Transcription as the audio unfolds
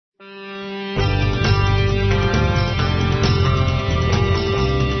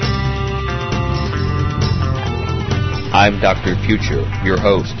I'm Dr. Future, your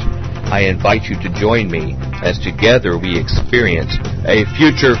host. I invite you to join me as together we experience a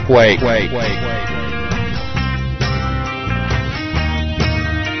future quake.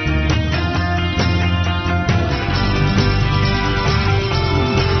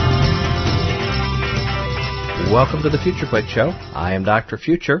 Welcome to the Future Quake Show. I am Dr.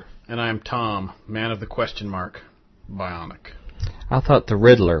 Future. And I am Tom, man of the question mark, bionic. I thought the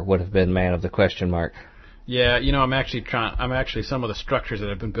Riddler would have been man of the question mark. Yeah, you know, I'm actually some of the structures that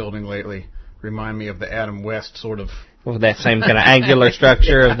I've been building lately remind me of the Adam West sort of... Well, that same kind of angular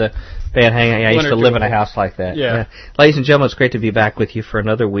structure of the band hanging. I used to live in a house like that. Yeah. Ladies and gentlemen, it's great to be back with you for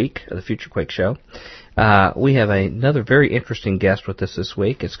another week of the Future Quake Show. We have another very interesting guest with us this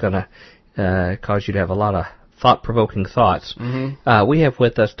week. It's going to cause you to have a lot of thought-provoking thoughts. Mm-hmm. We have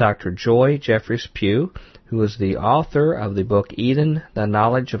with us Dr. Joye, Jeffries, Pugh, who is the author of the book Eden, The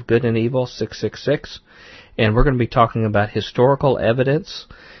Knowledge of Good and Evil, 666. And we're going to be talking about historical evidence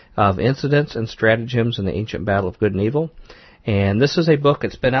of incidents and stratagems in the ancient battle of good and evil. And this is a book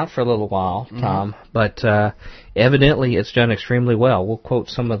that's been out for a little while, Tom, but evidently it's done extremely well. We'll quote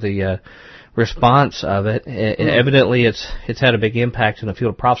some of the response of it. Evidently it's had a big impact in the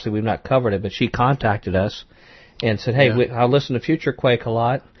field of prophecy. We've not covered it, but she contacted us and said, hey, I listen to Future Quake a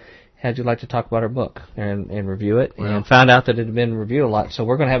lot. How'd you like to talk about our book and review it? Well, and found out that it had been reviewed a lot, so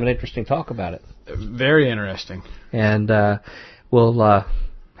we're going to have an interesting talk about it. Very interesting. And we'll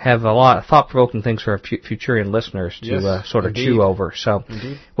have a lot of thought-provoking things for our Futurian listeners to sort of chew over. So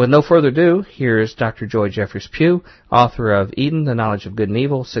with no further ado, here is Dr. Joye Jeffries Pugh, author of Eden, The Knowledge of Good and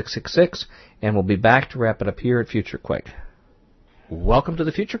Evil, 666, and we'll be back to wrap it up here at Future Quake. Welcome to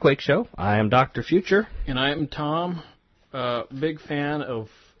the Future Quake Show. I am Dr. Future. And I am Tom, big fan of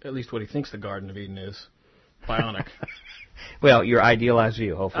at least what he thinks the Garden of Eden is, bionic. Well, your idealized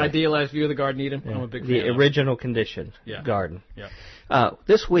view, hopefully. Idealized view of the Garden of Eden, I'm a big fan the original condition garden. Yeah.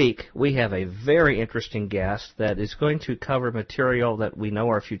 This week, we have a very interesting guest that is going to cover material that we know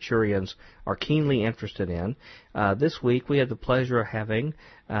our Futurians are keenly interested in. This week, we have the pleasure of having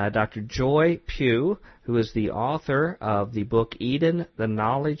Dr. Joye Pugh, who is the author of the book Eden, The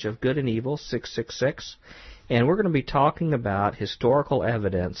Knowledge of Good and Evil, 666. And we're going to be talking about historical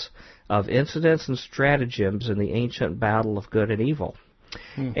evidence of incidents and stratagems in the ancient battle of good and evil.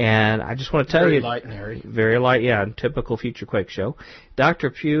 And I just want to tell you... Very light and airy. Very light, yeah, typical Future Quake Show. Dr.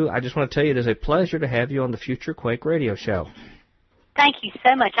 Pugh, I just want to tell you it is a pleasure to have you on the Future Quake radio show. Thank you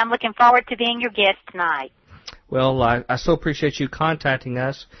so much. I'm looking forward to being your guest tonight. Well, I so appreciate you contacting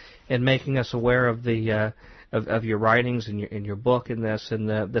us and making us aware of the... Of your writings and your book in this, and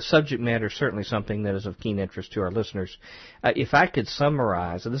the subject matter is certainly something that is of keen interest to our listeners. If I could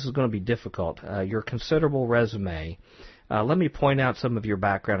summarize, and this is going to be difficult, your considerable resume, let me point out some of your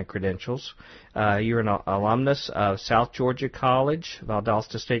background and credentials. You're an alumnus of South Georgia College,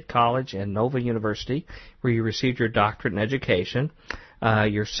 Valdosta State College, and Nova University, where you received your doctorate in education.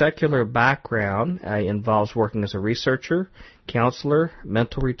 Your secular background involves working as a researcher, counselor,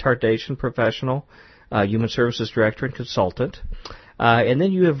 mental retardation professional, Human Services Director and Consultant. And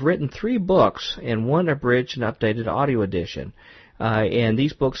then you have written 3 books and 1 abridged and updated audio edition. And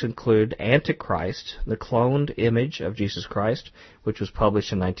these books include Antichrist, the Cloned Image of Jesus Christ, which was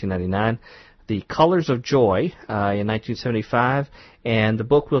published in 1999, The Colors of Joy in 1975, and the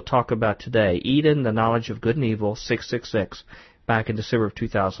book we'll talk about today, Eden, The Knowledge of Good and Evil, 666, back in December of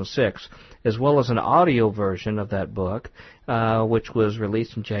 2006, as well as an audio version of that book, which was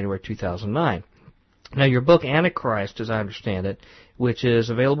released in January 2009. Now, your book, Antichrist, as I understand it, which is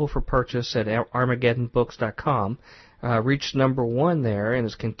available for purchase at ArmageddonBooks.com, reached number 1 there and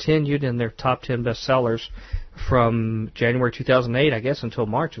has continued in their top 10 bestsellers from January 2008, I guess, until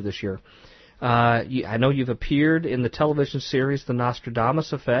March of this year. I know you've appeared in the television series The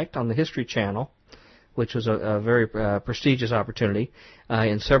Nostradamus Effect on the History Channel, which was a very prestigious opportunity,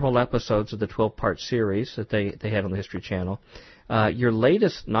 in several episodes of the 12-part series that they had on the History Channel. Your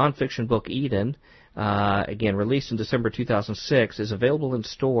latest nonfiction book, Eden, again, released in December 2006, is available in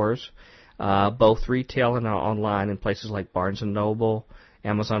stores, both retail and online in places like Barnes & Noble,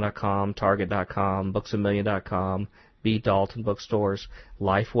 Amazon.com, Target.com, BooksAMillion.com, B. Dalton bookstores,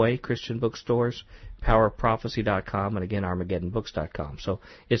 Lifeway Christian bookstores, PowerOfProphecy.com, and again, ArmageddonBooks.com. So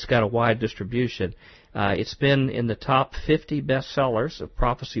it's got a wide distribution. It's been in the top 50 bestsellers of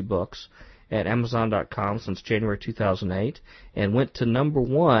prophecy books at Amazon.com since January 2008, and went to number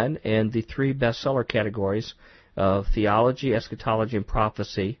 1 in the 3 bestseller categories of theology, eschatology, and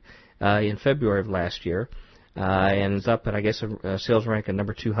prophecy in February of last year, and is up at, I guess, a sales rank at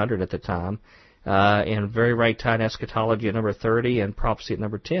number 200 at the time, and very right tied eschatology at number 30 and prophecy at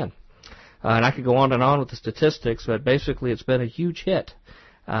number 10. And I could go on with the statistics, but basically it's been a huge hit.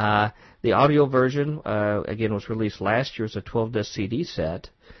 The audio version, again, was released last year as a 12-disc CD set,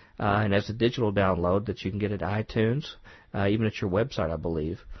 and as a digital download that you can get at iTunes, even at your website, I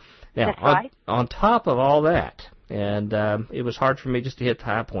believe. Now, That's right. On top of all that, and it was hard for me just to hit the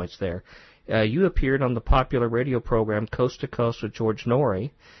high points there, you appeared on the popular radio program Coast to Coast with George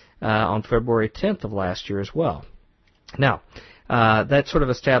Norrie on February 10th of last year as well. Now, that sort of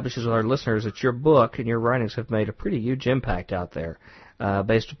establishes with our listeners that your book and your writings have made a pretty huge impact out there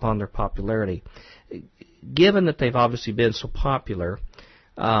based upon their popularity. Given that they've obviously been so popular,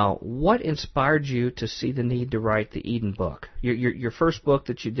 what inspired you to see the need to write the Eden book? Your first book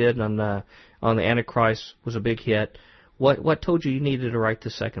that you did on the Antichrist was a big hit. What told you needed to write the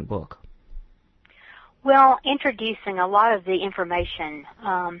second book? Well, introducing a lot of the information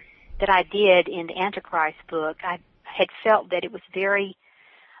that I did in the Antichrist book, I had felt that it was very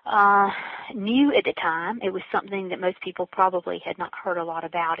new at the time. It was something that most people probably had not heard a lot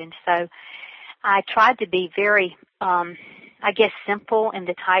about, and so I tried to be very, simple in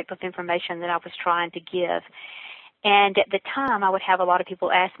the type of information that I was trying to give. And at the time, I would have a lot of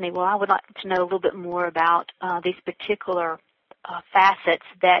people ask me, well, I would like to know a little bit more about these particular facets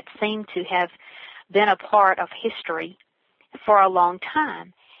that seem to have been a part of history for a long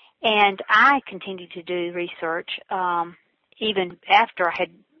time. And I continued to do research even after I had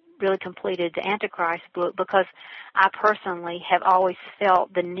really completed the Antichrist book, because I personally have always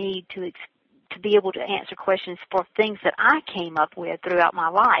felt the need to be able to answer questions for things that I came up with throughout my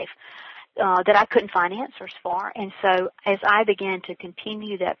life that I couldn't find answers for. And so as I began to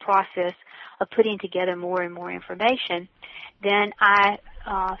continue that process of putting together more and more information, then I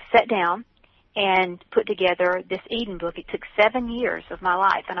sat down and put together this Eden book. It took 7 years of my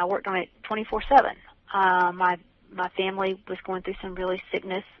life, and I worked on it 24/7. My family was going through some really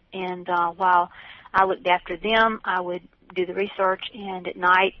sickness, and while I looked after them, I would do the research, and at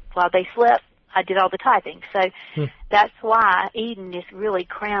night, while they slept, I did all the typing. So that's why Eden is really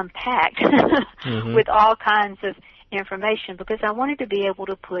cram-packed with all kinds of information, because I wanted to be able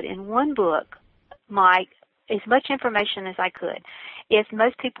to put in one book, Mike, as much information as I could. If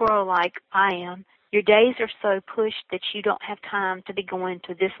most people are like I am, your days are so pushed that you don't have time to be going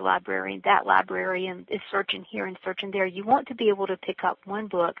to this library and that library and searching here and searching there. You want to be able to pick up one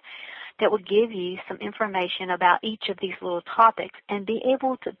book that will give you some information about each of these little topics and be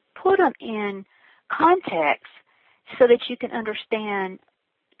able to put them in context so that you can understand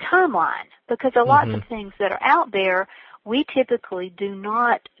timeline, because a lot of things that are out there, we typically do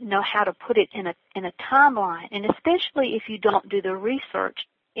not know how to put it in a timeline, and especially if you don't do the research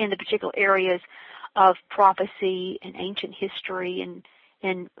in the particular areas of prophecy and ancient history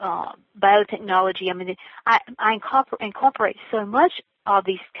and biotechnology. I mean, I incorporate so much of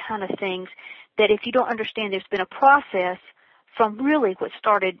these kind of things that if you don't understand, there's been a process from really what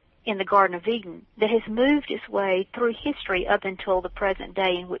started in the Garden of Eden that has moved its way through history up until the present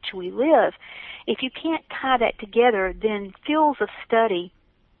day in which we live. If you can't tie that together, then fields of study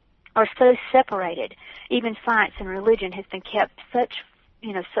are so separated. Even science and religion has been kept such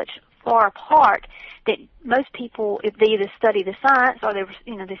far apart that most people, if they either study the science or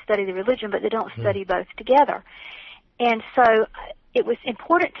they study the religion, but they don't study both together. And so it was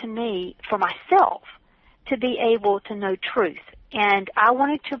important to me, for myself, to be able to know truth. And I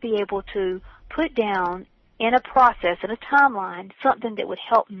wanted to be able to put down in a process, in a timeline, something that would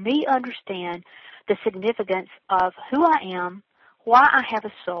help me understand the significance of who I am, why I have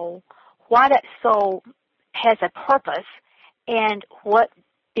a soul, why that soul has a purpose, and what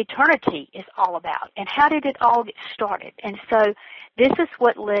eternity is all about, and how did it all get started. And so this is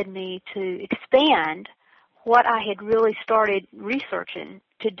what led me to expand what I had really started researching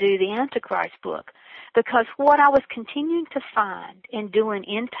to do the Antichrist book, because what I was continuing to find in doing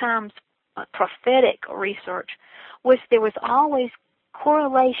end times prophetic research was there was always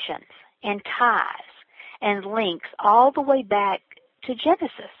correlations and ties and links all the way back to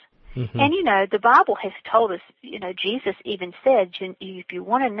Genesis. And, the Bible has told us, Jesus even said, if you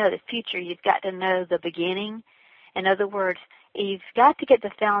want to know the future, you've got to know the beginning. In other words, you've got to get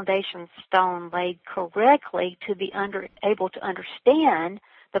the foundation stone laid correctly to be able to understand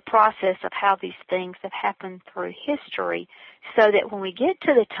the process of how these things have happened through history, so that when we get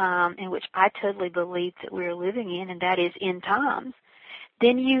to the time in which I totally believe that we're living in, and that is end times,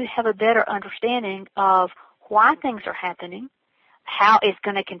 then you have a better understanding of why things are happening, how it's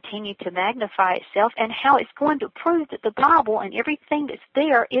going to continue to magnify itself, and how it's going to prove that the Bible and everything that's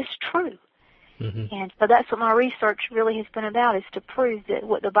there is true. And so that's what my research really has been about, is to prove that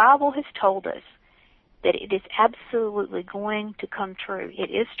what the Bible has told us that it is absolutely going to come true. It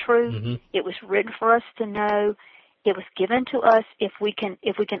is true. Mm-hmm. It was written for us to know. It was given to us. If we can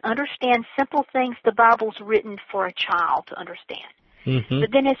understand simple things, the Bible's written for a child to understand. Mm-hmm.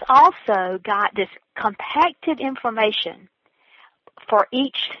 But then it's also got this compacted information for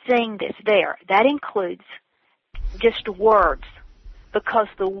each thing that's there. That includes just words, because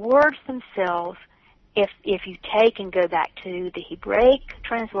the words themselves, if you take and go back to the Hebraic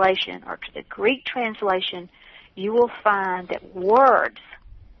translation or to the Greek translation, you will find that words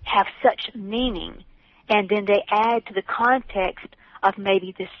have such meaning, and then they add to the context of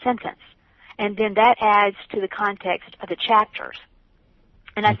maybe this sentence, and then that adds to the context of the chapters.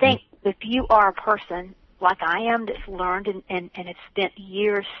 And I think if you are a person like I am that's learned and has spent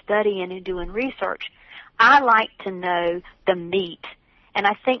years studying and doing research, I like to know the meat. And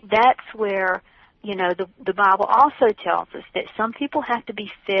I think that's where, the Bible also tells us that some people have to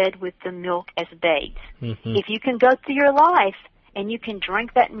be fed with the milk as babes. Mm-hmm. If you can go through your life and you can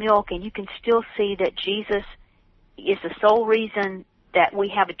drink that milk and you can still see that Jesus is the sole reason that we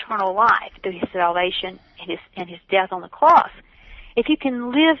have eternal life through his salvation and his death on the cross, if you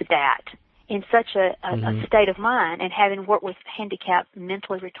can live that in such a state of mind, and having worked with handicapped,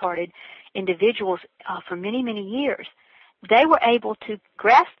 mentally retarded individuals for many, many years, they were able to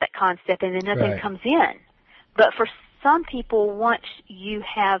grasp that concept, and then nothing comes in. But for some people, once you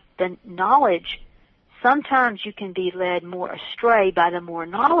have the knowledge, sometimes you can be led more astray by the more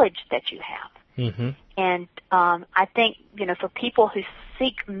knowledge that you have. Mm-hmm. And I think, for people who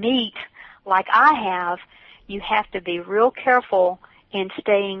seek meat like I have, you have to be real careful in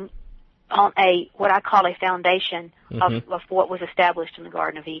staying on what I call a foundation of what was established in the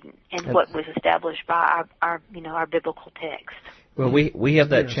Garden of Eden and what was established by our biblical text. Well, we have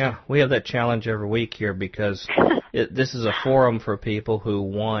that we have that challenge every week here, because this is a forum for people who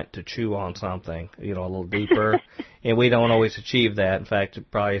want to chew on something, a little deeper, and we don't always achieve that. In fact, it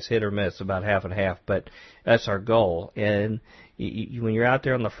probably is hit or miss, about half and half, but that's our goal. And when you're out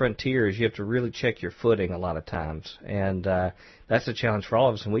there on the frontiers, you have to really check your footing a lot of times, and that's a challenge for all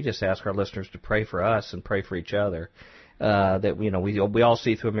of us. And we just ask our listeners to pray for us and pray for each other, that we all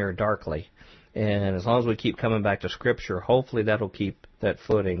see through a mirror darkly. And as long as we keep coming back to Scripture, hopefully that'll keep that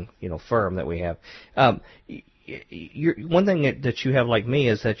footing, firm that we have. One thing that you have, like me,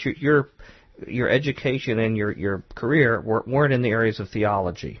 is that your education and your career weren't in the areas of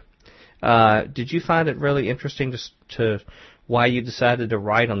theology. Did you find it really interesting to why you decided to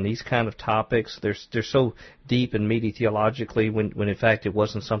write on these kind of topics? They're so deep and meaty theologically, when in fact it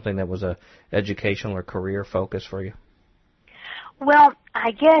wasn't something that was a educational or career focus for you. Well,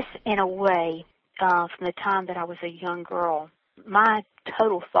 I guess in a way, from the time that I was a young girl, my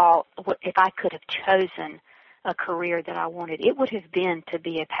total thought, if I could have chosen a career that I wanted, it would have been to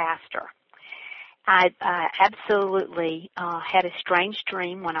be a pastor. I absolutely had a strange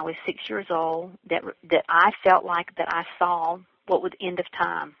dream when I was 6 years old that I felt like that I saw what was the end of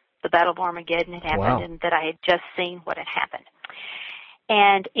time. The Battle of Armageddon had happened, and that I had just seen what had happened.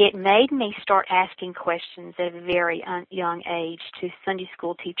 And it made me start asking questions at a very young age to Sunday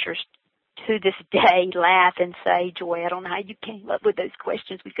school teachers. To this day, laugh and say, "Joy, I don't know how you came up with those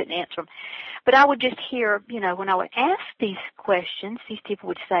questions. We couldn't answer them." But I would just hear, when I would ask these questions, these people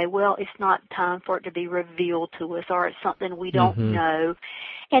would say, "Well, it's not time for it to be revealed to us, or it's something we don't know."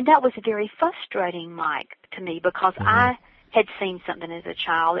 And that was very frustrating, Mike, to me, because I had seen something as a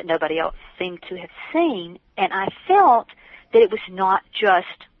child that nobody else seemed to have seen, and I felt that it was not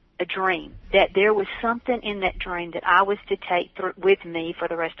just a dream, that there was something in that dream that I was to take with me for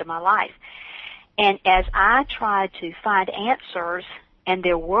the rest of my life. And as I tried to find answers, and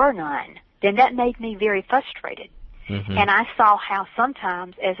there were none, then that made me very frustrated. And I saw how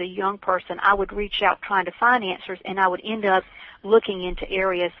sometimes as a young person I would reach out trying to find answers, and I would end up looking into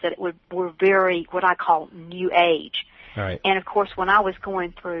areas that were very, what I call, new age. Right. And of course, when I was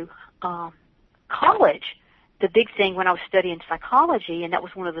going through college, the big thing when I was studying psychology, and that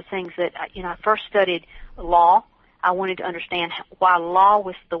was one of the things that, I first studied law. I wanted to understand why law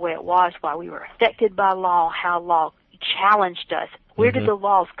was the way it was, why we were affected by law, how law challenged us. Where did the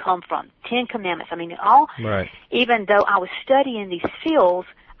laws come from? 10 Commandments. I mean, even though I was studying these fields,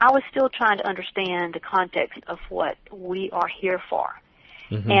 I was still trying to understand the context of what we are here for.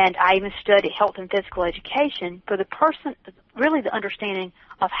 And I even studied health and physical education for the person, really the understanding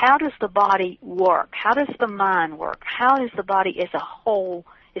of how does the body work? How does the mind work? How is the body as a whole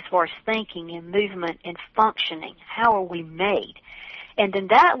as far as thinking and movement and functioning? How are we made? And then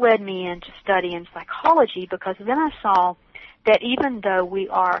that led me into studying psychology, because then I saw that even though we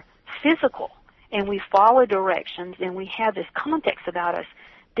are physical and we follow directions and we have this context about us,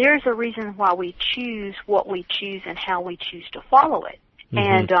 there's a reason why we choose what we choose and how we choose to follow it. Mm-hmm.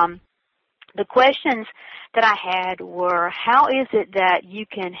 And the questions that I had were, how is it that you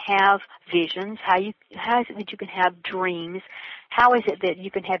can have visions? How is it that you can have dreams? How is it that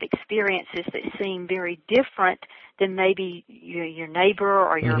you can have experiences that seem very different than maybe your neighbor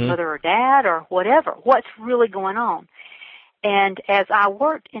or your mother or dad or whatever? What's really going on? And as I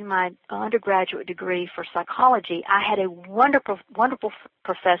worked in my undergraduate degree for psychology, I had a wonderful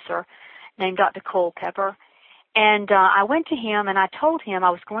professor named Dr. Culpepper. And I went to him and I told him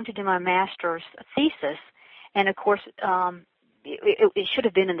I was going to do my master's thesis. And, of course, it should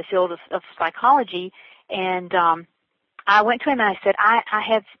have been in the field of psychology. And I went to him and I said, I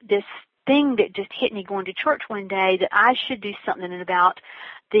have this thing that just hit me going to church one day that I should do something about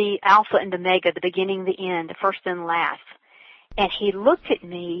the Alpha and Omega, the beginning, the end, the first and last. And he looked at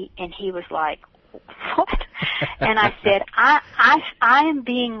me and he was like, what? And I said, I am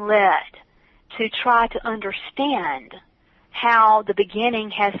being led to try to understand how the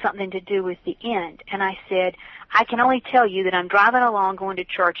beginning has something to do with the end. And I said, I can only tell you that I'm driving along going to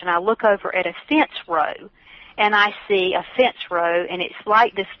church and I look over at a fence row and I see a fence row and it's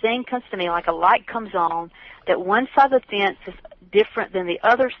like this thing comes to me like a light comes on that one side of the fence is different than the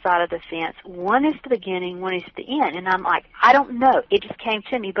other side of the fence. One is the beginning, one is the end. And I'm like, I don't know. It just came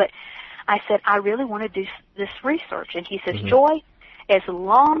to me. But I said, I really want to do this research. And he says, Joy, as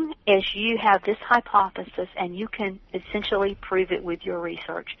long as you have this hypothesis and you can essentially prove it with your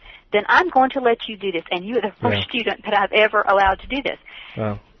research, then I'm going to let you do this. And you are the first student that I've ever allowed to do this.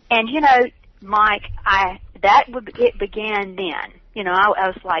 Wow. And, Mike, it began then. I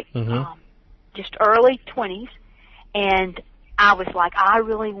was like just early 20s, and I was like, I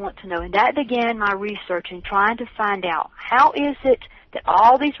really want to know. And that began my research and trying to find out how is it that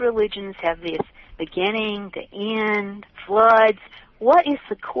all these religions have this beginning, the end, floods. What is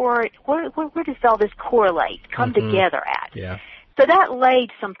the core? Where does all this correlate, come together at? Yeah. So that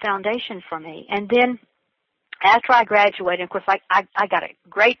laid some foundation for me. And then after I graduated, of course, I got a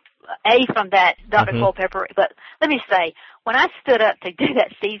great A from that, Dr. Culpepper. But let me say, when I stood up to do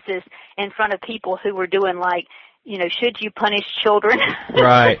that thesis in front of people who were doing like, should you punish children?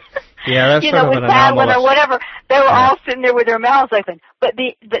 Right. Yeah, that's sort of an anomalous. Or whatever. They were all sitting there with their mouths open. But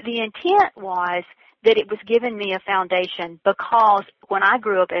the intent was that it was giving me a foundation because when I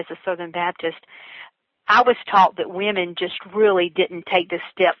grew up as a Southern Baptist, I was taught that women just really didn't take the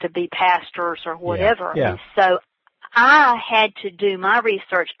step to be pastors or whatever. Yeah. And so I had to do my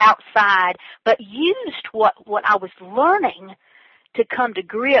research outside, but used what I was learning to come to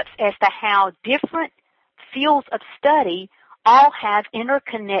grips as to how different fields of study all have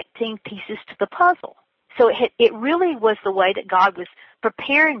interconnecting pieces to the puzzle. So it really was the way that God was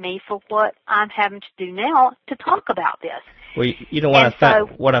preparing me for what I'm having to do now to talk about this. Well,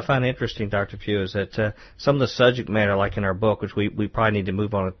 what I find interesting, Dr. Pugh, is that some of the subject matter, like in our book, which we probably need to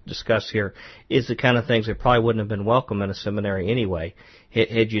move on and discuss here, is the kind of things that probably wouldn't have been welcome in a seminary anyway,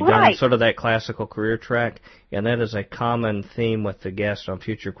 had you done sort of that classical career track. And that is a common theme with the guests on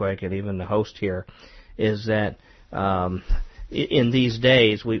Future Quake and even the host here, is that in these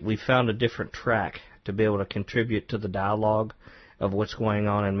days we found a different track to be able to contribute to the dialogue of what's going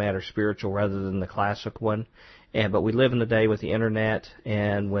on in matter spiritual rather than the classic one. But we live in the day with the internet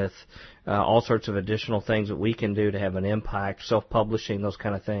and with all sorts of additional things that we can do to have an impact, self-publishing, those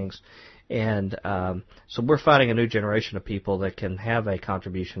kind of things. And so we're finding a new generation of people that can have a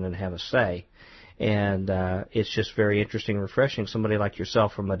contribution and have a say. And it's just very interesting and refreshing, somebody like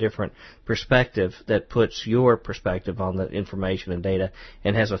yourself from a different perspective that puts your perspective on the information and data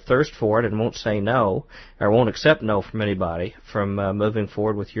and has a thirst for it and won't say no or won't accept no from anybody from moving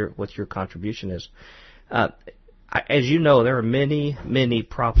forward with your contribution is. As you know, there are many, many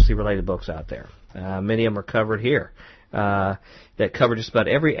prophecy-related books out there. Many of them are covered here. That cover just about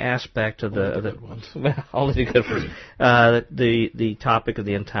every aspect of only the good ones. The topic of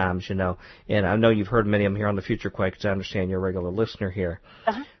the end times, and I know you've heard many of them here on the Future Quake, because I understand you're a regular listener here.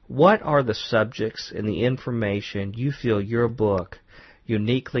 What are the subjects and the information you feel your book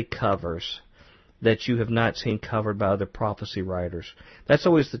uniquely covers that you have not seen covered by other prophecy writers? That's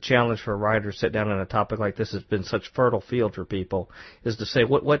always the challenge for a writer to sit down on a topic like this. Has been such fertile field for people, is to say,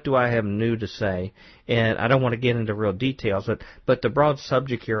 what do I have new to say? And I don't want to get into real details, but the broad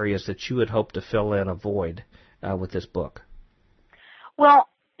subject areas that you would hope to fill in a void with this book. Well,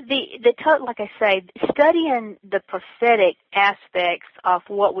 like I say, studying the prophetic aspects of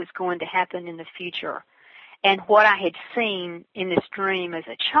what was going to happen in the future and what I had seen in this dream as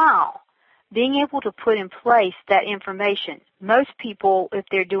a child, being able to put in place that information. Most people, if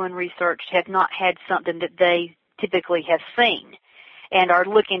they're doing research, have not had something that they typically have seen. and are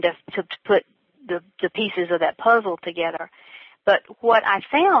looking to put the pieces of that puzzle together. But what I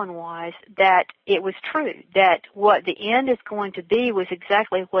found was that it was true, that what the end is going to be was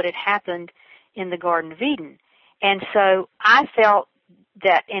exactly what had happened in the Garden of Eden. And so I felt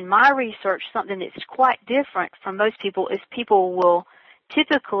that in my research, something that's quite different from most people is people will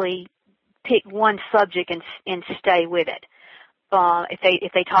typically pick one subject and stay with it.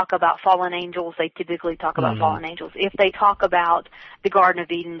 If they talk about fallen angels, they typically talk about fallen angels. If they talk about the Garden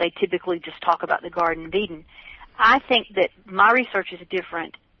of Eden, they typically just talk about the Garden of Eden. I think that my research is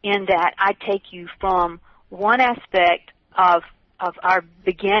different in that I take you from one aspect of our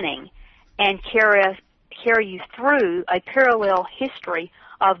beginning and carry you through a parallel history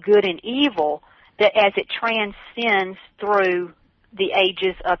of good and evil that as it transcends through the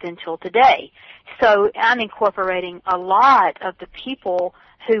ages up until today. So I'm incorporating a lot of the people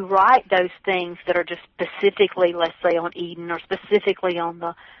who write those things that are just specifically, let's say, on Eden or specifically on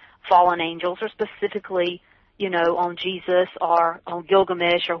the fallen angels or specifically, on Jesus or on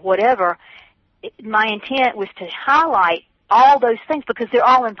Gilgamesh or whatever. My intent was to highlight all those things because they're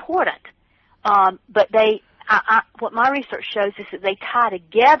all important. But what my research shows is that they tie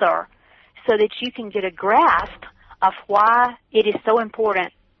together so that you can get a grasp of why it is so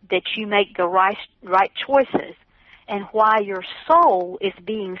important that you make the right choices and why your soul is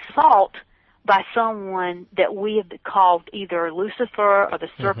being sought by someone that we have called either Lucifer or the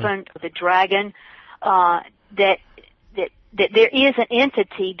serpent or the dragon, that there is an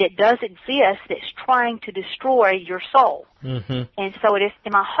entity that does exist that's trying to destroy your soul. And so it is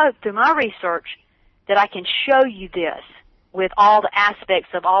my hope through my research that I can show you this with all the aspects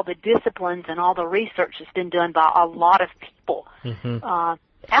of all the disciplines and all the research that's been done by a lot of people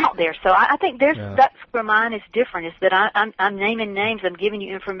out there. So I think that's where mine is different, is that I'm naming names, I'm giving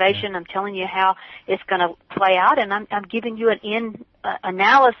you information, I'm telling you how it's going to play out, and I'm giving you an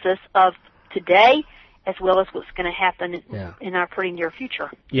analysis of today as well as what's going to happen in our pretty near future.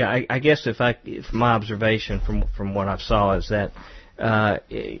 Yeah, I guess if my observation from what I saw is that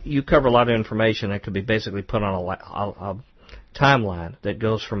you cover a lot of information that could be basically put on a timeline that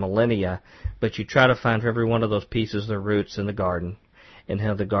goes for millennia, but you try to find for every one of those pieces their roots in the garden and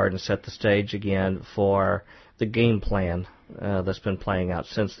how the garden set the stage again for the game plan that's been playing out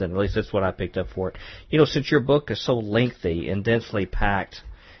since then. At least that's what I picked up for it. Since your book is so lengthy and densely packed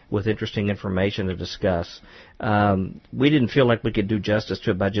with interesting information to discuss, we didn't feel like we could do justice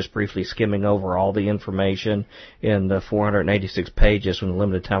to it by just briefly skimming over all the information in the 486 pages from the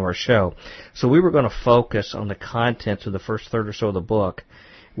limited time of our show. So we were going to focus on the contents of the first third or so of the book,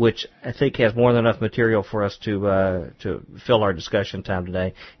 which I think has more than enough material for us to fill our discussion time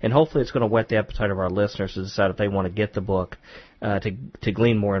today. And hopefully it's going to whet the appetite of our listeners to decide if they want to get the book, to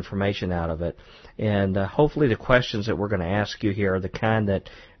glean more information out of it. And hopefully the questions that we're going to ask you here are the kind that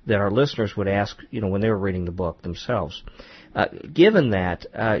our listeners would ask, when they were reading the book themselves. Given that,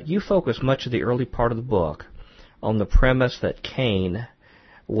 you focus much of the early part of the book on the premise that Cain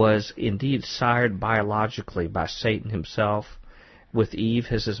was indeed sired biologically by Satan himself, with Eve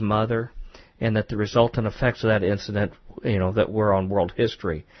as his mother, and that the resultant effects of that incident, that were on world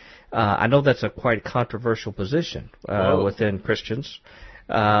history. I know that's a quite controversial position within Christians.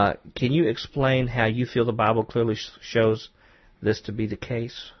 Can you explain how you feel the Bible clearly shows this to be the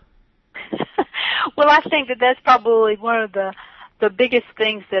case? Well, I think that's probably one of the biggest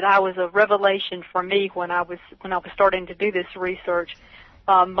things that was a revelation for me when I was starting to do this research,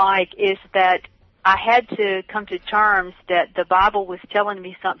 Mike, is that I had to come to terms that the Bible was telling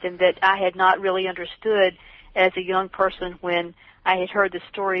me something that I had not really understood as a young person when I had heard the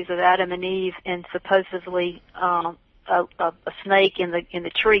stories of Adam and Eve and supposedly a snake in the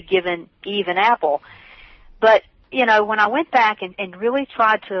tree giving Eve an apple. But when I went back and really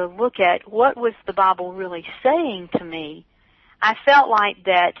tried to look at what was the Bible really saying to me, I felt like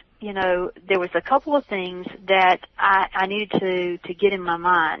that, there was a couple of things that I needed to get in my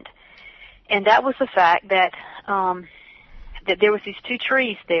mind. And that was the fact that there was these two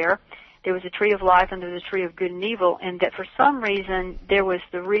trees there. There was a tree of life and there was a tree of good and evil, and that for some reason there was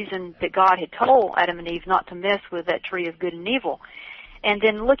the reason that God had told Adam and Eve not to mess with that tree of good and evil. And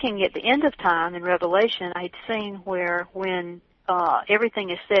then looking at the end of time in Revelation, I had seen where when everything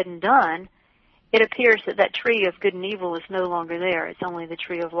is said and done, it appears that tree of good and evil is no longer there. It's only the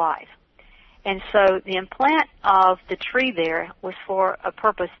tree of life. And so the implant of the tree there was for a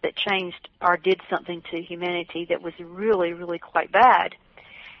purpose that changed or did something to humanity that was really, really quite bad.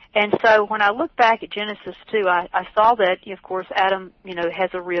 And so when I look back at Genesis 2, I saw that, of course, Adam, has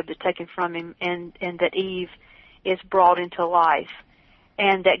a rib that's taken from him and that Eve is brought into life.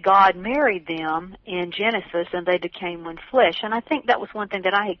 and that God married them in Genesis, and they became one flesh. And I think that was one thing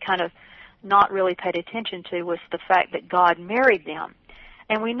that I had kind of not really paid attention to, was the fact that God married them.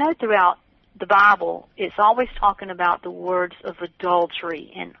 And we know throughout the Bible, it's always talking about the words of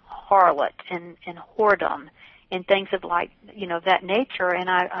adultery and harlot and whoredom and things of like, that nature. And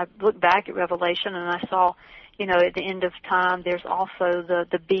I looked back at Revelation and I saw, at the end of time, there's also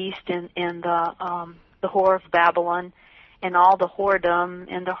the beast and the whore of Babylon and all the whoredom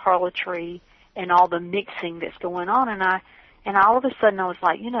and the harlotry and all the mixing that's going on. And all of a sudden I was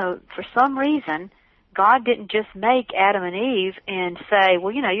like, for some reason, God didn't just make Adam and Eve and say,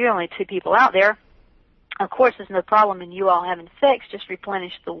 well, you're only two people out there. Of course, there's no problem in you all having sex. Just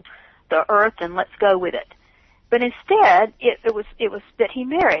replenish the earth and let's go with it. But instead, it was that he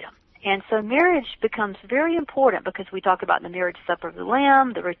married them. And so marriage becomes very important because we talk about the marriage supper of the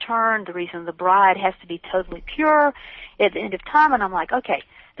Lamb, the return, the reason the bride has to be totally pure at the end of time. And I'm like, okay,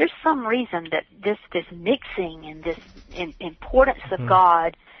 there's some reason that this mixing and this importance of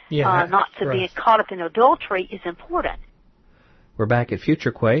God, not to be caught up in adultery, is important. We're back at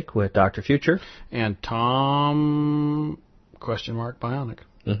Future Quake with Dr. Future. And Tom, Bionic.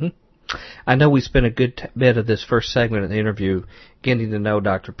 Mm-hmm. I know we spent a good bit of this first segment of the interview getting to know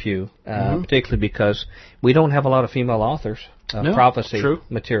Dr. Pugh, particularly because we don't have a lot of female authors of prophecy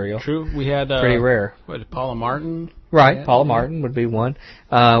material. True. We had... pretty rare. Paula Martin? Right, Paula Martin would be one.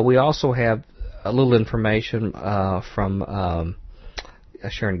 We also have a little information from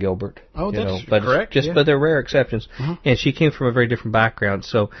Sharon Gilbert. Oh, that's correct. But they're rare exceptions. And she came from a very different background.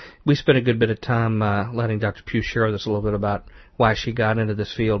 So we spent a good bit of time letting Dr. Pugh share with us a little bit about why she got into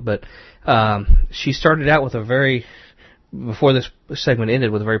this field. But she started out with before this segment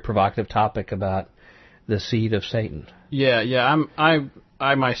ended, with a very provocative topic about the seed of Satan. Yeah. I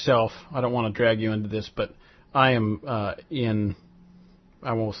myself, I don't want to drag you into this, but I am I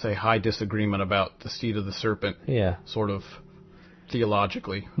won't say high disagreement about the seed of the serpent. Yeah. Sort of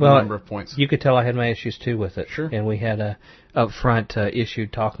theologically, a number of points. You could tell I had my issues too with it. Sure. And we had a upfront issue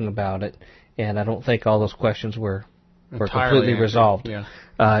talking about it, and I don't think all those questions were completely resolved in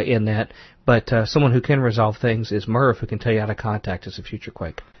that. But someone who can resolve things is Merv, who can tell you how to contact us at Future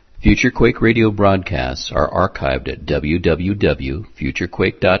Quake. Future Quake radio broadcasts are archived at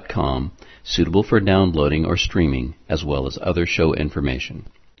www.futurequake.com, suitable for downloading or streaming, as well as other show information.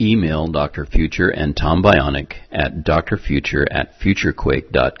 Email Dr. Future and Tom Bionic at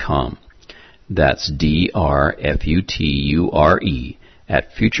drfuture@futurequake.com. That's DRFUTURE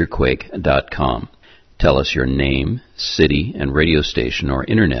at futurequake.com. Tell us your name, city, and radio station or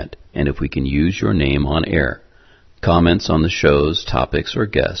internet, and if we can use your name on air. Comments on the show's topics or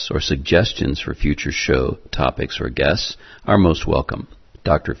guests, or suggestions for future show topics or guests are most welcome.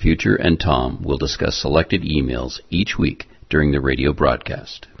 Dr. Future and Tom will discuss selected emails each week during the radio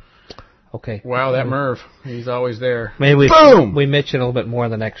broadcast. Okay. Wow, that Merv. He's always there. Maybe we mention a little bit more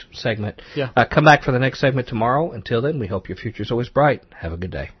in the next segment. Yeah. Come back for the next segment tomorrow. Until then, we hope your future's always bright. Have a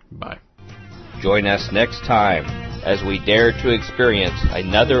good day. Bye. Join us next time as we dare to experience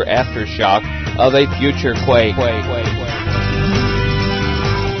another aftershock of a future quake.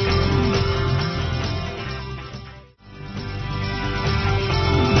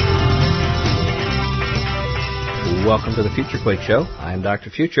 Welcome to the Future Quake Show. I'm Dr.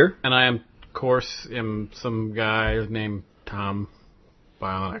 Future. And I am, of course, some guy named Tom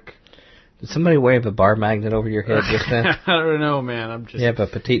Bionic. Did somebody wave a bar magnet over your head just then? I don't know, man. I'm just... You have a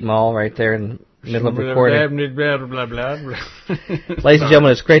petite mall right there in the middle of recording. Blah, blah, blah, blah. Ladies and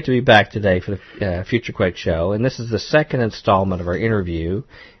gentlemen, it's great to be back today for the Future Quake Show. And this is the second installment of our interview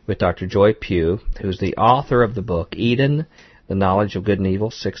with Dr. Joye Pugh, who's the author of the book Eden, The Knowledge of Good and Evil,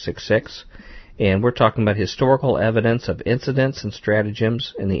 666. And we're talking about historical evidence of incidents and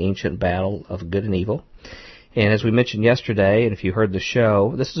stratagems in the ancient battle of good and evil. And as we mentioned yesterday, and if you heard the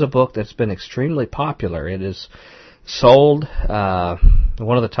show, this is a book that's been extremely popular. It is sold, one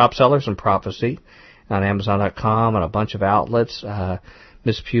of the top sellers in prophecy on Amazon.com and a bunch of outlets.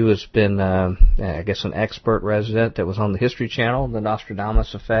 Ms. Pugh has been, I guess, an expert resident that was on the History Channel, The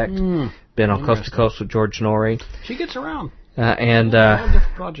Nostradamus Effect, been on Coast to Coast with George Norrie. She gets around.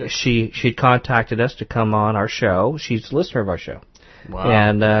 She contacted us to come on our show. She's a listener of our show. Wow.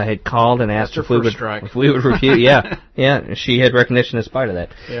 And had called and asked if we would review. Yeah. She had recognition in spite of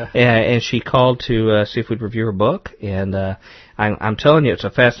that. Yeah. And she called to see if we'd review her book. And I'm telling you, it's a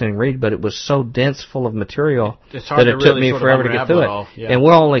fascinating read, but it was so dense, full of material that it took me forever to get through it. Yeah. And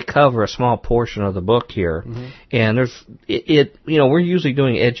we'll only cover a small portion of the book here. And we're usually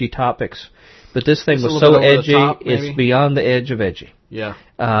doing edgy topics But this thing It's was a so little bit over the edgy, top, maybe. it's beyond the edge of edgy. Yeah.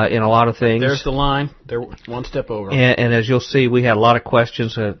 In a lot of things. There's the line. They're one step over. And as you'll see, we had a lot of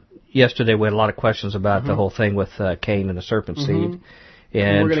questions. Yesterday we had a lot of questions about the whole thing with Cain and the serpent seed.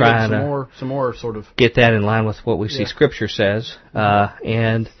 And we're trying to some more sort of get that in line with what we see Scripture says.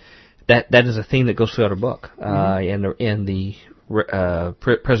 And that is a theme that goes throughout our book in the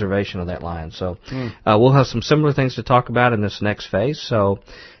preservation of that line. So we'll have some similar things to talk about in this next phase. So,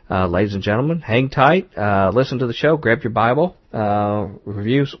 ladies and gentlemen, hang tight, listen to the show, grab your Bible,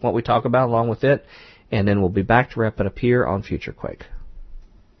 review what we talk about along with it, and then we'll be back to wrap it up here on Future Quake.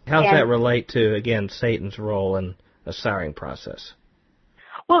 How does that relate to, again, Satan's role in a siring process?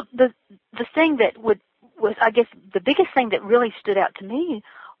 Well, the thing that was, I guess, the biggest thing that really stood out to me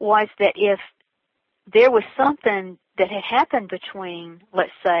was that if there was something that had happened between,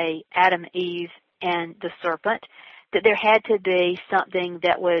 let's say, Adam, Eve, and the serpent, that there had to be something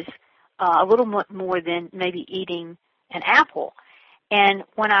that was a little more than maybe eating an apple. And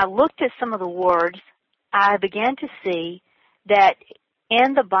when I looked at some of the words, I began to see that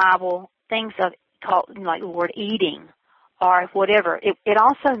in the Bible, things called like the word eating or whatever, it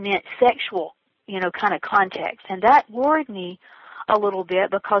also meant sexual, kind of context. And that worried me a little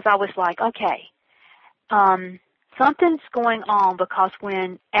bit because I was like, okay, something's going on, because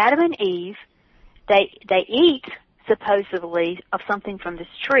when Adam and Eve, they eat supposedly of something from this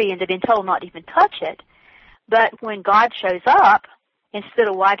tree, and they've been told not to even touch it, but when God shows up, instead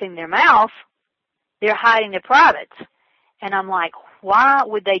of wiping their mouth, they're hiding their privates. And I'm like, why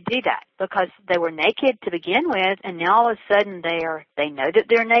would they do that? Because they were naked to begin with, and now all of a sudden they know that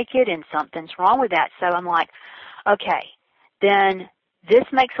they're naked, and something's wrong with that. So I'm like, okay, then this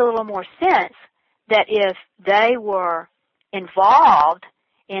makes a little more sense that if they were involved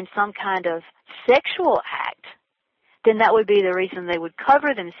in some kind of sexual act, then that would be the reason they would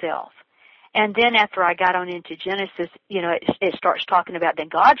cover themselves. And then after I got on into Genesis, it starts talking about then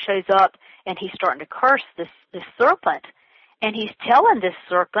God shows up and he's starting to curse this serpent. And he's telling this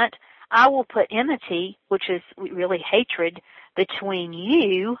serpent, I will put enmity, which is really hatred, between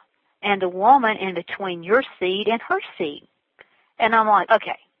you and the woman, and between your seed and her seed. And I'm like,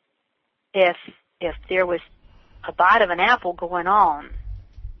 okay, if there was a bite of an apple going on,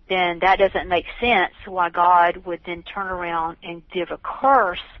 then that doesn't make sense why God would then turn around and give a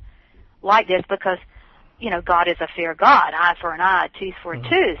curse like this, because, God is a fair God. Eye for an eye, tooth for a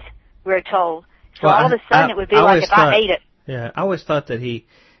tooth, we're told. So all of a sudden it would be like if I ate it. Yeah, I always thought that he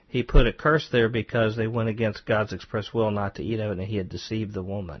put a curse there because they went against God's express will not to eat of it, and he had deceived the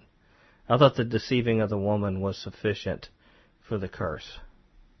woman. I thought the deceiving of the woman was sufficient for the curse.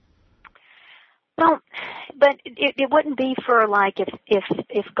 Well, but it wouldn't be for like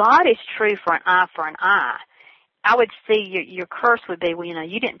if God is true for an eye, I would see your curse would be, well,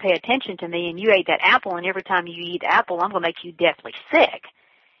 you didn't pay attention to me and you ate that apple, and every time you eat apple, I'm going to make you deathly sick.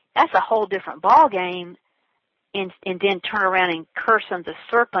 That's a whole different ball game. And then turn around and curse on the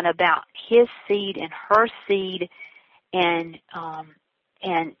serpent about his seed and her seed, and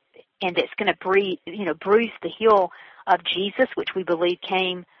it's going to bruise the heel of Jesus, which we believe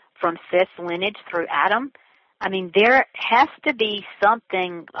came from Seth's lineage through Adam. I mean, there has to be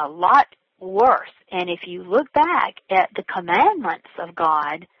something a lot worse. And if you look back at the commandments of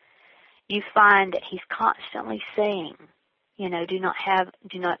God, you find that he's constantly saying, do not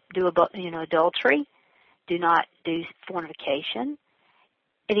do adultery. Do not do fornication.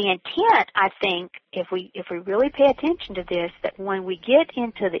 The intent, I think, if we really pay attention to this, that when we get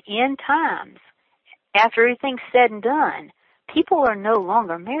into the end times, after everything's said and done, people are no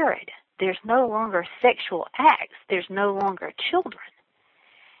longer married. There's no longer sexual acts. There's no longer children.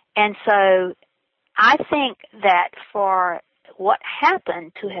 And so I think that for what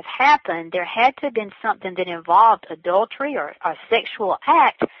happened to have happened, there had to have been something that involved adultery or a sexual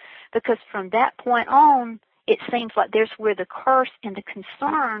act, because from that point on, it seems like there's where the curse and the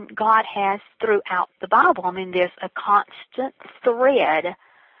concern God has throughout the Bible. I mean, there's a constant thread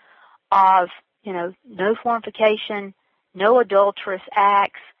of, no fornication, no adulterous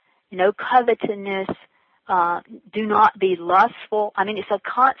acts, no covetousness, do not be lustful. I mean, it's a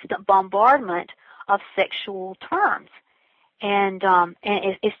constant bombardment of sexual terms. And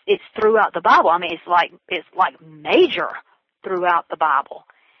it's throughout the Bible. I mean, it's like major throughout the Bible.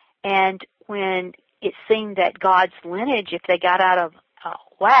 And when it seemed that God's lineage, if they got out of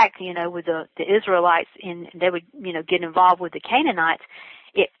whack, with the Israelites, and they would, get involved with the Canaanites,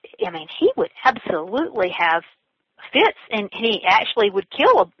 he would absolutely have fits, and he actually would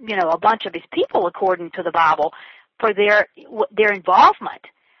kill, a bunch of his people, according to the Bible, for their involvement.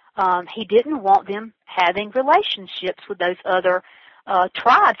 He didn't want them having relationships with those other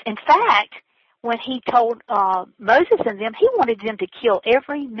tribes. In fact, when he told Moses and them, he wanted them to kill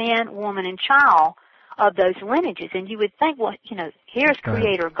every man, woman, and child of those lineages. And you would think, well, here's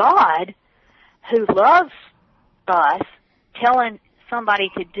Creator God who loves us telling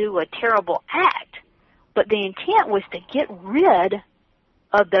somebody to do a terrible act. But the intent was to get rid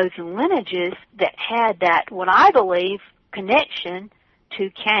of those lineages that had that, what I believe, connection to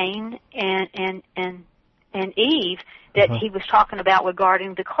Cain and Eve that he was talking about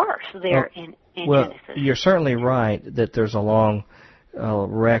regarding the curse there in Genesis. You're certainly right that there's a long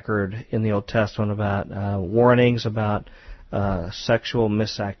record in the Old Testament about warnings about sexual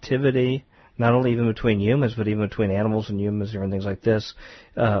misactivity, not only even between humans, but even between animals and humans and things like this.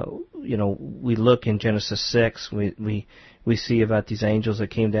 We look in Genesis 6, we see about these angels that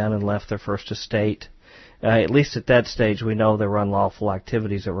came down and left their first estate. At least at that stage, we know there were unlawful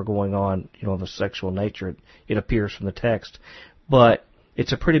activities that were going on, of a sexual nature. It appears from the text. But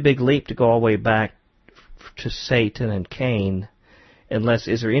it's a pretty big leap to go all the way back to Satan and Cain.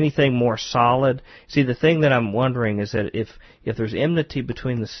 Is there anything more solid? See, the thing that I'm wondering is that if there's enmity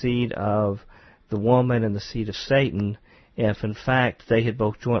between the seed of the woman and the seed of Satan, if in fact they had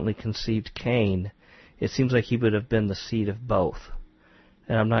both jointly conceived Cain, it seems like he would have been the seed of both.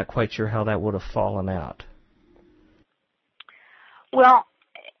 And I'm not quite sure how that would have fallen out. Well,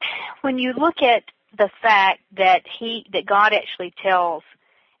 when you look at the fact that God actually tells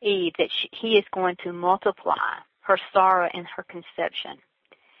Eve that he is going to multiply her sorrow and her conception,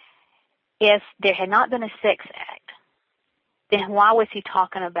 if there had not been a sex act, then why was he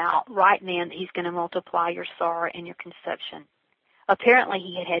talking about right then that he's going to multiply your sorrow and your conception? Apparently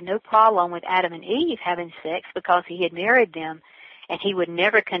he had no problem with Adam and Eve having sex because he had married them, and he would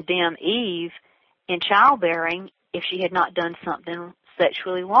never condemn Eve in childbearing if she had not done something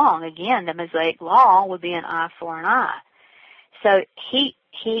sexually wrong. Again, the Mosaic law would be an eye for an eye. So he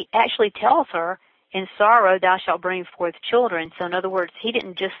actually tells her, in sorrow thou shalt bring forth children. So in other words, he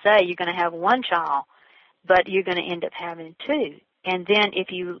didn't just say you're going to have one child, but you're going to end up having two. And then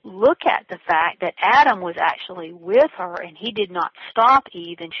if you look at the fact that Adam was actually with her and he did not stop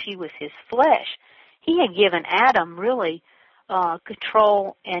Eve and she was his flesh, he had given Adam really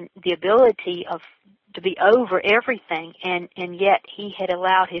control and the ability to be over everything, and yet he had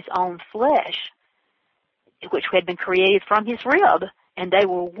allowed his own flesh, which had been created from his rib, and they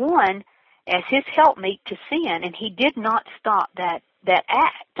were one as his helpmeet to sin, and he did not stop that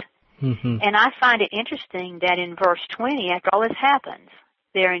act. Mm-hmm. And I find it interesting that in verse 20, after all this happens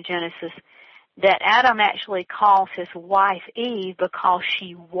there in Genesis, that Adam actually calls his wife Eve because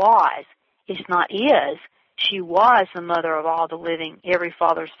she was. It's not is. She was the mother of all the living, every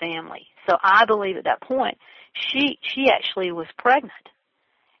father's family. So I believe at that point, she actually was pregnant.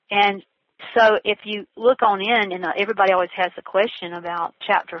 And so if you look on in, and everybody always has a question about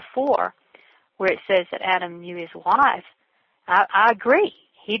chapter 4, where it says that Adam knew his wife, I agree.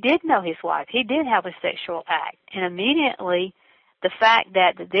 He did know his wife. He did have a sexual act. And immediately, the fact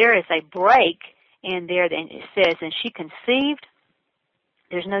that there is a break in there, and it says, and she conceived,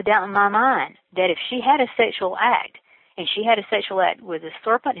 there's no doubt in my mind that if she had a sexual act, and she had a sexual act with the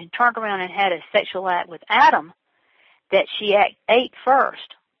serpent and turned around and had a sexual act with Adam, that she ate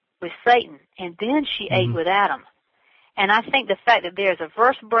first with Satan, and then she ate with Adam. And I think the fact that there's a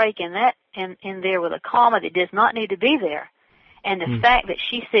verse break in that in there with a comma that does not need to be there, and the fact that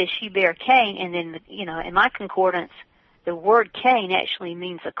she says she bare Cain, and then, in my concordance, the word Cain actually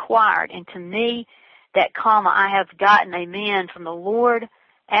means acquired. And to me, that comma, I have gotten a man from the Lord,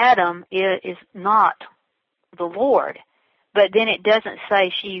 Adam is not the Lord. But then it doesn't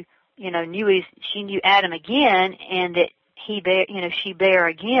say she knew Adam again, and that she bare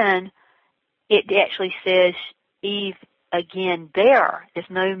again. It actually says Eve again bare. There's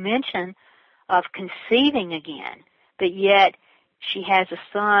no mention of conceiving again, but yet she has a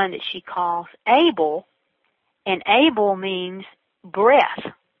son that she calls Abel, and Abel means breath.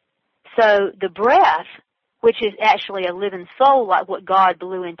 So the breath, which is actually a living soul like what God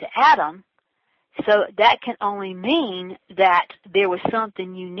blew into Adam, so that can only mean that there was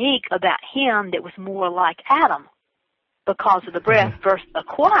something unique about him that was more like Adam because of the breath versus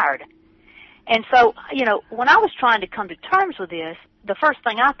acquired. And so, when I was trying to come to terms with this, the first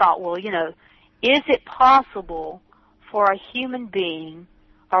thing I thought, is it possible for a human being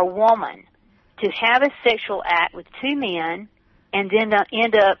or woman to have a sexual act with two men and then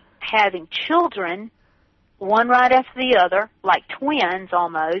end up having children, one right after the other, like twins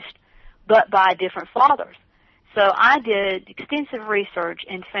almost, but by different fathers? So I did extensive research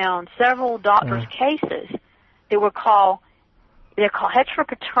and found several doctors' cases that were called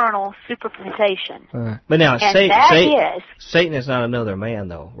heteropaternal superplantation. But now, Satan is not another man,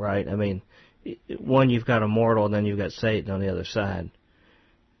 though, right? I mean, one, you've got a mortal, and then you've got Satan on the other side.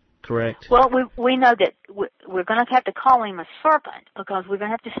 Correct? Well, we know that we're going to have to call him a serpent, because we're going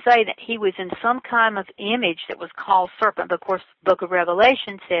to have to say that he was in some kind of image that was called serpent. But of course, the Book of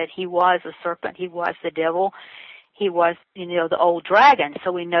Revelation said he was a serpent, he was the devil, he was, the old dragon.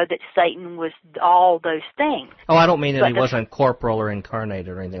 So we know that Satan was all those things. Oh, I don't mean that he wasn't corporal or incarnated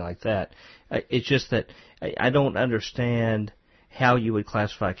or anything like that. It's just that I don't understand how you would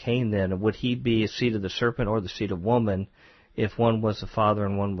classify Cain then. Would he be a seed of the serpent or the seed of woman if one was the father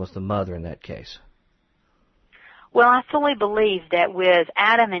and one was the mother in that case? Well, I fully believe that with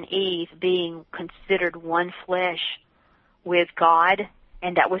Adam and Eve being considered one flesh with God,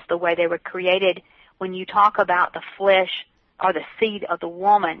 and that was the way they were created, when you talk about the flesh or the seed of the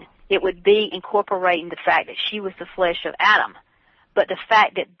woman, it would be incorporating the fact that she was the flesh of Adam. But the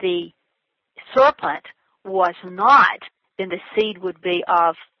fact that the serpent was not, then the seed would be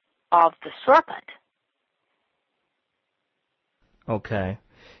of the serpent. Okay.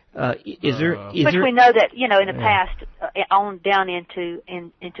 Which we know that, in the past, on down into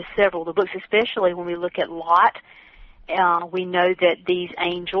several of the books, especially when we look at Lot, we know that these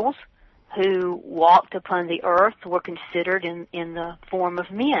angels who walked upon the earth were considered in the form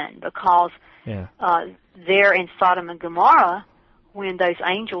of men, because there in Sodom and Gomorrah, when those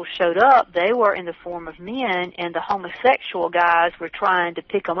angels showed up, they were in the form of men, and the homosexual guys were trying to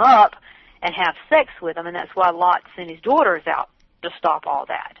pick them up and have sex with them, and that's why Lot sent his daughters out to stop all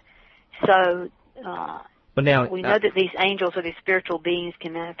that. So but now, we know that these angels or these spiritual beings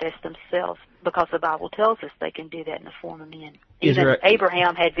can manifest themselves, because the Bible tells us they can do that in the form of men. Even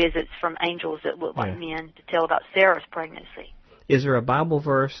Abraham had visits from angels that looked like men to tell about Sarah's pregnancy. Is there a Bible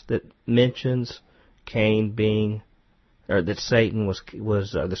verse that mentions Cain being, or that Satan was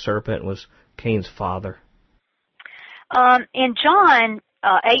the serpent was Cain's father? In John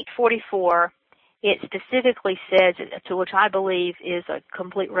 8:44, it specifically says, to which I believe is a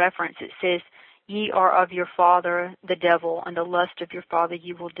complete reference, it says, "Ye are of your father the devil, and the lust of your father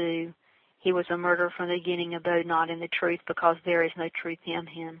you will do. He was a murderer from the beginning, abode not in the truth, because there is no truth in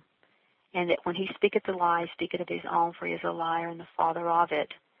him. And that when he speaketh a lie, he speaketh of his own, for he is a liar and the father of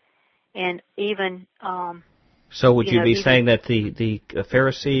it." And even so, would you be saying that the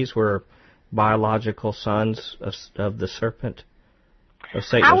Pharisees were biological sons of the serpent, of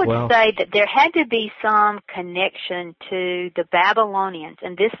Satan as well? I would say that there had to be some connection to the Babylonians,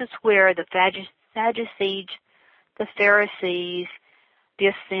 and this is where the Sadducees, the Pharisees, the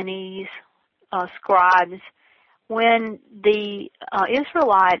Essenes, scribes, when the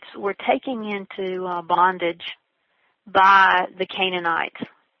Israelites were taken into bondage by the Canaanites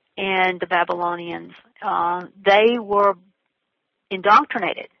and the Babylonians, they were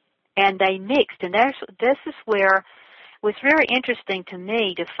indoctrinated and they mixed. And this is where it was very interesting to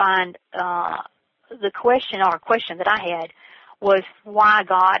me to find the question that I had was why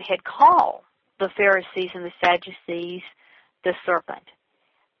God had called the Pharisees and the Sadducees the serpent.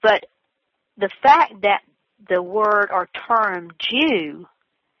 But the fact that the word or term Jew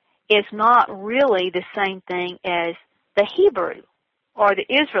is not really the same thing as the Hebrew or the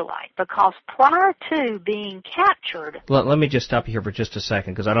Israelite, because prior to being captured... Let me just stop you here for just a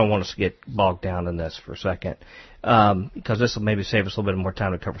second, because I don't want us to get bogged down in this for a second, because this will maybe save us a little bit more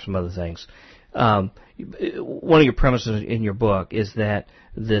time to cover some other things. One of your premises in your book is that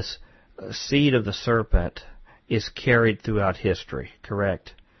this seed of the serpent is carried throughout history,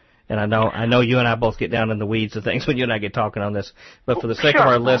 correct? And I know you and I both get down in the weeds of things when you and I get talking on this, but for the sake of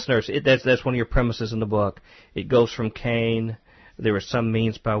our listeners, that's one of your premises in the book. It goes from Cain. There is some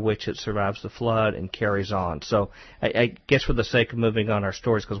means by which it survives the flood and carries on. So I guess for the sake of moving on our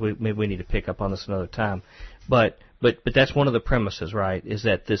stories, because maybe we need to pick up on this another time, but that's one of the premises, right? Is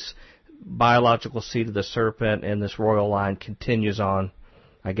that this biological seed of the serpent and this royal line continues on,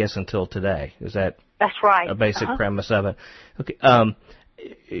 I guess, until today. Is that? That's right. A basic premise of it. Okay.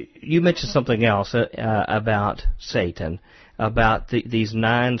 You mentioned something else about Satan, about these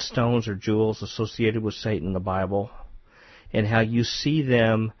 9 stones or jewels associated with Satan in the Bible, and how you see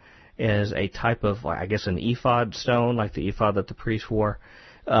them as a type of, I guess, an ephod stone, like the ephod that the priest wore,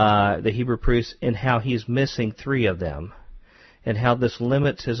 the Hebrew priest, and how he's missing 3 of them, and how this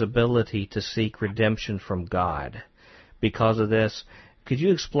limits his ability to seek redemption from God. Because of this, could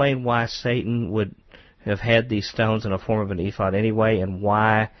you explain why Satan would have had these stones in a form of an ephod anyway, and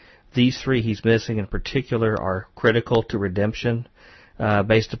why these 3 he's missing in particular are critical to redemption,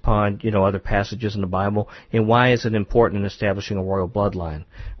 based upon other passages in the Bible, and why is it important in establishing a royal bloodline?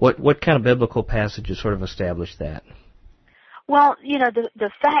 What kind of biblical passages sort of establish that? Well,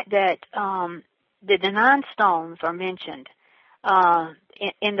 the fact that the 9 stones are mentioned,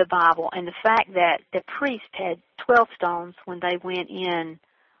 in the Bible, and the fact that the priest had 12 stones when they went in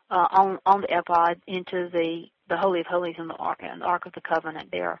on the ephod into the Holy of Holies in the Ark of the Covenant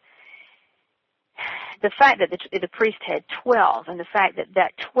there. The fact that the priest had 12, and the fact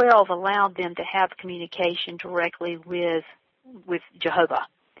that 12 allowed them to have communication directly with Jehovah,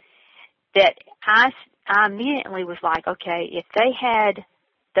 that I immediately was like, okay, if they had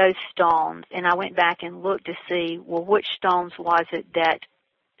those stones, and I went back and looked to see, well, which stones was it that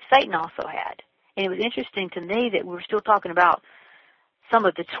Satan also had? And it was interesting to me that we were still talking about some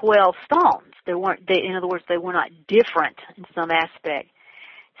of the 12 stones. In other words, they were not different in some aspect.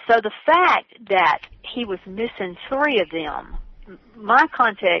 So the fact that he was missing 3 of them, my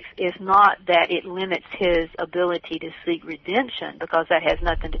context is not that it limits his ability to seek redemption, because that has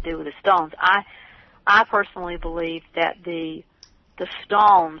nothing to do with the stones. I personally believe that the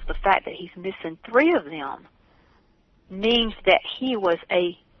stones, the fact that he's missing 3 of them, means that he was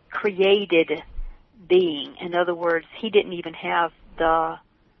a created being. In other words, he didn't even have the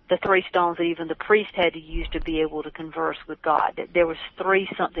 3 stones that even the priest had to use to be able to converse with God. That there was 3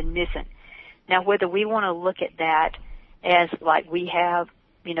 something missing. Now, whether we want to look at that as like we have,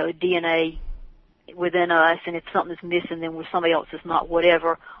 DNA within us, and if something's missing, then with somebody else it's not,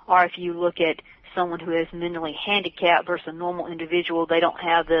 whatever. Or if you look at someone who is mentally handicapped versus a normal individual, they don't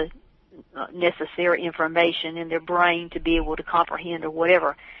have the necessary information in their brain to be able to comprehend or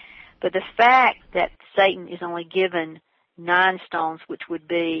whatever. But the fact that Satan is only given 9 stones, which would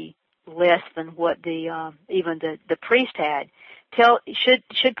be less than what even the priest had,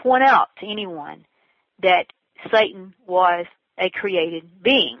 should point out to anyone that Satan was a created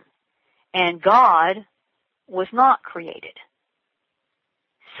being, and God was not created.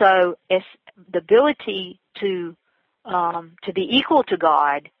 So it's the ability to be equal to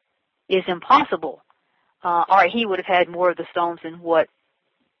God is impossible, or he would have had more of the stones than what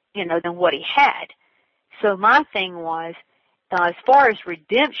he had. So my thing was, as far as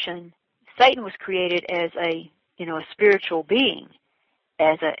redemption, Satan was created as a spiritual being,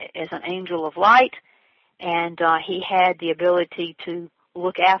 as an angel of light, and he had the ability to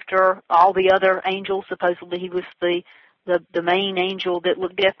look after all the other angels. Supposedly he was the main angel that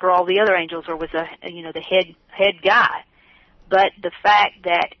looked after all the other angels, or was the head guy. But the fact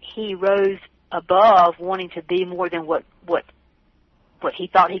that he rose above, wanting to be more than what he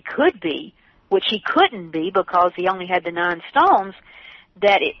thought he could be, which he couldn't be because he only had the 9 stones,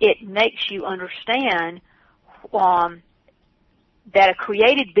 that it makes you understand that a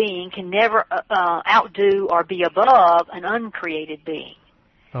created being can never outdo or be above an uncreated being.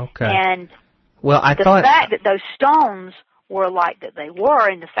 Okay. And the fact that those stones were like that they were,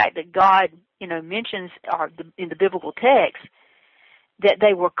 and the fact that God, mentions in the biblical text that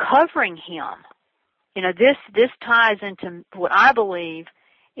they were covering him, this ties into what I believe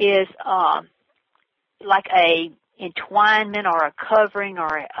is like a entwinement or a covering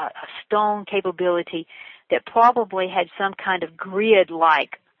or a stone capability that probably had some kind of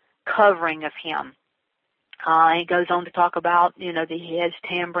grid-like covering of him. He goes on to talk about, he has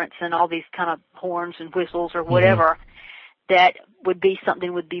timbrants and all these kind of horns and whistles or whatever. That would be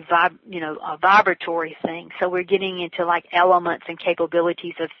a vibratory thing. So we're getting into like elements and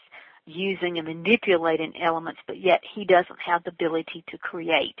capabilities of using and manipulating elements, but yet he doesn't have the ability to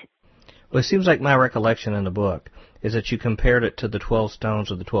create. Well, it seems like my recollection in the book is that you compared it to the 12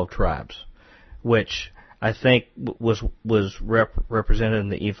 stones of the 12 tribes, which I think was represented in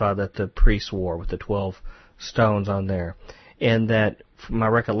the ephod that the priests wore with the 12 stones on there. And that my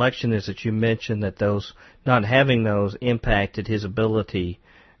recollection is that you mentioned that those, not having those, impacted his ability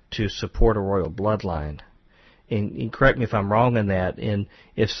to support a royal bloodline. And correct me if I'm wrong in that. And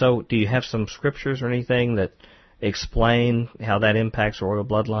if so, do you have some scriptures or anything that explain how that impacts a royal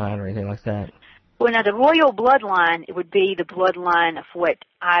bloodline or anything like that? Well, now the royal bloodline, it would be the bloodline of what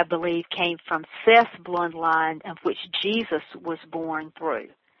I believe came from Seth's bloodline, of which Jesus was born through.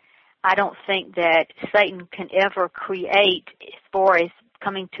 I don't think that Satan can ever create, as far as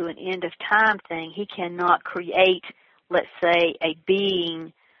coming to an end of time thing, he cannot create, let's say, a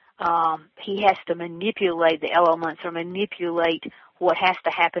being. He has to manipulate the elements or manipulate what has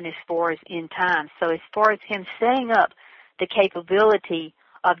to happen as far as in time. So as far as him setting up the capability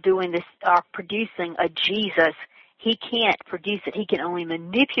of doing this, producing a Jesus, he can't produce it. He can only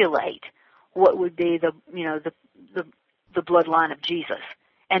manipulate what would be the bloodline of Jesus.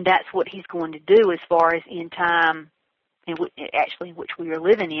 And that's what he's going to do as far as in time, in which we are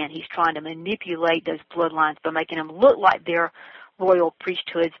living in. He's trying to manipulate those bloodlines by making them look like they're royal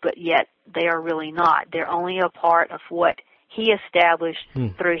priesthoods, but yet they are really not. They're only a part of what he established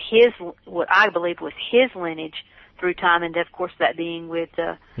through his, what I believe was his lineage, through time, and of course that being with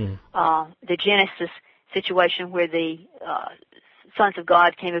the Genesis situation where the sons of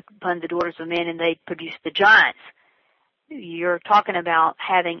God came upon the daughters of men and they produced the giants. You're talking about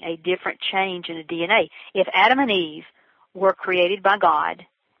having a different change in the DNA. If Adam and Eve were created by God,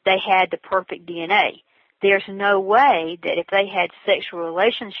 they had the perfect DNA. There's no way that if they had sexual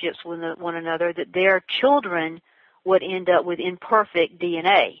relationships with one another that their children would end up with imperfect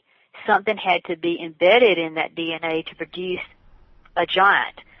DNA. Something had to be embedded in that DNA to produce a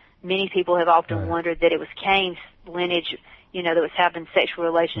giant. Many people have often wondered that it was Cain's lineage, that was having sexual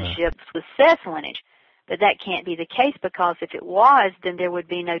relationships with Seth's lineage. But that can't be the case, because if it was, then there would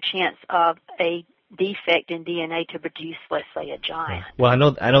be no chance of a defect in DNA to produce, let's say, a giant. Well, I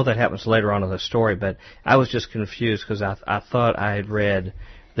know that happens later on in the story, but I was just confused because I thought I had read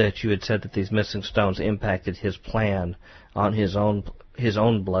that you had said that these missing stones impacted his plan on his own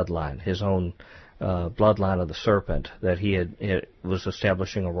bloodline, his own bloodline of the serpent, that he was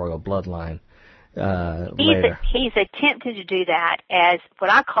establishing a royal bloodline later. He's attempted to do that as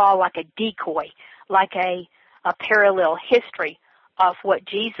what I call like a decoy, like a parallel history of what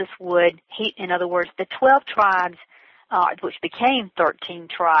Jesus would, in other words, the 12 tribes, which became 13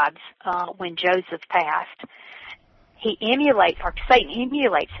 tribes when Joseph passed. Satan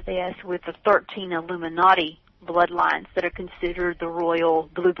emulates this with the 13 Illuminati bloodlines that are considered the royal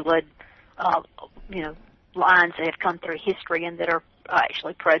blue blood, lines that have come through history and that are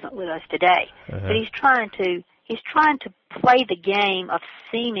actually present with us today. But he's trying to play the game of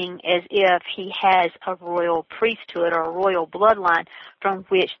seeming as if he has a royal priesthood or a royal bloodline from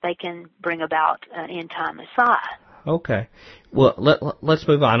which they can bring about an end-time Messiah. Okay. Well, let's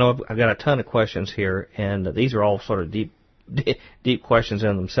move on. I know I've got a ton of questions here, and these are all sort of deep questions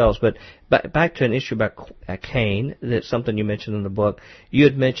in themselves. But back to an issue about Cain, that's something you mentioned in the book. You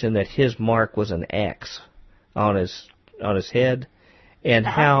had mentioned that his mark was an X on his head, and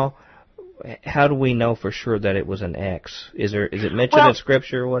how do we know for sure that it was an X? Is it mentioned in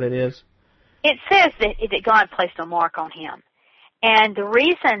Scripture what it is? It says that God placed a mark on him, and the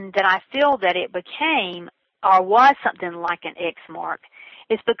reason that I feel that it became or was something like an X mark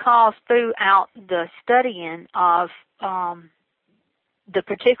is because throughout the studying of the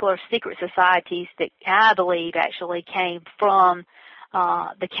particular secret societies that I believe actually came from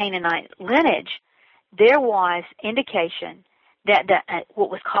the Canaanite lineage, there was indication that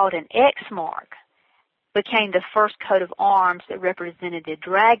what was called an X mark became the first coat of arms that represented the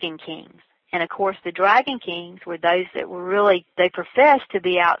dragon kings. And of course the dragon kings were those that were really, they professed to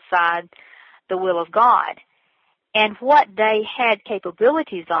be outside the will of God. And what they had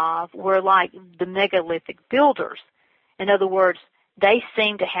capabilities of were like the megalithic builders. In other words, they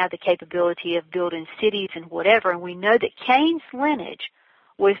seemed to have the capability of building cities and whatever. And we know that Cain's lineage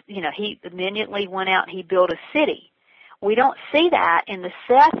was, he immediately went out and he built a city. We don't see that in the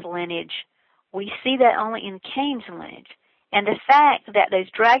Seth lineage. We see that only in Cain's lineage. And the fact that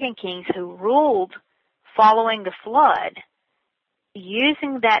those dragon kings who ruled following the flood,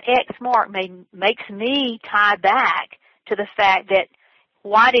 using that X mark makes me tie back to the fact that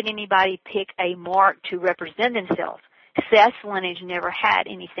why did anybody pick a mark to represent themselves? Seth's lineage never had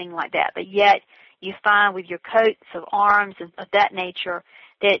anything like that, but yet you find with your coats of arms and of that nature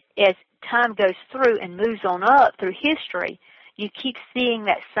that as time goes through and moves on up through history, you keep seeing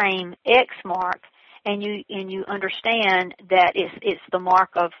that same X mark, and you understand that it's the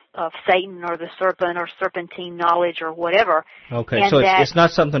mark of Satan or the serpent or serpentine knowledge or whatever. Okay, so it's not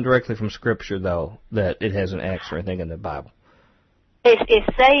something directly from Scripture, though, that it has an X or anything in the Bible.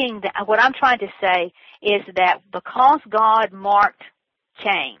 It's saying that what I'm trying to say is that because God marked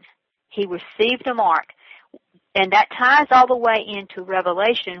Cain, he received a mark, and that ties all the way into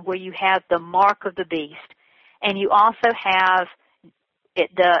Revelation where you have the mark of the beast, and you also have at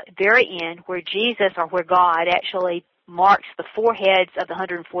the very end where Jesus or where God actually marks the foreheads of the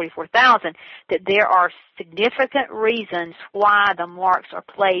 144,000, that there are significant reasons why the marks are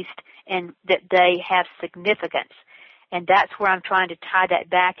placed and that they have significance. And that's where I'm trying to tie that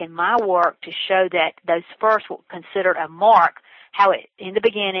back in my work to show that those first were considered a mark, how it in the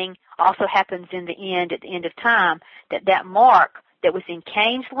beginning also happens in the end, at the end of time, that mark that was in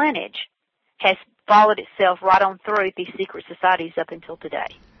Cain's lineage has followed itself right on through these secret societies up until today.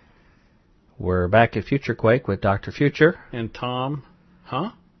 We're back at Future Quake with Dr. Future. And Tom,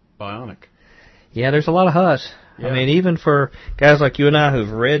 Bionic. Yeah, there's a lot of Hus. Yeah. I mean, even for guys like you and I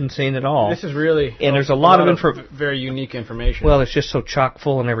who've read and seen it all. This is really... And there's a lot of very unique information. Well, it's just so chock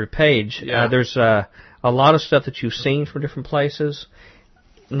full on every page. Yeah. There's a lot of stuff that you've seen from different places.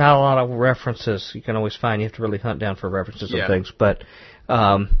 Not a lot of references you can always find. You have to really hunt down for references and things. But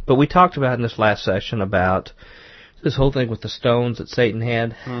we talked about in this last session about This whole thing with the stones that Satan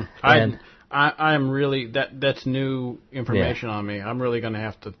had. I'm really that's new information on me. I'm really going to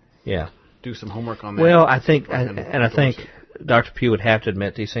have to do some homework on that. Well, I think Dr. Pugh would have to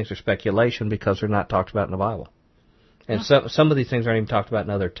admit these things are speculation because they're not talked about in the Bible, and some of these things aren't even talked about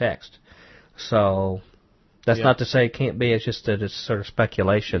in other texts. So that's not to say it can't be. It's just that it's sort of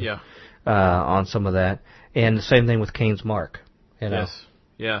speculation on some of that. And the same thing with Cain's mark. You know? Yes.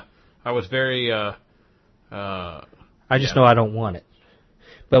 Yeah. I was very. I just know I don't want it.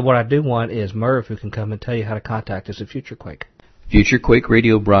 But what I do want is Merv, who can come and tell you how to contact us at Future Quake. Future Quake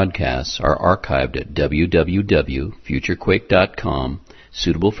radio broadcasts are archived at www.futurequake.com,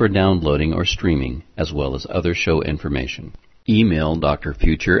 suitable for downloading or streaming, as well as other show information. Email Dr.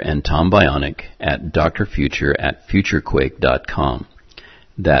 Future and Tom Bionic at drfuture@futurequake.com.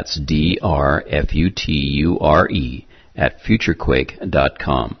 That's DRFUTURE at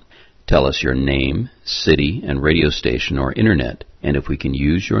futurequake.com. Tell us your name, city, and radio station or internet, and if we can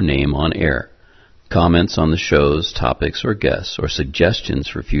use your name on air. Comments on the show's topics or guests, or suggestions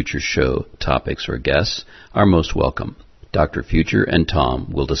for future show topics or guests are most welcome. Dr. Future and Tom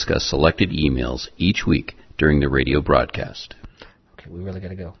will discuss selected emails each week during the radio broadcast. Okay, we really got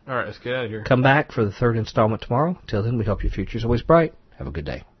to go. All right, let's get out of here. Come back for the third installment tomorrow. Till then, we hope your future's always bright. Have a good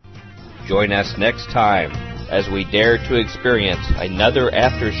day. Join us next time as we dare to experience another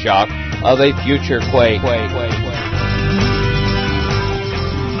aftershock of a future quake.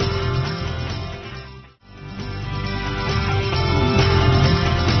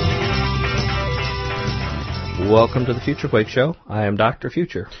 Welcome to the Future Quake Show. I am Dr.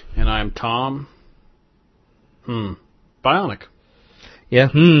 Future. And I am Tom. Bionic. Yeah,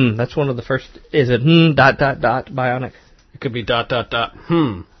 that's one of the first. Is it Bionic? It could be ...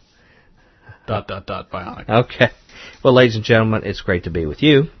 Bionic. Okay. Well, ladies and gentlemen, it's great to be with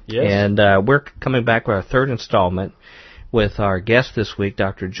you. Yes. And we're coming back with our third installment with our guest this week,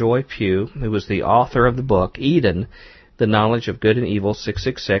 Dr. Joye Pugh, who was the author of the book, Eden, The Knowledge of Good and Evil,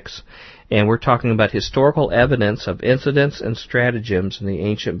 666. And we're talking about historical evidence of incidents and stratagems in the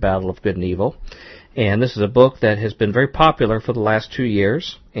ancient battle of good and evil. And this is a book that has been very popular for the last 2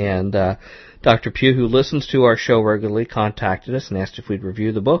 years. And Dr. Pugh, who listens to our show regularly, contacted us and asked if we'd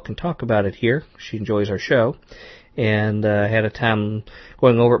review the book and talk about it here. She enjoys our show. And had a time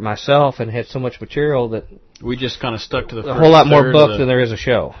going over it myself and had so much material that we just kind of stuck to the first a whole lot more third book than there is a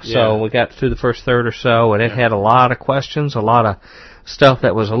show. Yeah. So we got through the first third or so, and it had a lot of questions, a lot of stuff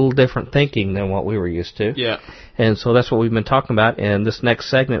that was a little different thinking than what we were used to. Yeah. And so that's what we've been talking about, and this next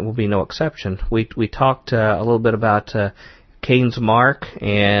segment will be no exception. We talked a little bit about Cain's mark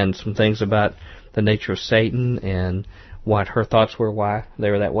and some things about the nature of Satan and what her thoughts were, why they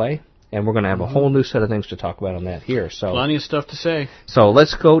were that way. And we're going to have a whole new set of things to talk about on that here. So plenty of stuff to say. So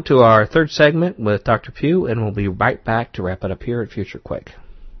let's go to our third segment with Dr. Pugh, and we'll be right back to wrap it up here at Future Quake.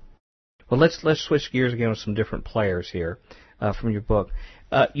 Well, let's switch gears again with some different players here from your book.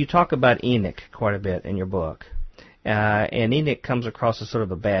 You talk about Enoch quite a bit in your book. And Enoch comes across as sort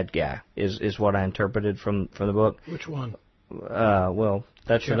of a bad guy, is what I interpreted from the book. Which one? Well,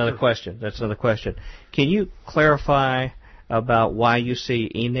 that's another question. Can you clarify about why you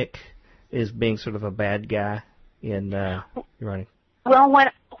see Enoch as being sort of a bad guy in your writing? Well,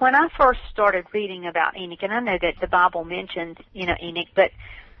 when I first started reading about Enoch, and I know that the Bible mentions Enoch, but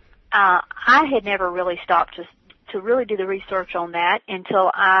I had never really stopped to really do the research on that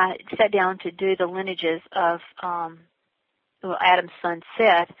until I sat down to do the lineages of Adam's son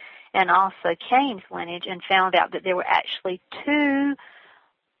Seth and also Cain's lineage, and found out that there were actually 2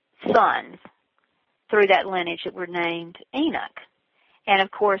 sons through that lineage that were named Enoch. And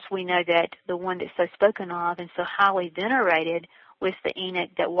of course we know that the one that's so spoken of and so highly venerated was the Enoch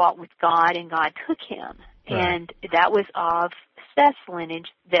that walked with God and God took him. Right. And that was of Seth's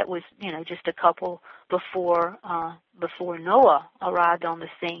lineage that was, just a couple before Noah arrived on the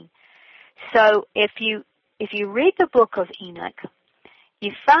scene. So if you read the book of Enoch,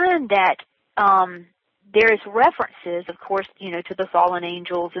 you find that there's references, of course, to the fallen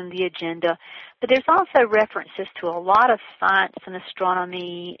angels and the agenda, but there's also references to a lot of science and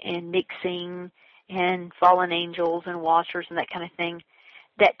astronomy and mixing and fallen angels and watchers and that kind of thing,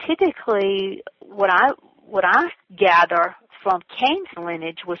 that typically what I gather from Cain's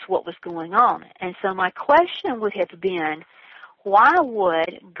lineage was what was going on. And so my question would have been, why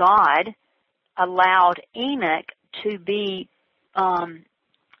would God allowed Enoch to be,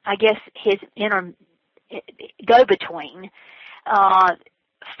 his go-between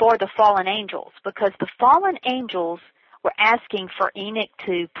for the fallen angels? Because the fallen angels were asking for Enoch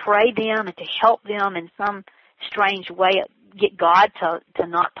to pray them and to help them in some strange way, get God to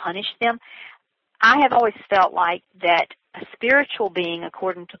not punish them. I have always felt like that a spiritual being,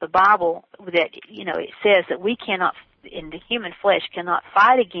 according to the Bible, that, it says that we cannot, in the human flesh, cannot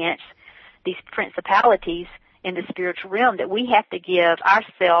fight against these principalities in the spiritual realm, that we have to give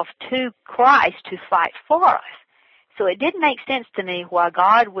ourselves to Christ to fight for us. So it didn't make sense to me why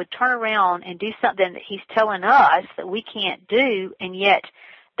God would turn around and do something that He's telling us that we can't do, and yet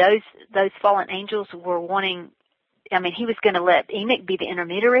those fallen angels were wanting. He was going to let Enoch be the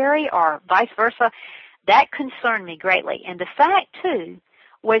intermediary, or vice versa. That concerned me greatly. And the fact too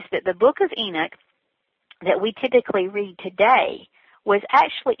was that the book of Enoch that we typically read today was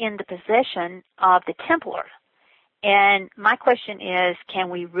actually in the possession of the Templar. And my question is, can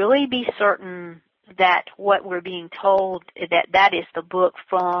we really be certain that what we're being told, that is the book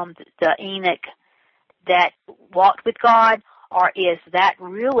from the Enoch that walked with God, or is that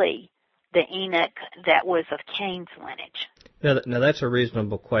really the Enoch that was of Cain's lineage? Now that's a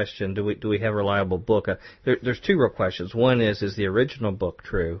reasonable question. Do we have a reliable book? There's two real questions. One is the original book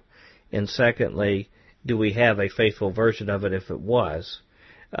true? And secondly, do we have a faithful version of it if it was?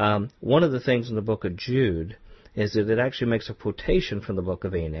 One of the things in the book of Jude is that it actually makes a quotation from the book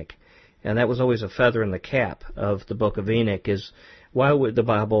of Enoch. And that was always a feather in the cap of the book of Enoch, is why would the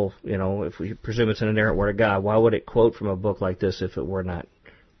Bible, if we presume it's an inerrant word of God, why would it quote from a book like this if it were not,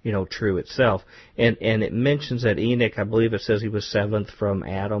 true itself? And it mentions that Enoch, I believe it says he was seventh from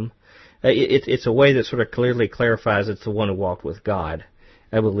Adam. It's a way that sort of clearly clarifies it's the one who walked with God,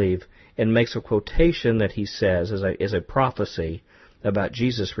 I believe, and makes a quotation that he says as a prophecy about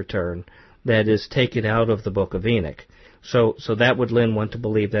Jesus' return that is taken out of the book of Enoch. So that would lend one to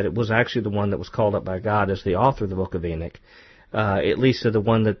believe that it was actually the one that was called up by God as the author of the book of Enoch, at least the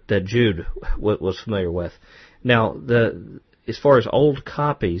one that Jude was familiar with. Now, as far as old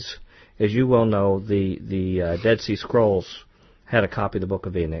copies, as you well know, the Dead Sea Scrolls had a copy of the book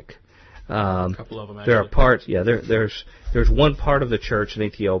of Enoch. A couple of them, actually. There are parts, there's one part of the church in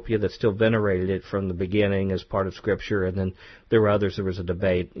Ethiopia that still venerated it from the beginning as part of Scripture, and then there were others. There was a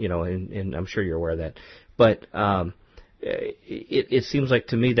debate, and I'm sure you're aware of that. But it seems like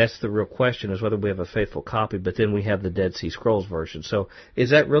to me that's the real question, is whether we have a faithful copy, but then we have the Dead Sea Scrolls version. So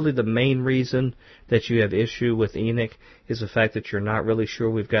is that really the main reason that you have issue with Enoch, is the fact that you're not really sure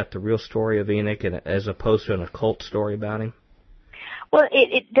we've got the real story of Enoch as opposed to an occult story about him? Well,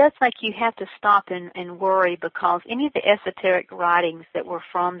 it does make you have to stop and worry, because any of the esoteric writings that were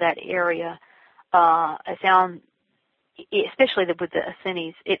from that area, especially with the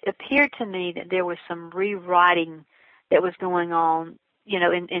Essenes, it appeared to me that there was some rewriting that was going on,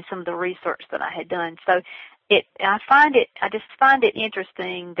 in some of the research that I had done. So I just find it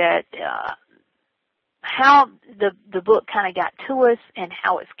interesting that how the book kind of got to us and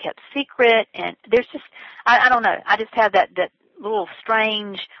how it's kept secret, and there's just I don't know. I just have that little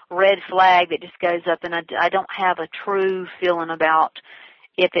strange red flag that just goes up, and I don't have a true feeling about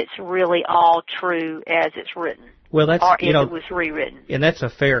if it's really all true as it's written. Well, that's, or if it was rewritten. And that's a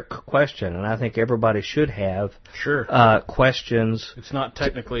fair question, and I think everybody should have questions. It's not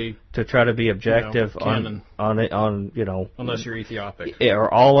technically to try to be objective canon. on it, unless you're Ethiopic,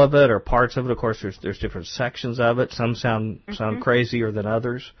 or all of it, or parts of it. Of course, there's different sections of it. Some sound crazier than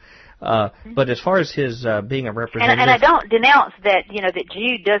others. But as far as his being a representative, and I don't denounce that that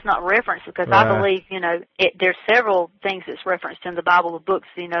Jude does not reference, because I believe there's several things that's referenced in the Bible, the books,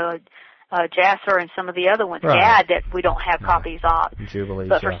 Jasser and some of the other ones, Gad, that we don't have copies of. Jubilees,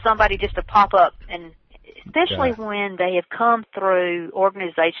 but for somebody just to pop up, and especially when they have come through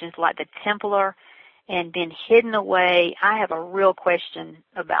organizations like the Templar and been hidden away, I have a real question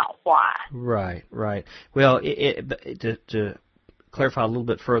about why. Right. Well, to clarify a little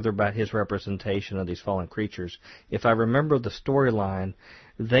bit further about his representation of these fallen creatures, if I remember the storyline,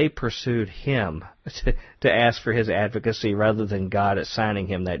 they pursued him to ask for his advocacy rather than God assigning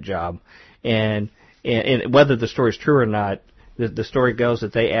him that job. And whether the story is true or not, the story goes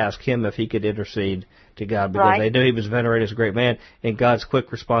that they asked him if he could intercede to God because they knew he was venerated as a great man, and God's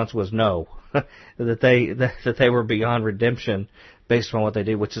quick response was no, that they were beyond redemption based on what they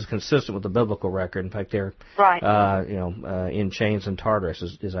did, which is consistent with the biblical record. In fact, they're in chains in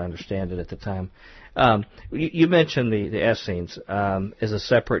Tartarus, as I understand it at the time. You mentioned the Essenes as a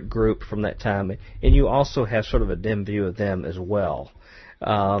separate group from that time, and you also have sort of a dim view of them as well.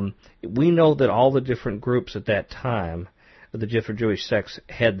 We know that all the different groups at that time, the different Jewish sects,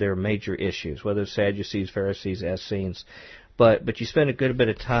 had their major issues, whether it's Sadducees, Pharisees, Essenes, but you spend a good bit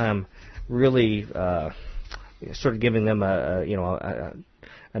of time really sort of giving them a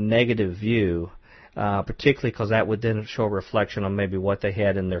negative view, particularly because that would then show a reflection on maybe what they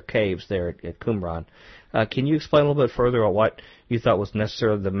had in their caves there at Qumran. Can you explain a little bit further on what you thought was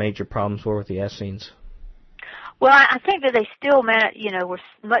necessarily the major problems were with the Essenes? Well, I think that they still were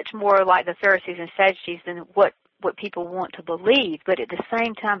much more like the Pharisees and Sadducees than what people want to believe, but at the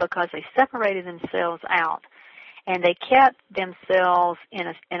same time, because they separated themselves out and they kept themselves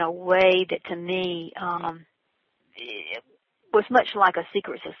in a way that, to me, was much like a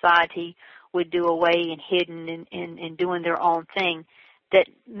secret society would do, away and hidden and doing their own thing, that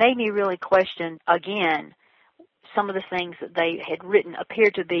made me really question, again, some of the things that they had written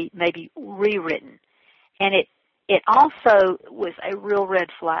appeared to be maybe rewritten. And it also was a real red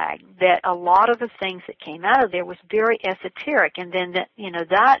flag that a lot of the things that came out of there was very esoteric. And then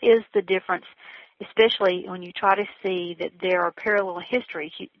that is the difference, especially when you try to see that there are parallel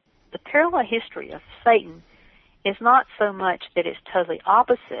histories. The parallel history of Satan is not so much that it's totally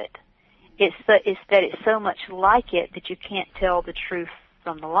opposite. It's that it's so much like it that you can't tell the truth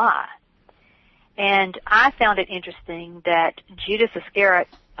from the lie. And I found it interesting that Judas Iscariot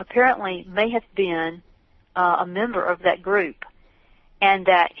apparently may have been a member of that group, and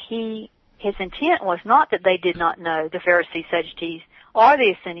that his intent was not that they did not know, the Pharisees, Sadducees, or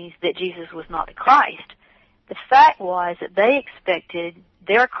the Essenes, that Jesus was not the Christ. The fact was that they expected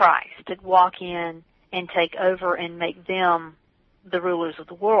their Christ to walk in and take over and make them the rulers of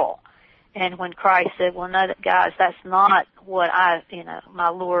the world. And when Christ said, well, no, guys, that's not what my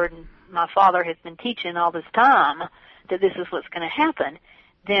Lord and my Father has been teaching all this time, that this is what's going to happen,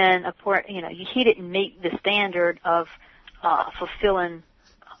 then, he didn't meet the standard of fulfilling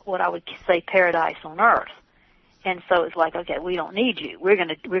what I would say paradise on earth. And so it's like, okay, we don't need you. We're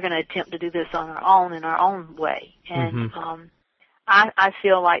gonna attempt to do this on our own, in our own way. And I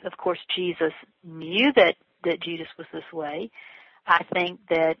feel like, of course, Jesus knew that Judas was this way. I think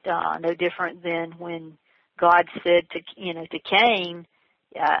that no different than when God said to Cain,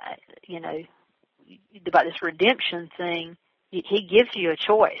 about this redemption thing. He gives you a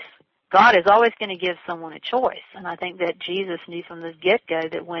choice. God is always going to give someone a choice. And I think that Jesus knew from the get-go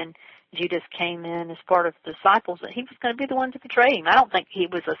that when Judas came in as part of the disciples, that he was going to be the one to betray him. I don't think he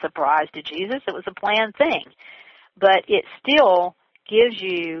was a surprise to Jesus. It was a planned thing. But it still gives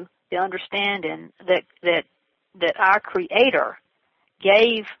you the understanding that our Creator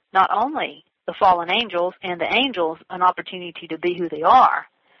gave not only the fallen angels and the angels an opportunity to be who they are,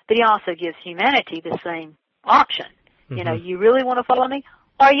 but he also gives humanity the same option. You really want to follow me,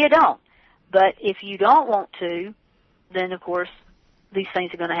 or you don't. But if you don't want to, then, of course, these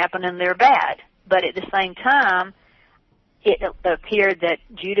things are going to happen and they're bad. But at the same time, it appeared that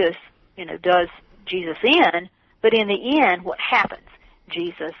Judas, does Jesus in, but in the end, what happens?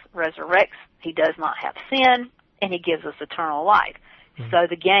 Jesus resurrects, he does not have sin, and he gives us eternal life. So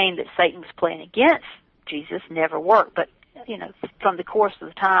the game that Satan was playing against Jesus never worked. But, from the course of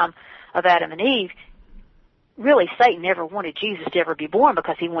the time of Adam and Eve, really, Satan never wanted Jesus to ever be born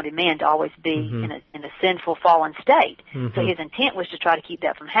because he wanted man to always be in a sinful, fallen state. So his intent was to try to keep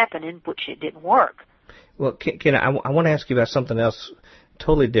that from happening, which it didn't work. Well, Ken, I want to ask you about something else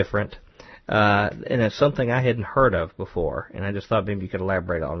totally different, and it's something I hadn't heard of before, and I just thought maybe you could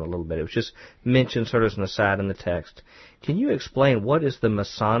elaborate on it a little bit. It was just mentioned sort of as an aside in the text. Can you explain what is the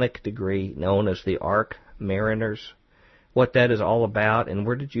Masonic degree known as the Ark Mariners, what that is all about, and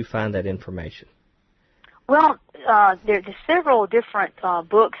where did you find that information? Well, there's several different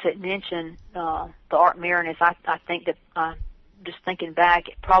books that mention the Ark Mariners. I think that, just thinking back,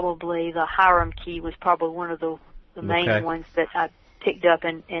 probably the Hiram Key was probably one of the main ones that I picked up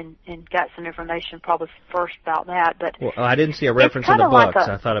and got some information probably first about that. But I didn't see a reference in the book,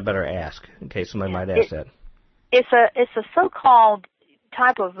 so I thought I'd better ask in case somebody might ask that. It's a so-called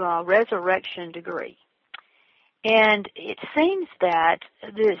type of resurrection degree, and it seems that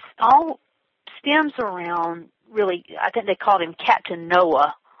this all stems around, really, I think they called him Captain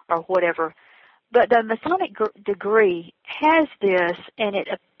Noah or whatever, but the Masonic degree has this, and it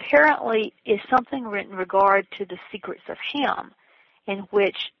apparently is something written in regard to the secrets of Ham, in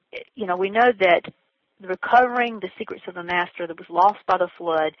which, we know that recovering the secrets of the Master that was lost by the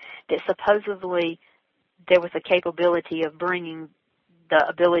flood, that supposedly there was a capability of bringing the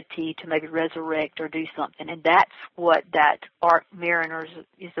ability to maybe resurrect or do something, and that's what that Ark Mariners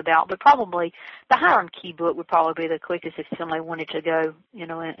is about. But probably the Hiram Key book would probably be the quickest if somebody wanted to go,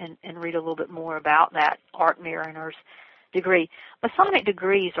 and read a little bit more about that Ark Mariners degree. Masonic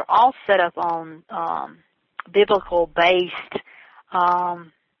degrees are all set up on biblical-based,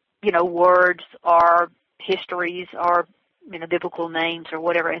 words or histories or biblical names or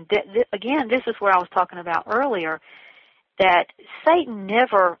whatever. And again, this is what I was talking about earlier, that Satan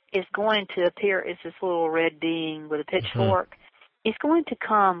never is going to appear as this little red being with a pitchfork. is going to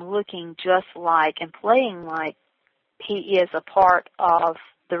come looking just like and playing like he is a part of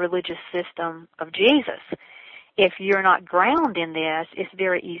the religious system of Jesus. If you're not grounded in this, it's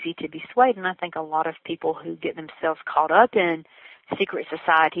very easy to be swayed. And I think a lot of people who get themselves caught up in secret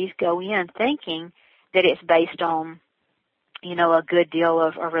societies go in thinking that it's based on, a good deal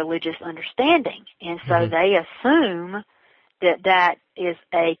of a religious understanding. And so they assume that that is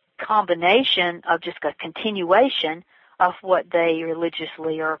a combination of just a continuation of what they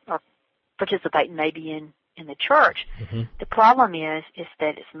religiously are participating maybe in the church. The problem is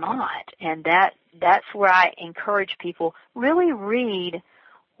that it's not. And that's where I encourage people, really read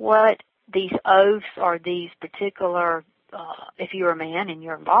what these oaths or these particular, if you're a man and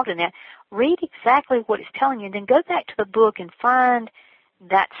you're involved in that, read exactly what it's telling you, and then go back to the book and find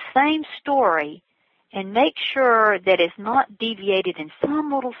that same story and make sure that it's not deviated in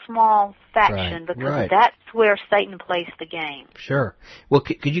some little small faction, because that's where Satan plays the game. Sure. Well,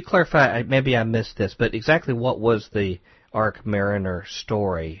 could you clarify, maybe I missed this, but exactly what was the Ark Mariner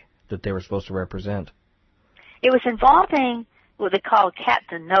story that they were supposed to represent? It was involving what they called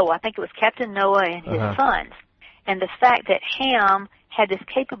Captain Noah. I think it was Captain Noah and his sons. And the fact that Ham had this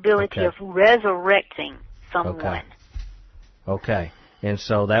capability of resurrecting someone. Okay. And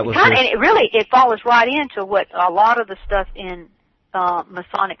so that was... And it follows right into what a lot of the stuff in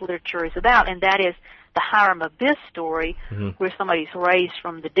Masonic literature is about, and that is the Hiram Abyss story, where somebody's raised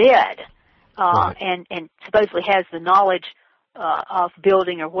from the dead and supposedly has the knowledge of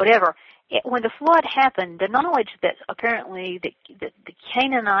building or whatever. When the flood happened, the knowledge that apparently the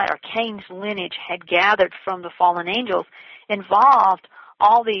Canaanite or Cain's lineage had gathered from the fallen angels involved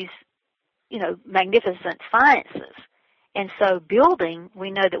all these, magnificent sciences. And so building,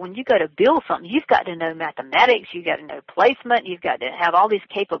 we know that when you go to build something, you've got to know mathematics, you've got to know placement, you've got to have all these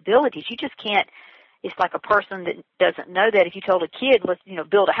capabilities. You just can't, it's like a person that doesn't know that. If you told a kid, let's,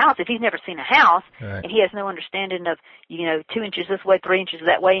 build a house, if he's never seen a house and he has no understanding of, 2 inches this way, 3 inches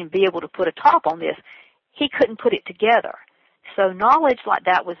that way, and be able to put a top on this, he couldn't put it together. So knowledge like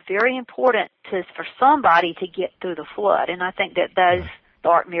that was very important for somebody to get through the flood. And I think that those, the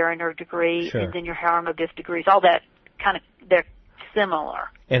Ark Mariner degree and then your Hiram Abyss degrees, all that, they're similar.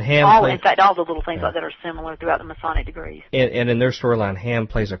 And Ham in fact, all the little things like that are similar throughout the Masonic degrees. And in their storyline, Ham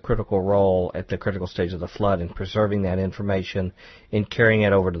plays a critical role at the critical stage of the flood in preserving that information and carrying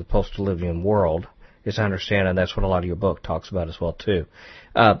it over to the post-Diluvian world, as I understand, and that's what a lot of your book talks about as well, too.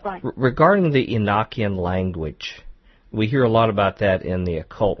 Regarding the Enochian language, we hear a lot about that in the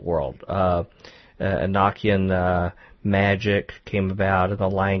occult world. Enochian magic came about in the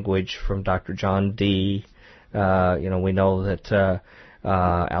language from Dr. John Dee. We know that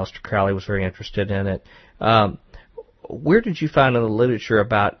Aleister Crowley was very interested in it. Where did you find in the literature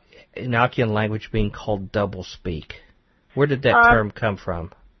about Enochian language being called doublespeak? Where did that term come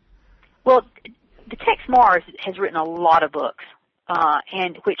from? Well, the Tex Mars has written a lot of books,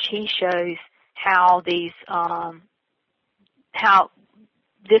 and which he shows how these, how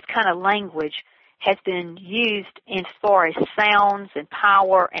this kind of language has been used as far as sounds and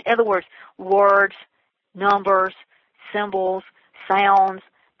power. In other words, words, numbers, symbols, sounds,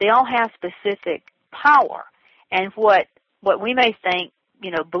 they all have specific power. And what we may think,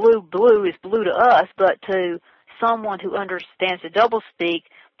 blue is blue to us, but to someone who understands the doublespeak,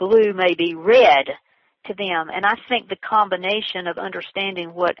 blue may be red to them. And I think the combination of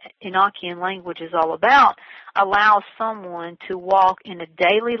understanding what Enochian language is all about allows someone to walk in a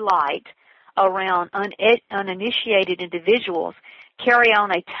daily light around uninitiated individuals, carry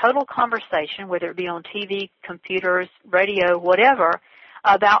on a total conversation, whether it be on TV, computers, radio, whatever,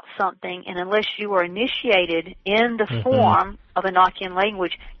 about something, and unless you were initiated in the form of Enochian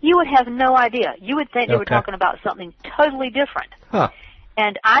language, you would have no idea. You would think they were talking about something totally different.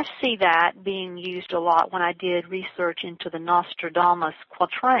 And I see that being used a lot when I did research into the Nostradamus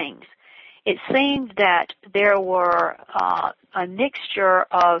quatrains. It seemed that there were a mixture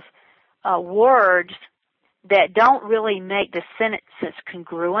of words that don't really make the sentences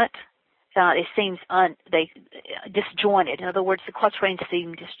congruent. It seems disjointed. In other words, the quatrains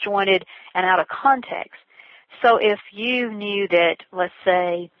seem disjointed and out of context. So if you knew that, let's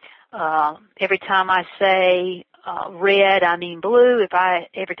say, every time I say red, I mean blue.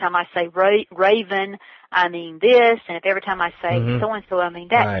 Every time I say raven, I mean this. And if every time I say so-and-so, I mean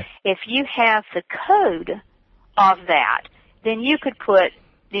that. Right. If you have the code of that, then you could put,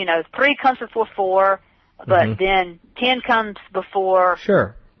 3 comes before 4, but then 10 comes before 2.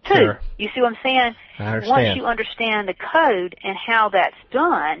 Sure. You see what I'm saying? I understand. Once you understand the code and how that's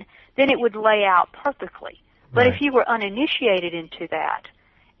done, then it would lay out perfectly. But if you were uninitiated into that,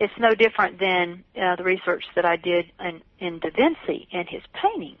 It's no different than the research that I did in Da Vinci and his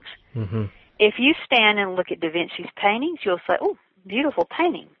paintings. Mm-hmm. If you stand and look at Da Vinci's paintings, you'll say, oh, beautiful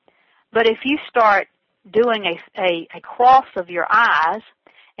painting. But if you start doing a cross of your eyes,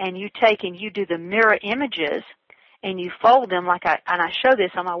 and you take and you do the mirror images, and you fold them and I show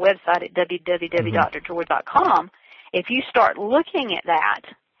this on my website at www.drjoye.com, if you start looking at that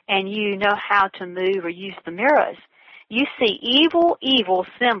and you know how to move or use the mirrors, you see evil, evil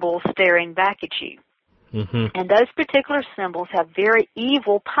symbols staring back at you. Mm-hmm. And those particular symbols have very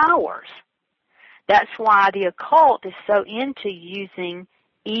evil powers. That's why the occult is so into using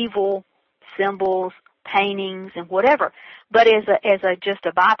evil symbols, paintings, and whatever. But as just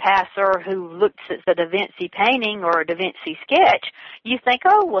a bypasser who looks at the Da Vinci painting or a Da Vinci sketch, you think,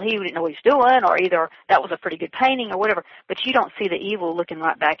 oh, well, he didn't know what he's doing, or either that was a pretty good painting or whatever. But you don't see the evil looking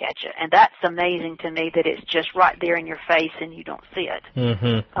right back at you. And that's amazing to me, that it's just right there in your face and you don't see it.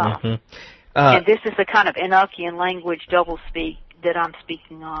 Mm-hmm. And this is the kind of Enochian language doublespeak that I'm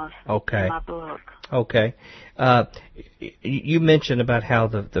speaking of in my book. Okay. You mentioned about how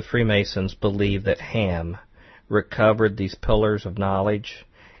the Freemasons believe that Ham recovered these pillars of knowledge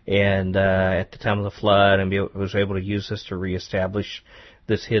and at the time of the flood, and was able to use this to reestablish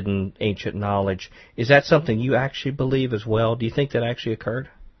this hidden ancient knowledge. Is that something you actually believe as well? Do you think that actually occurred?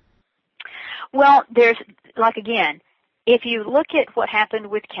 Well, there's, again, if you look at what happened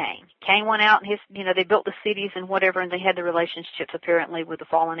with Cain went out and they built the cities and whatever, and they had the relationships apparently with the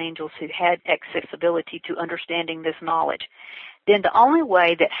fallen angels who had accessibility to understanding this knowledge. Then the only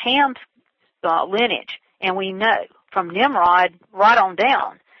way that Ham's lineage, and we know from Nimrod right on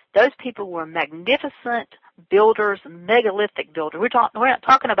down, those people were magnificent builders, megalithic builders. We're not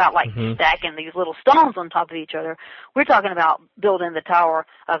talking about stacking these little stones on top of each other. We're talking about building the Tower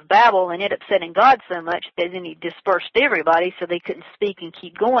of Babel, and it upsetting God so much that then he dispersed everybody so they couldn't speak and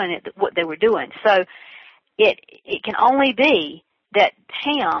keep going at what they were doing. So it can only be that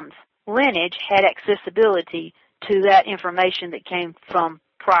Ham's lineage had accessibility to that information that came from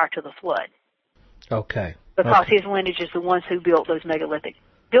prior to the flood. Okay. Because his lineage is the ones who built those megalithic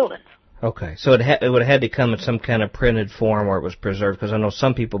buildings. Okay, so it would have had to come in some kind of printed form where it was preserved, because I know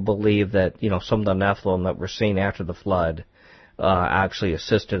some people believe that, some of the Nephilim that were seen after the flood actually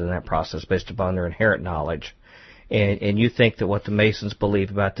assisted in that process based upon their inherent knowledge. And you think that what the Masons believe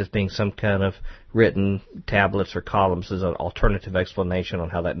about this being some kind of written tablets or columns is an alternative explanation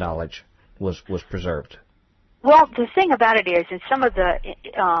on how that knowledge was preserved? Well, the thing about it is, in some of the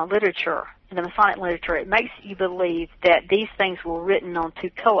literature, in the Masonic literature, it makes you believe that these things were written on two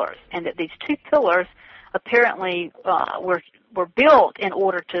pillars, and that these two pillars apparently were built in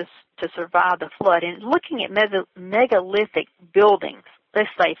order to survive the flood. And looking at megalithic buildings, let's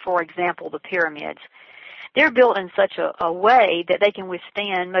say, for example, the pyramids, they're built in such a way that they can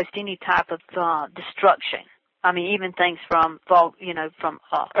withstand most any type of destruction. I mean, even things from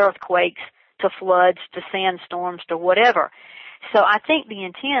earthquakes to floods to sandstorms to whatever. So I think the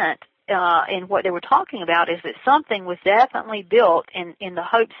intent in what they were talking about is that something was definitely built in the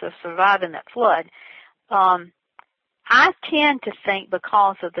hopes of surviving that flood. I tend to think,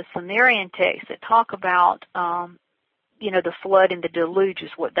 because of the Sumerian texts that talk about, the flood and the deluge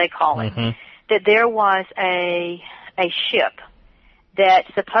is what they call it, that there was a ship that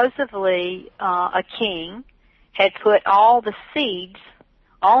supposedly a king had put all the seeds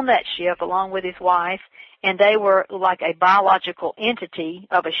on that ship along with his wife, and they were like a biological entity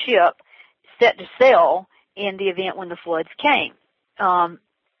of a ship set to sail in the event when the floods came.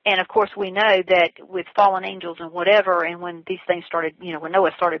 And of course we know that with fallen angels and whatever, and when these things started, when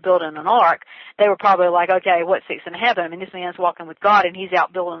Noah started building an ark, they were probably like, okay, what's going to happen? I mean, this man's walking with God and he's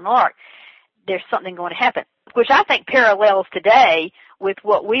out building an ark. There's something going to happen, which I think parallels today with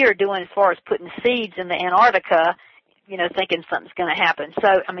what we are doing as far as putting seeds in the Antarctica, thinking something's going to happen. So,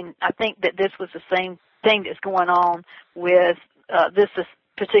 I mean, I think that this was the same thing that's going on with this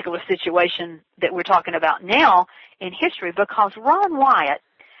particular situation that we're talking about now in history, because Ron Wyatt,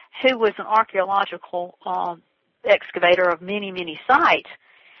 who was an archaeological excavator of many, many sites,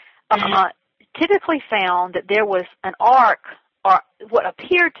 typically found that there was an ark, or what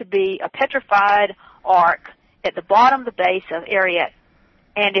appeared to be a petrified ark, at the bottom of the base of Ararat.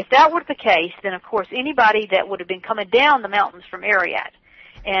 And if that were the case, then of course anybody that would have been coming down the mountains from Ararat,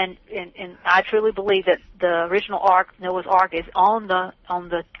 and I truly believe that the original ark, Noah's Ark, is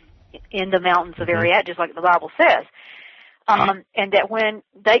in the mountains of Ararat, just like the Bible says. And that when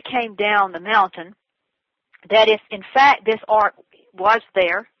they came down the mountain, that if in fact this ark was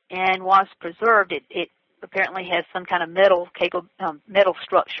there and was preserved, it apparently has some kind of metal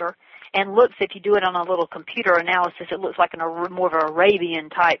structure, and looks, if you do it on a little computer analysis, it looks like more of an Arabian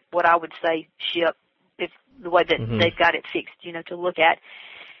type, what I would say, ship, if the way that they've got it fixed, to look at.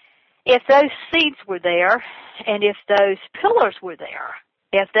 If those seats were there, and if those pillars were there,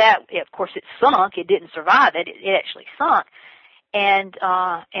 of course it sunk, it didn't survive it actually sunk, and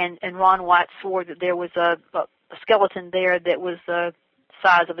Ron White swore that there was a skeleton there that was the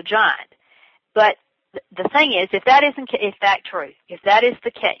size of a giant. But the thing is, if that is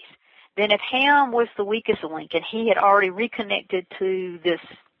the case, then if Ham was the weakest link and he had already reconnected to this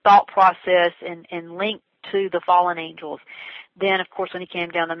thought process and linked to the fallen angels, then of course when he came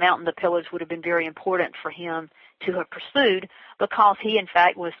down the mountain, the pillars would have been very important for him to have pursued, because he in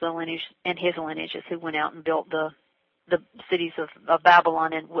fact was the lineage, and his lineages who went out and built the cities of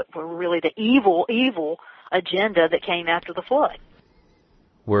Babylon, and were really the evil agenda that came after the flood.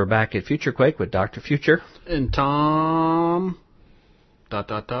 We're back at Future Quake with Dr. Future. And Tom... ...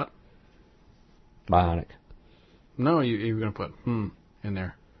 Bionic. No, you were going to put in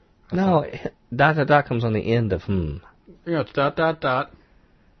there. No, ... comes on the end of . Yeah, it's ...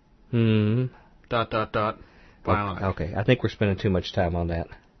 Bionic. Okay, I think we're spending too much time on that.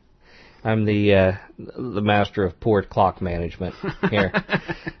 I'm the master of poor clock management here.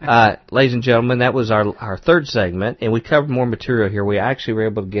 Ladies and gentlemen, that was our third segment, and we covered more material here. We actually were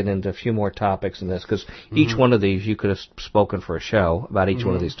able to get into a few more topics in this, because each one of these, you could have spoken for a show about each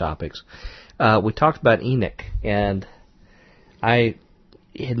one of these topics. We talked about Enoch, and I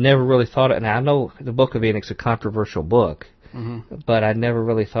had never really thought it, and I know the Book of Enoch's a controversial book, but I never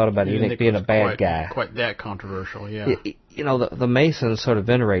really thought about Enoch being a bad guy. Quite that controversial, yeah. The Masons sort of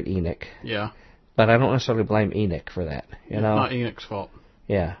venerate Enoch. Yeah. But I don't necessarily blame Enoch for that. It's not Enoch's fault.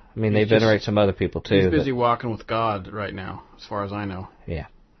 Yeah. I mean, they venerate some other people, too. He's busy walking with God right now, as far as I know. Yeah.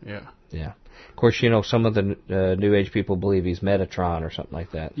 Yeah. Yeah. Of course, some of the New Age people believe he's Metatron or something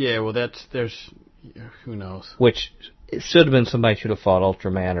like that. Yeah, well, who knows? Which... It should have been somebody should have fought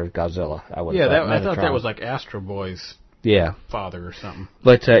Ultraman or Godzilla. I thought that was like Astro Boy's father or something.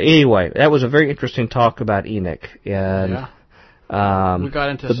 But anyway, that was a very interesting talk about Enoch. And we got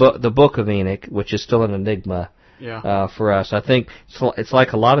into the Book of Enoch, which is still an enigma for us. I think it's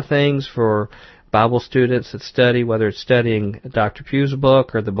like a lot of things for Bible students that study, whether it's studying Dr. Pugh's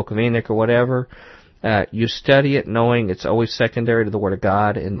book or the Book of Enoch or whatever. You study it knowing it's always secondary to the Word of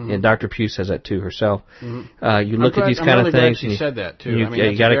God, and Dr. Pugh says that too herself. You look at these kind of things. She said that too.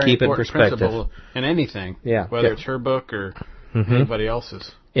 You got to keep it in perspective. In anything, whether it's her book or anybody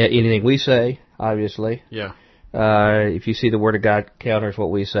else's. Yeah, anything we say, obviously. Yeah. If you see the Word of God counters what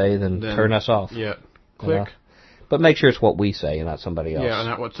we say, then turn us off. Yeah. Click. But make sure it's what we say and not somebody else. Yeah,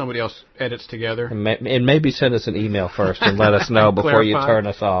 not what somebody else edits together. And maybe send us an email first and let us know before you turn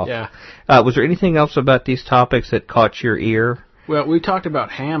us off. Yeah. Was there anything else about these topics that caught your ear? Well, we talked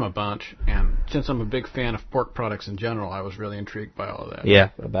about ham a bunch, and since I'm a big fan of pork products in general, I was really intrigued by all of that.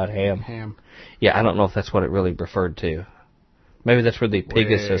 Yeah, about ham. Ham. Yeah, I don't know if that's what it really referred to. Maybe that's where the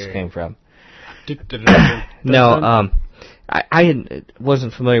Pegasus came from. No, I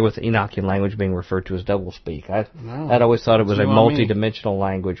wasn't familiar with the Enochian language being referred to as doublespeak. I'd always thought it was a multi-dimensional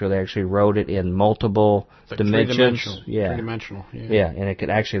language where they actually wrote it in multiple dimensions. Three-dimensional. Yeah, and it could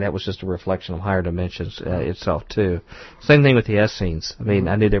actually, that was just a reflection of higher dimensions itself too. Same thing with the Essenes. I mean,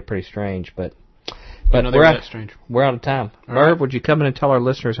 I knew they're pretty strange, but we're out of time. Merv, would you come in and tell our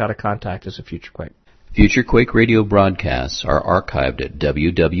listeners how to contact us at Future Quake? Future Quake radio broadcasts are archived at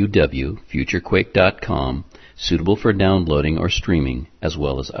www.futurequake.com, suitable for downloading or streaming, as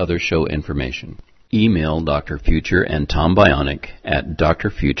well as other show information. Email Dr. Future and Tom Bionic at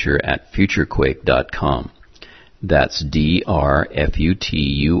drfuture@futurequake.com. That's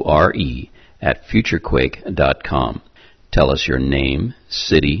drfuture@futurequake.com. Tell us your name,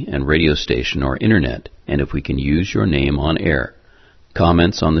 city, and radio station or internet, and if we can use your name on air.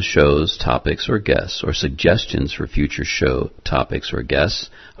 Comments on the show's topics or guests, or suggestions for future show topics or guests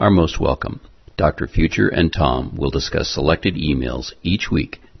are most welcome. Dr. Future and Tom will discuss selected emails each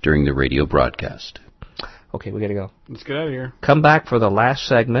week during the radio broadcast. Okay, we got to go. Let's get out of here. Come back for the last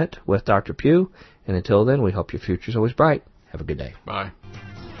segment with Dr. Pugh, and until then, we hope your future's always bright. Have a good day. Bye.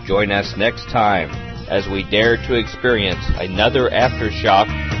 Join us next time as we dare to experience another aftershock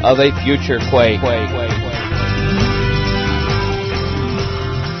of a future quake.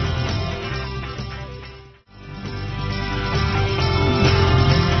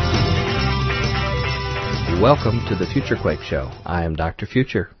 Welcome to the Future Quake Show. I am Dr.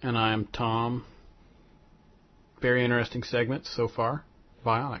 Future. And I am Tom. Very interesting segments so far.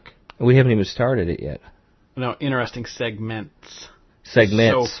 Bionic. We haven't even started it yet. No, interesting segments.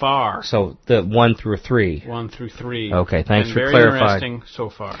 So far. So the 1 through 3. 1 through 3. Okay, thanks for clarifying. Very interesting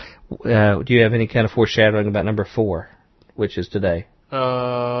so far. Do you have any kind of foreshadowing about number 4, which is today?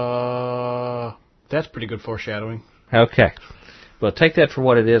 That's pretty good foreshadowing. Okay. Well, take that for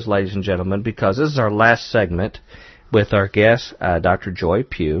what it is, ladies and gentlemen, because this is our last segment with our guest, Dr. Joye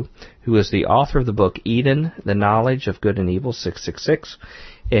Pugh, who is the author of the book Eden, The Knowledge of Good and Evil 666.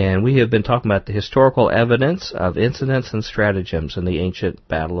 And we have been talking about the historical evidence of incidents and stratagems in the ancient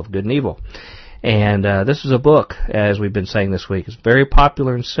battle of good and evil. And this is a book, as we've been saying this week. It's very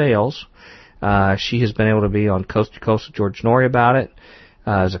popular in sales. She has been able to be on Coast to Coast with George Norrie about it.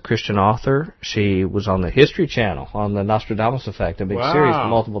 As a Christian author, she was on the History Channel on the Nostradamus Effect, a big series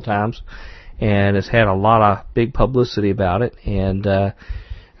multiple times, and has had a lot of big publicity about it. And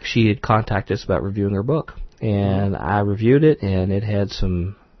she had contacted us about reviewing her book, and I reviewed it, and it had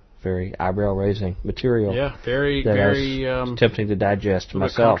some very eyebrow-raising material. Yeah, very tempting to digest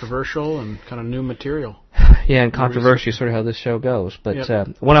myself. Controversial and kind of new material. Yeah, and controversy is sort of how this show goes. But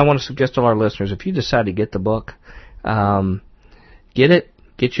what I want to suggest to our listeners, if you decide to get the book,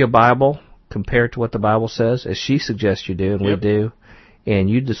 get you a Bible, compare it to what the Bible says, as she suggests you do, and we do, and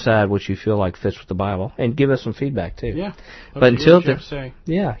you decide what you feel like fits with the Bible, and give us some feedback, too. Yeah. But until then,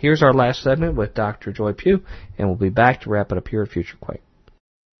 here's our last segment with Dr. Joye Pugh, and we'll be back to wrap it up here at Future Quake.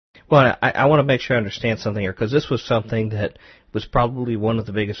 Well, I want to make sure I understand something here, because this was something that was probably one of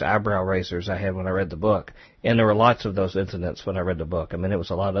the biggest eyebrow raisers I had when I read the book. And there were lots of those incidents when I read the book. I mean, it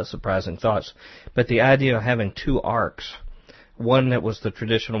was a lot of surprising thoughts. But the idea of having 2 arcs, one that was the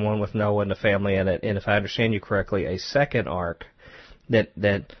traditional one with Noah and the family in it, and if I understand you correctly, a second arc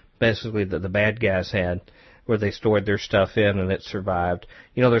that basically the bad guys had, where they stored their stuff in and it survived.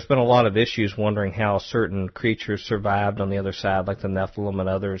 You know, there's been a lot of issues wondering how certain creatures survived on the other side, like the Nephilim and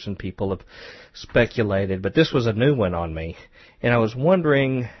others, and people have speculated. But this was a new one on me. And I was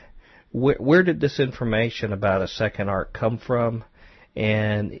wondering, where did this information about a second ark come from,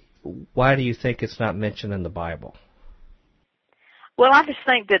 and why do you think it's not mentioned in the Bible? Well, I just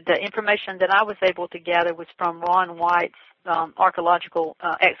think that the information that I was able to gather was from Ron White's archaeological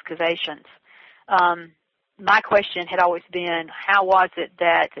excavations. My question had always been, how was it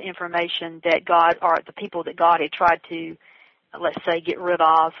that the information that God, or the people that God had tried to, let's say, get rid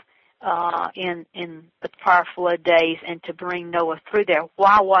of in the prior flood days and to bring Noah through there,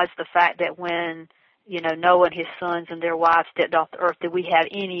 why was the fact that when, Noah and his sons and their wives stepped off the earth, did we have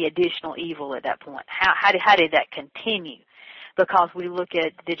any additional evil at that point? How did that continue? Because we look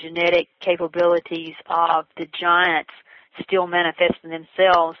at the genetic capabilities of the giants still manifesting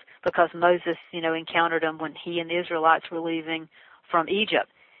themselves, because Moses, encountered them when he and the Israelites were leaving from Egypt.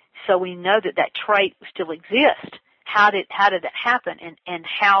 So we know that trait still exists. How did that happen? And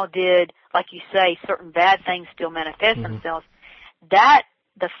how did, like you say, certain bad things still manifest themselves?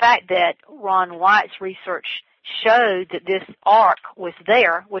 The fact that Ron White's research showed that this ark was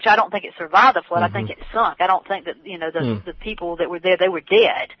there, which I don't think it survived the flood. I think it sunk. I don't think that, the people that were there, they were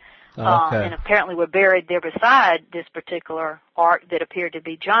dead. Okay. And apparently were buried there beside this particular ark that appeared to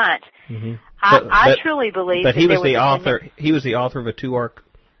be giants. I truly believe that he was the author. He was the author of a 2-ark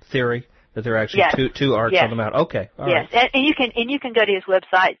theory, that there are actually two arcs on the mount. Okay. All right. And you can go to his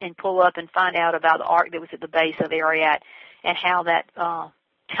website and pull up and find out about the ark that was at the base of Ararat and how that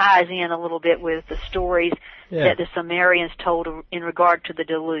ties in a little bit with the stories that the Sumerians told in regard to the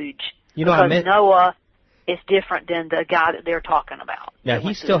deluge. Because Noah is different than the guy that they're talking about. Now,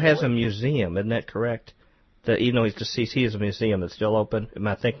 he still has a museum, isn't that correct? Even though he's deceased, he has a museum that's still open. Am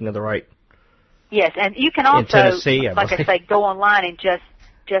I thinking of the right? Yes, and you can also, in Tennessee, like I say, go online and just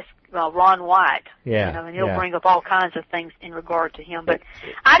Ron White. Yeah. And he'll bring up all kinds of things in regard to him. But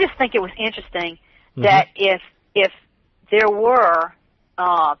I just think it was interesting that if there were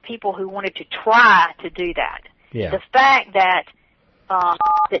people who wanted to try to do that, the fact that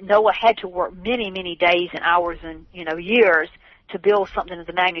Noah had to work many, many days and hours and, years to build something of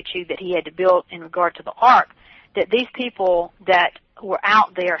the magnitude that he had to build in regard to the ark, that these people that were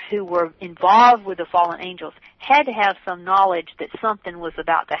out there who were involved with the fallen angels had to have some knowledge that something was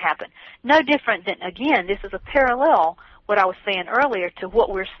about to happen. No different than, again, this is a parallel, what I was saying earlier, to what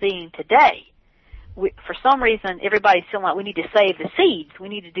we're seeing today. For some reason, everybody's feeling like we need to save the seeds. We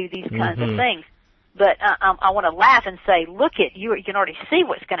need to do these kinds of things. But I want to laugh and say, look you can already see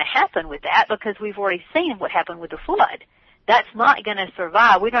what's going to happen with that, because we've already seen what happened with the flood. That's not going to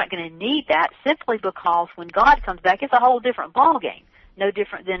survive. We're not going to need that, simply because when God comes back, it's a whole different ballgame. No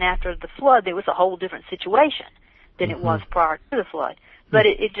different than after the flood, there was a whole different situation than it was prior to the flood. But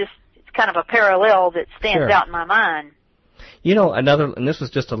it's kind of a parallel that stands out in my mind. You know, another, and this was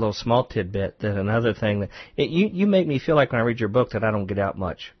just a little small tidbit, that another thing that, you make me feel like when I read your book that I don't get out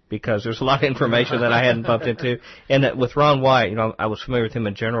much, because there's a lot of information that I hadn't bumped into. And that with Ron White, you know, I was familiar with him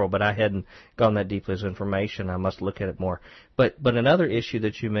in general, but I hadn't gone that deeply as information. I must look at it more. But another issue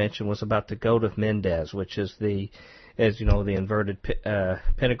that you mentioned was about the goat of Mendez, which is the inverted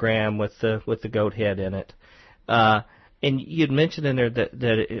pentagram with the goat head in it. And you'd mentioned in there that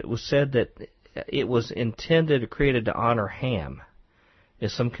it was said that it was intended or created to honor Ham,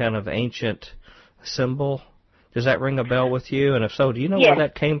 is some kind of ancient symbol. Does that ring a bell with you? And if so, do you know where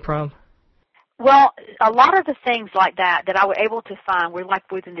that came from? Well, a lot of the things like that I were able to find were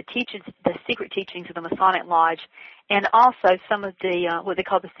like within the secret teachings of the Masonic Lodge, and also some of the what they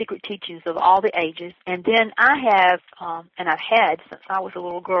call the secret teachings of all the ages. And then I have, and I've had since I was a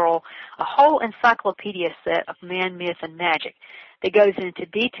little girl, a whole encyclopedia set of man, myth, and magic that goes into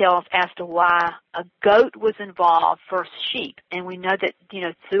details as to why a goat was involved versus sheep. And we know that, you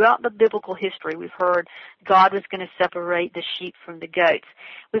know, throughout the biblical history, we've heard God was going to separate the sheep from the goats.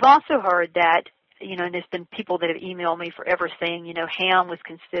 We've also heard that, you know, and there's been people that have emailed me forever saying, you know, Ham was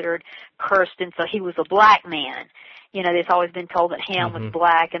considered cursed, and so he was a black man. You know, there's always been told that Ham was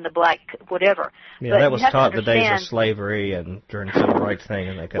black and the black whatever. Yeah, but that was taught the days of slavery and during the civil rights thing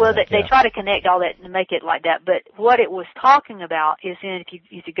and that kind of thing. Well, they try to connect all that and make it like that. But what it was talking about is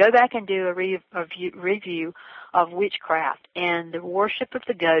if you go back and do a review of witchcraft and the worship of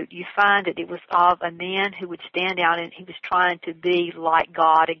the goat, you find that it was of a man who would stand out and he was trying to be like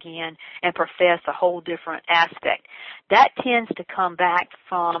God again and profess a whole different aspect. That tends to come back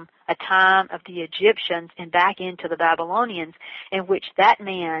from a time of the Egyptians and back into the Babylonians, in which that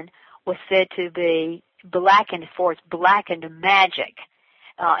man was said to be blackened for its blackened magic,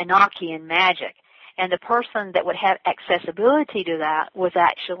 Enochian magic. And the person that would have accessibility to that was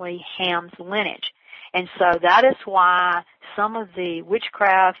actually Ham's lineage. And so that is why some of the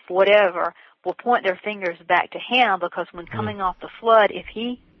witchcraft, whatever, will point their fingers back to Ham, because when coming off the flood, if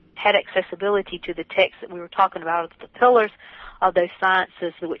he had accessibility to the text that we were talking about, the pillars of those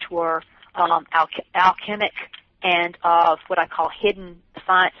sciences, which were alchemic and of what I call hidden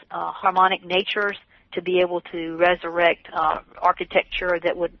science, harmonic natures, to be able to resurrect architecture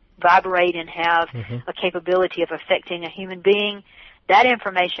that would vibrate and have a capability of affecting a human being, that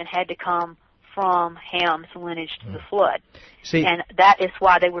information had to come from Ham's lineage to the flood. See, and that is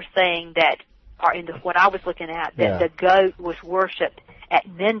why they were saying that, or in what I was looking at, that the goat was worshipped at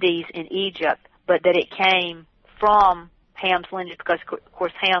Mendes in Egypt, but that it came from Ham's lineage because, of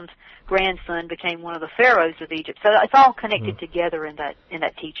course, Ham's grandson became one of the pharaohs of Egypt. So it's all connected together in that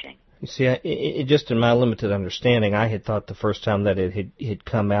teaching. You see, it just in my limited understanding, I had thought the first time that it had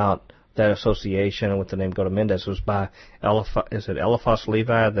come out, that association with the name Goat of Mendes, was by Eliphas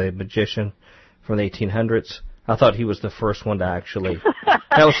Levi, the magician from the 1800s. I thought he was the first one to actually.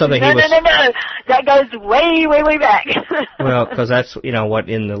 That was something No. That goes way, way, way back. Well, because that's, you know,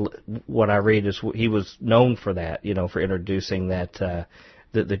 what I read is he was known for that, you know, for introducing that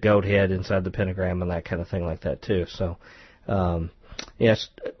the goat head inside the pentagram and that kind of thing like that too. So, yes,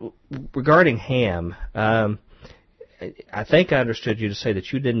 regarding Ham, I think I understood you to say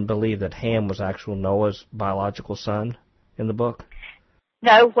that you didn't believe that Ham was actual Noah's biological son in the book.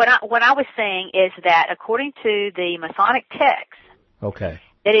 No, what I was saying is that according to the Masonic text,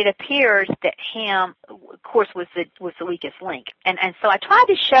 that it appears that Ham, of course, was the weakest link, and so I tried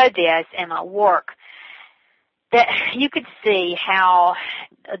to show this in my work, that you could see how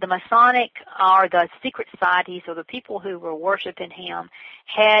the Masonic or the secret societies or the people who were worshiping Ham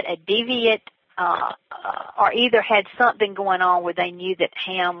had a deviant or either had something going on where they knew that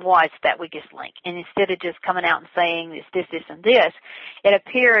Ham was that weakest link. And instead of just coming out and saying this, and this, it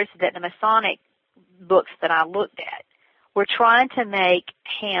appears that the Masonic books that I looked at were trying to make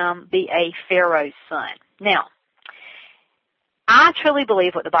Ham be a Pharaoh's son. Now, I truly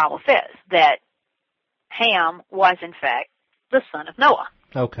believe what the Bible says, that Ham was, in fact, the son of Noah.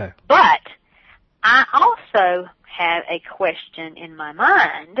 Okay. But I also have a question in my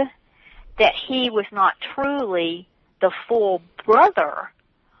mind that he was not truly the full brother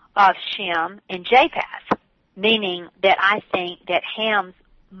of Shem and Japheth, meaning that I think that Ham's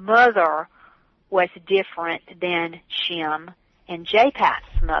mother was different than Shem and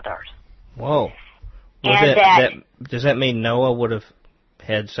Japheth's mothers. Whoa. And does that mean Noah would have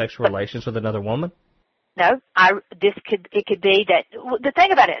had sexual relations with another woman? No, it could be that. The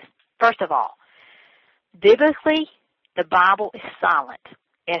thing about it is, first of all, biblically, the Bible is silent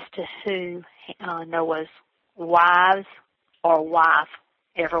as to who Noah's wives or wife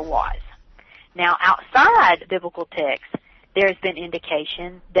ever was. Now, outside biblical text, there's been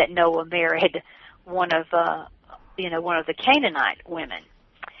indication that Noah married one of one of the Canaanite women.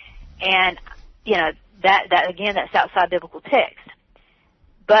 And, that again, that's outside biblical text.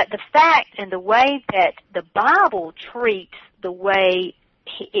 But the fact and the way that the Bible treats the way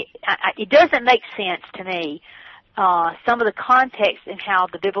it doesn't make sense to me, some of the context in how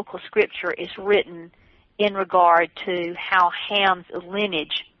the biblical scripture is written in regard to how Ham's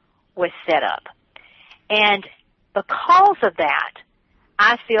lineage was set up. And because of that,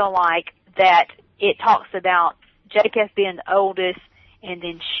 I feel like that it talks about Japheth being the oldest and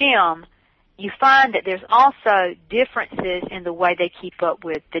then Shem. You find that there's also differences in the way they keep up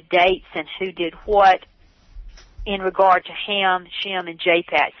with the dates and who did what in regard to Ham, Shem, and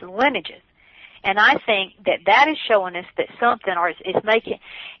Japheth's lineages. And I think that is showing us that something is making,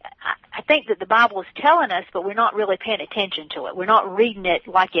 I think that the Bible is telling us, but we're not really paying attention to it. We're not reading it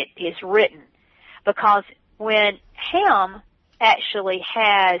like it is written. Because when Ham actually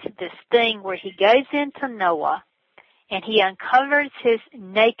has this thing where he goes into Noah and he uncovers his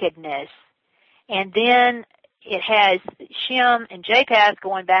nakedness, and then it has Shem and Japheth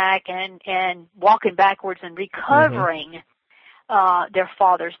going back and walking backwards and recovering their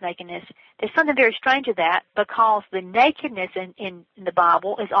father's nakedness. There's something very strange to that, because the nakedness in the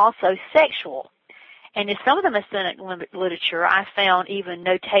Bible is also sexual. And in some of the Messianic literature, I found even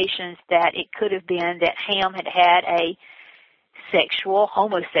notations that it could have been that Ham had had a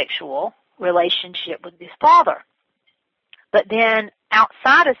homosexual relationship with his father. But then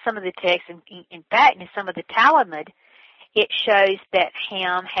outside of some of the texts, in fact, in some of the Talmud, it shows that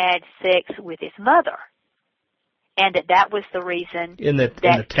Ham had sex with his mother. And that was the reason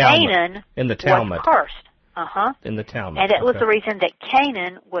that Canaan was cursed. In the Talmud. And it was the reason that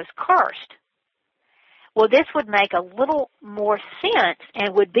Canaan was cursed. Well, this would make a little more sense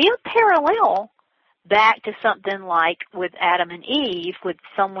and would be a parallel back to something like with Adam and Eve, with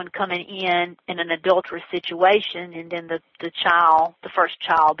someone coming in an adulterous situation, and then the first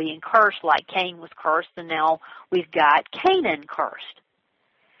child being cursed, like Cain was cursed, and now we've got Canaan cursed.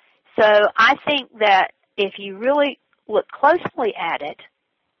 So I think that if you really look closely at it,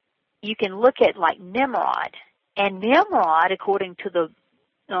 you can look at like Nimrod. And Nimrod, according to the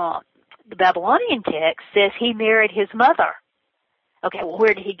Babylonian text, says he married his mother. Okay, well,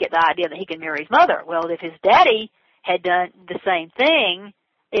 where did he get the idea that he could marry his mother? Well, if his daddy had done the same thing,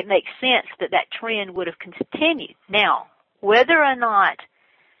 it makes sense that trend would have continued. Now, whether or not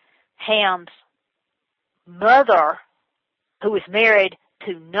Ham's mother, who was married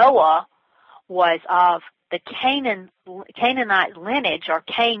to Noah, was of the Canaanite lineage or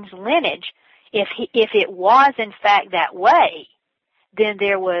Cain's lineage, if it was in fact that way, then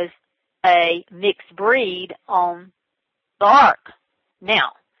there was a mixed breed on the ark.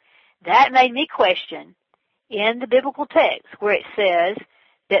 Now, that made me question in the biblical text where it says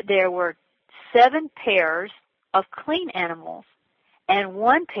that there were 7 pairs of clean animals and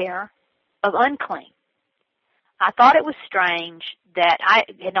 1 pair of unclean. I thought it was strange that I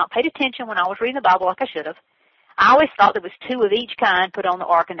had not paid attention when I was reading the Bible like I should have. I always thought there was 2 of each kind put on the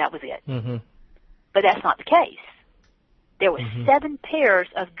ark and that was it. Mm-hmm. But that's not the case. There were 7 pairs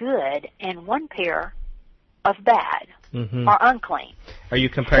of good and 1 pair of bad or unclean. Are you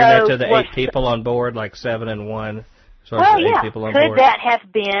comparing that to the 8 people on board, like 7 and 1? So well, 8 people on could board? that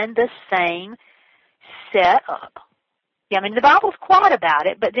have been the same setup? Yeah, I mean, the Bible's quiet about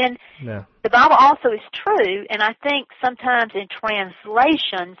it, but then the Bible also is true, and I think sometimes in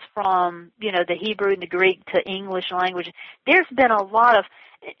translations from, the Hebrew and the Greek to English language, there's been a lot of,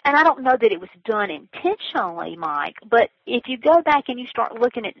 and I don't know that it was done intentionally, Mike, but if you go back and you start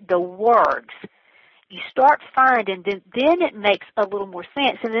looking at the words, you start finding, then it makes a little more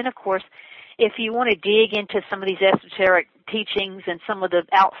sense. And then, of course, if you want to dig into some of these esoteric teachings and some of the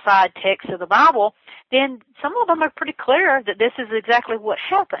outside texts of the Bible, then some of them are pretty clear that this is exactly what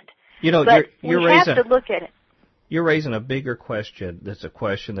happened. But we have to look at it. You're raising a bigger question. That's a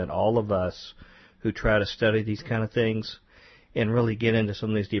question that all of us who try to study these kind of things and really get into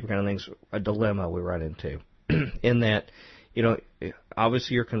some of these deeper kind of things, a dilemma we run into. In that,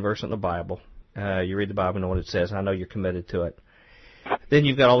 obviously you're conversant in the Bible. You read the Bible and know what it says. I know you're committed to it. Then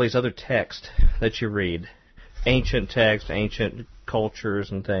you've got all these other texts that you read, ancient texts, ancient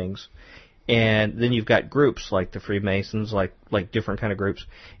cultures and things. And then you've got groups like the Freemasons, like different kind of groups.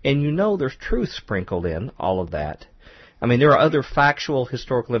 And there's truth sprinkled in all of that. I mean, there are other factual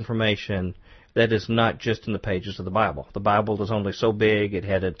historical information that is not just in the pages of the Bible. The Bible is only so big, it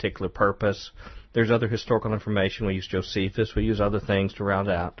had a particular purpose. There's other historical information. We use Josephus, we use other things to round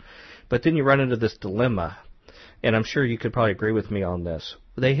out. But then you run into this dilemma, and I'm sure you could probably agree with me on this.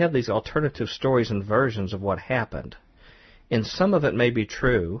 They have these alternative stories and versions of what happened. and some of it may be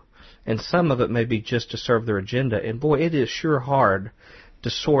true, and some of it may be just to serve their agenda. And boy, it is sure hard to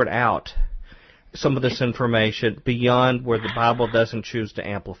sort out some of this information beyond where the Bible doesn't choose to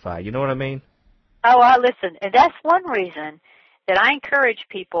amplify. You know what I mean? Oh, I listen, and that's one reason that I encourage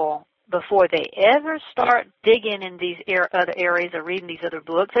people before they ever start digging in these other areas or reading these other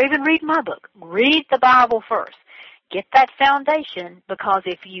books, or even read my book. Read the Bible first. Get that foundation, because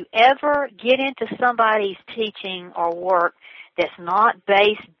if you ever get into somebody's teaching or work that's not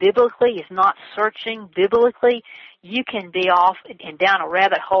based biblically, is not searching biblically, you can be off and down a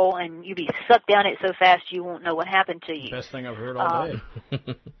rabbit hole, and you'll be sucked down it so fast you won't know what happened to you. Best thing I've heard all day.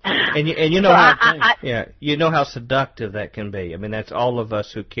 and you know you know how seductive that can be. I mean, that's all of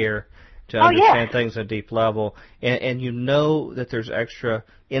us who care to understand things at a deep level, and you know that there's extra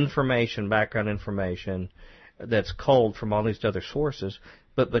information, background information, that's culled from all these other sources,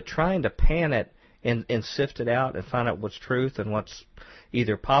 but trying to pan it and sift it out and find out what's truth and what's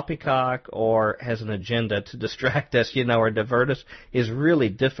either poppycock or has an agenda to distract us, or divert us, is really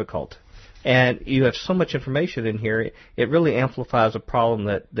difficult. And you have so much information in here, it really amplifies a problem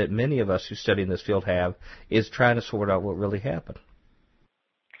that many of us who study in this field have, is trying to sort out what really happened.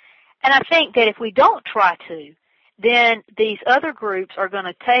 And I think that if we don't try to, then these other groups are going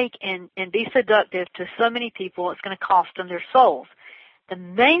to take and be seductive to so many people, it's going to cost them their souls. The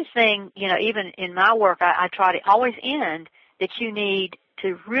main thing, even in my work, I try to always end that you need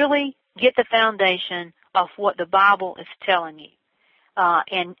to really get the foundation of what the Bible is telling you.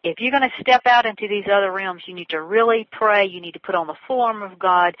 And if you're going to step out into these other realms, you need to really pray. You need to put on the full armor of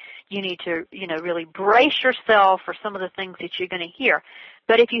God. You need to, really brace yourself for some of the things that you're going to hear.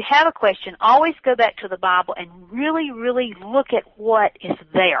 But if you have a question, always go back to the Bible and really, really look at what is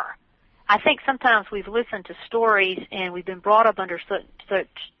there. I think sometimes we've listened to stories and we've been brought up under such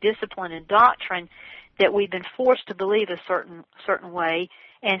discipline and doctrine that we've been forced to believe a certain way,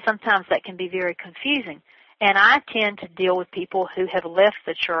 and sometimes that can be very confusing. And I tend to deal with people who have left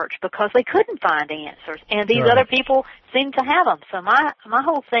the church because they couldn't find answers, and these other people seem to have them. So my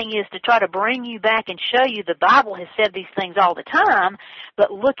whole thing is to try to bring you back and show you the Bible has said these things all the time,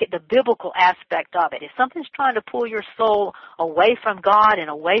 but look at the biblical aspect of it. If something's trying to pull your soul away from God and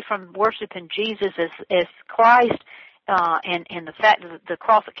away from worshiping Jesus as Christ, and the fact that the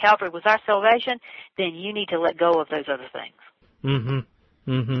cross at Calvary was our salvation, then you need to let go of those other things. Mm-hmm.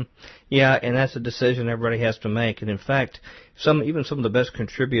 Mm-hmm. Yeah, and that's a decision everybody has to make. And in fact, even some of the best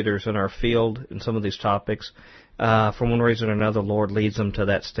contributors in our field in some of these topics, for one reason or another, the Lord leads them to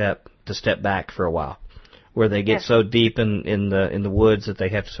that step back for a while, where they get so deep in the woods that they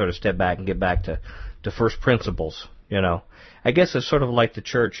have to sort of step back and get back to first principles. I guess it's sort of like the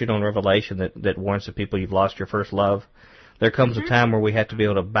church, in Revelation that warns the people, you've lost your first love. There comes a time where we have to be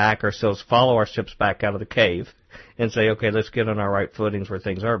able to back ourselves, follow our steps back out of the cave, and say, okay, let's get on our right footings where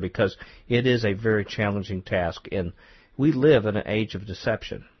things are, because it is a very challenging task, and we live in an age of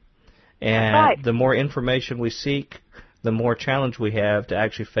deception. And the more information we seek, the more challenge we have to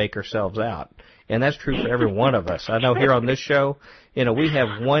actually fake ourselves out. And that's true for every one of us. I know here on this show, we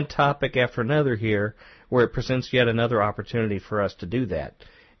have one topic after another here where it presents yet another opportunity for us to do that.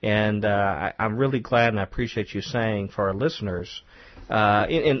 And I'm really glad, and I appreciate you saying for our listeners,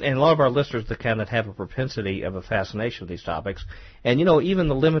 and a lot of our listeners that kind of have a propensity of a fascination with these topics. And, even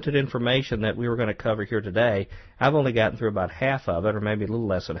the limited information that we were going to cover here today, I've only gotten through about half of it, or maybe a little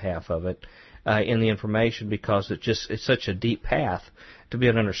less than half of it, in the information, because it's such a deep path to be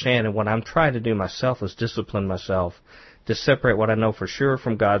able to understand. And what I'm trying to do myself is discipline myself to separate what I know for sure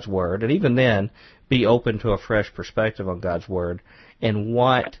from God's Word, and even then be open to a fresh perspective on God's Word, and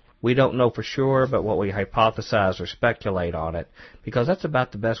what we don't know for sure, but what we hypothesize or speculate on it, because that's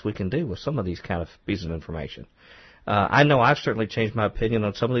about the best we can do with some of these kind of pieces of information. I know I've certainly changed my opinion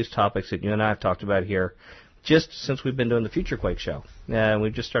on some of these topics that you and I have talked about here just since we've been doing the Future Quake show.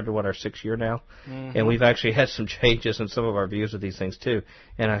 We've just started, our 6th year now? Mm-hmm. And we've actually had some changes in some of our views of these things, too.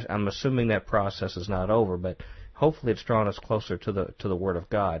 And I'm assuming that process is not over, but hopefully it's drawn us closer to the Word of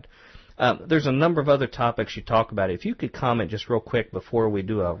God. There's a number of other topics you talk about. If you could comment just real quick before we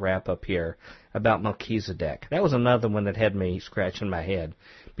do a wrap-up here about Melchizedek. That was another one that had me scratching my head,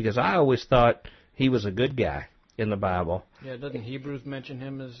 because I always thought he was a good guy in the Bible. Yeah, doesn't Hebrews mention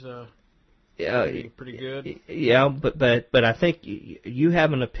him as pretty good? Yeah, but I think you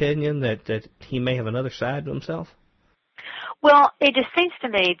have an opinion that he may have another side to himself? Well, it just seems to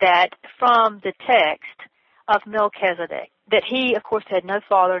me that from the text of Melchizedek, that he, of course, had no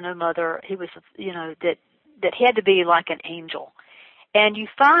father, no mother. He was, that he had to be like an angel. And you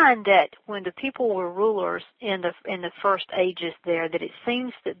find that when the people were rulers in the first ages there, that it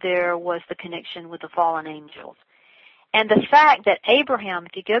seems that there was the connection with the fallen angels. And the fact that Abraham,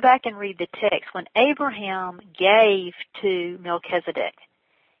 if you go back and read the text, when Abraham gave to Melchizedek,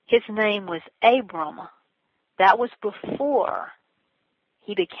 his name was Abram. That was before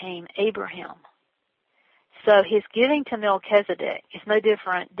he became Abraham. So his giving to Melchizedek is no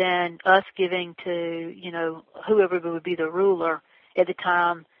different than us giving to, whoever would be the ruler at the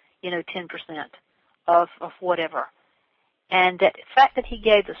time, 10% of whatever. And that fact that he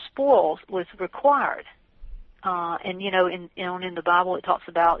gave the spoils was required. And in the Bible it talks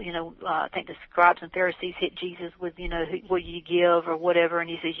about, I think the scribes and Pharisees hit Jesus with, what you give or whatever, and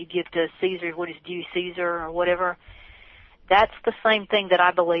he says you give to Caesar what is due Caesar or whatever. That's the same thing that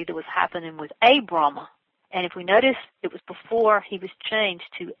I believe that was happening with Abram. And if we notice, it was before he was changed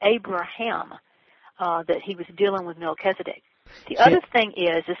to Abraham that he was dealing with Melchizedek. The other thing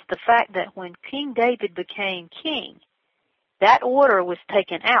is the fact that when King David became king, that order was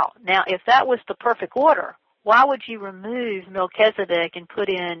taken out. Now, if that was the perfect order, why would you remove Melchizedek and put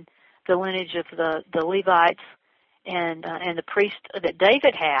in the lineage of the Levites and the priest that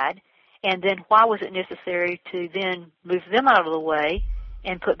David had? And then why was it necessary to then move them out of the way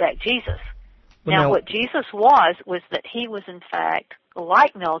and put back Jesus? Now, what Jesus was that he was in fact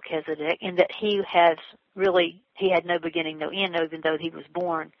like Melchizedek in that he had no beginning, no end, even though he was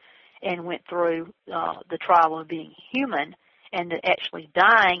born and went through the trial of being human and actually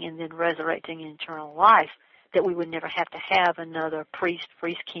dying and then resurrecting in eternal life, that we would never have to have another priest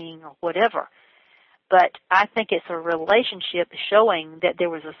king, or whatever. But I think it's a relationship showing that there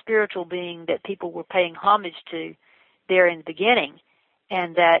was a spiritual being that people were paying homage to there in the beginning,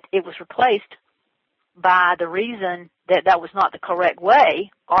 and that it was replaced by the reason that that was not the correct way,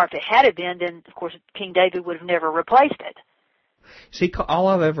 or if it had been, then, of course, King David would have never replaced it. See, all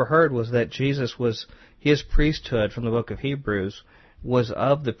I've ever heard was that Jesus was, his priesthood from the book of Hebrews was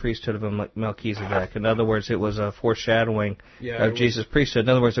of the priesthood of Melchizedek. In other words, it was a foreshadowing of Jesus' priesthood. In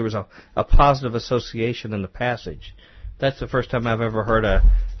other words, there was a positive association in the passage. That's the first time I've ever heard a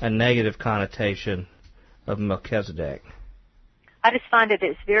negative connotation of Melchizedek. I just find that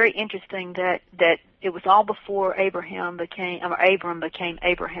it's very interesting that it was all before Abram became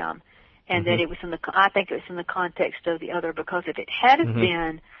Abraham, and that it was I think it was in the context of the other, because if it had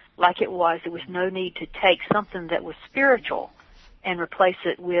been like it was, there was no need to take something that was spiritual and replace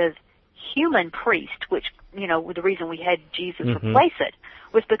it with human priest, which, the reason we had Jesus replace it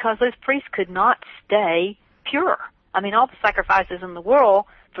was because those priests could not stay pure. I mean, all the sacrifices in the world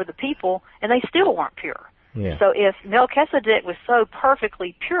for the people, and they still weren't pure. Yeah. So if Melchizedek was so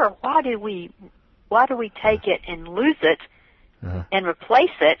perfectly pure, why do we take it and lose it and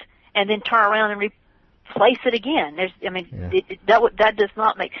replace it and then turn around and replace it again? That does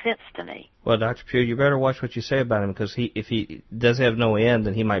not make sense to me. Well, Dr. Pugh, you better watch what you say about him, because if he does have no end,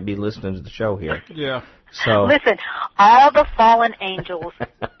 then he might be listening to the show here. Yeah. So listen, all the fallen angels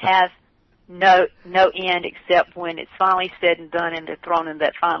have no end except when it's finally said and done and they're thrown in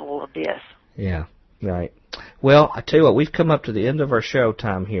that final abyss. Yeah. Right. Well, I tell you what, we've come up to the end of our show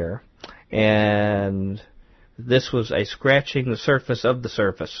time here, and this was a scratching the surface of the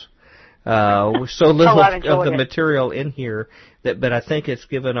surface. So little of the material in here, but I think it's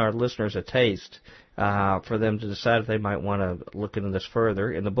given our listeners a taste for them to decide if they might want to look into this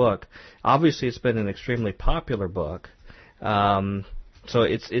further in the book. Obviously, it's been an extremely popular book, so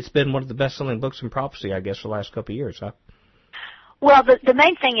it's been one of the best-selling books in prophecy, I guess, for the last couple of years, huh? Well, the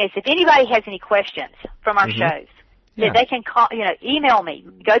main thing is, if anybody has any questions from our shows, they can call, email me.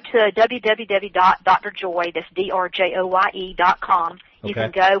 Go to www.drjoye, that's drjoye.com. You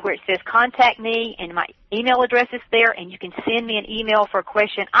can go where it says contact me, and my email address is there, and you can send me an email for a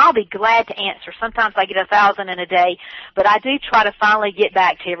question. I'll be glad to answer. Sometimes I get 1,000 in a day, but I do try to finally get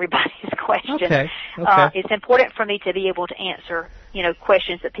back to everybody's question. Okay. It's important for me to be able to answer,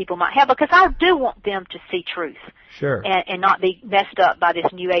 questions that people might have, because I do want them to see truth. Sure. And not be messed up by this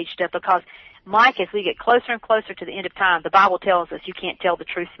New Age stuff, because, Mike, as we get closer and closer to the end of time, the Bible tells us you can't tell the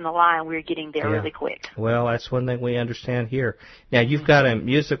truth from the lie, and we're getting there really quick. Well, that's one thing we understand here. Now, you've got a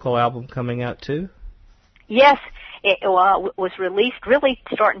musical album coming out, too? Yes. It was released really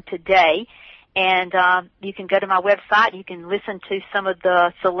starting today, and you can go to my website. You can listen to some of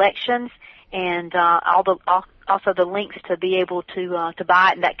the selections, and also the links to be able to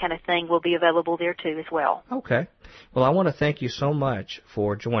buy it and that kind of thing will be available there, too, as well. Okay. Well, I want to thank you so much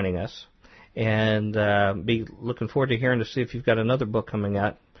for joining us, and be looking forward to hearing to see if you've got another book coming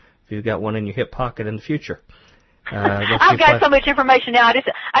out, if you've got one in your hip pocket in the future. I've got so much information now. I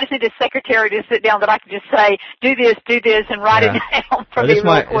just need a secretary to sit down that I can just say, do this, and write it down for me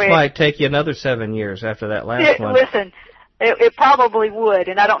real quick. This might take you another 7 years after that last one. Listen, It probably would,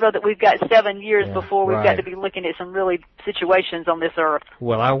 and I don't know that we've got 7 years before we've got right. to be looking at some really situations on this earth.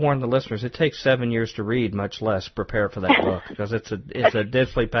 Well, I warn the listeners, it takes 7 years to read, much less prepare for that book, because it's a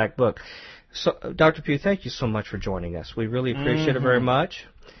densely packed book. So, Dr. Pugh, thank you so much for joining us. We really appreciate it very much.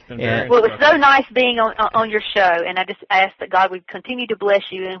 Well, it was so nice being on your show, and I just ask that God would continue to bless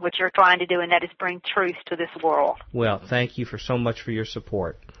you in what you're trying to do, and that is bring truth to this world. Well, thank you so much for your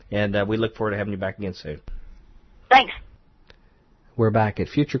support, and we look forward to having you back again soon. Thanks. We're back at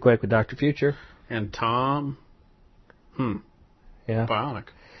Future Quake with Dr. Future. And Tom. Yeah. Bionic.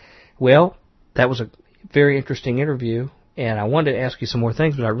 Well, that was a very interesting interview, and I wanted to ask you some more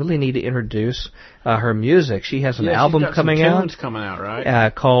things, but I really need to introduce her music. She has an album coming out. Tunes coming out,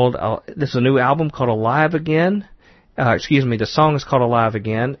 right? Called this is a new album called Alive Again. The song is called Alive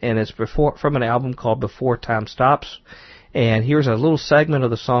Again, and it's from an album called Before Time Stops. And here's a little segment of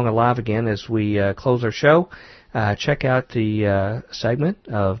the song Alive Again as we close our show. Check out the segment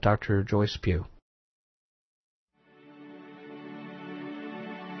of Dr. Joyce Pugh.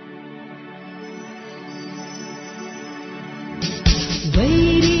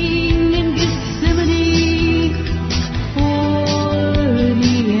 Waiting in Gethsemane for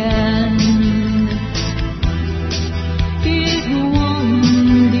the end. It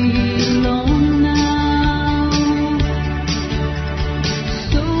won't be long now.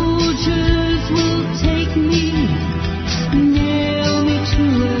 Soldiers will take me, nail me to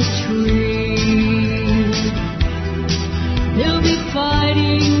a tree. They'll be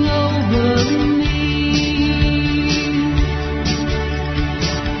fighting over me.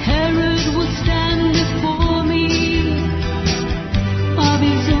 Herod will stand before me of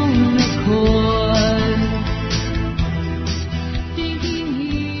his own accord, thinking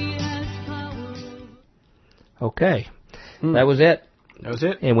he has power. Okay, that was it. That was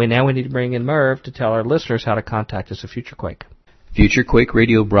it. And we need to bring in Merv to tell our listeners how to contact us at Future Quake. Future Quake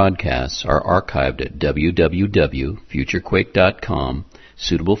radio broadcasts are archived at www.futurequake.com,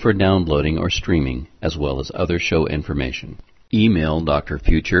 suitable for downloading or streaming, as well as other show information. Email Dr.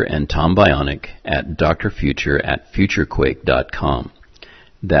 Future and Tom Bionic at drfuture@futurequake.com.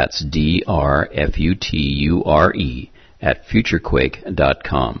 That's DRFUTURE at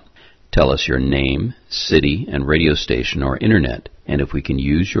futurequake.com. Tell us your name, city, and radio station or internet, and if we can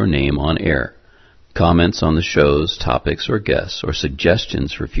use your name on air. Comments on the show's topics or guests, or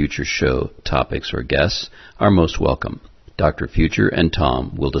suggestions for future show topics or guests are most welcome. Dr. Future and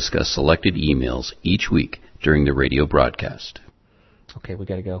Tom will discuss selected emails each week during the radio broadcast. Okay, we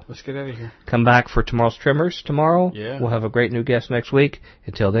got to go. Let's get out of here. Come back for tomorrow's Trimmers tomorrow. Yeah. We'll have a great new guest next week.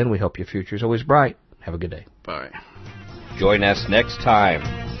 Until then, we hope your future is always bright. Have a good day. Bye. Join us next time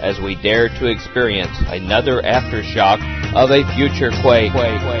as we dare to experience another aftershock of a future quake.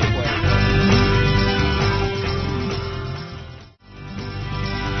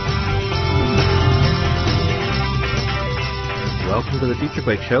 Welcome to the Future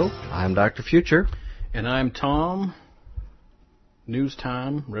Quake Show. I'm Dr. Future. And I'm Tom. News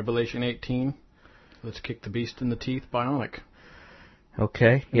time, Revelation 18. Let's kick the beast in the teeth, Bionic.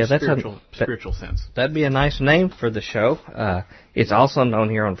 Okay. In spiritual sense. That'd be a nice name for the show. It's also known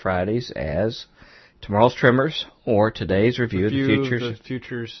here on Fridays as Tomorrow's Trimmers or Today's Review of the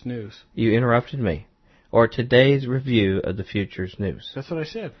Future's News. You interrupted me. Or Today's Review of the Future's News. That's what I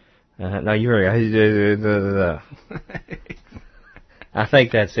said. No, you were... I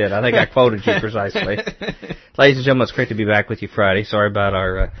think that's it. I think I quoted you precisely. Ladies and gentlemen, it's great to be back with you Friday. Sorry about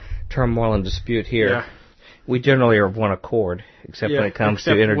our turmoil and dispute here. Yeah. We generally are of one accord, except when it comes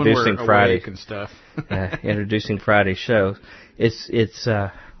to introducing Friday and stuff. introducing Friday shows. It's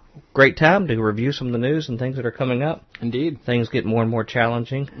a great time to review some of the news and things that are coming up. Indeed. Things get more and more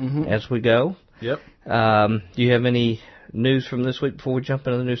challenging as we go. Yep. Do you have any news from this week before we jump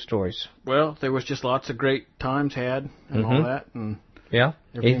into the news stories? Well, there was just lots of great times had and all that. And yeah.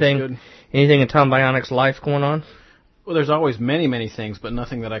 Anything in Tom Bionic's life going on? Well, there's always many, many things, but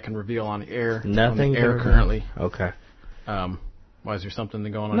nothing that I can reveal on the air. Nothing on the air currently. Okay. Why, is there something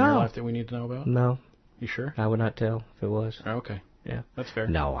going on in your life that we need to know about? No. You sure? I would not tell if it was. Oh, okay. Yeah. That's fair.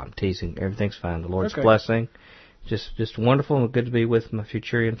 No, I'm teasing. Everything's fine. The Lord's blessing. Just wonderful and good to be with my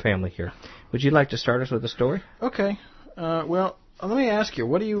Futurian family here. Would you like to start us with a story? Okay. Well, let me ask you,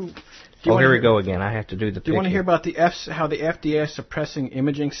 what do you... here we go again. I have to do the Do you want to hear about how the FDA is suppressing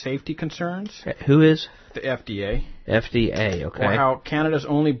imaging safety concerns? Who is? The FDA. FDA, okay. Or how Canada's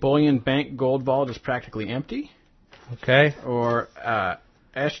only bullion bank gold vault is practically empty. Okay. Or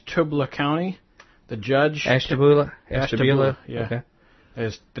Ashtabula County, the judge... Ashtabula, yeah. Okay.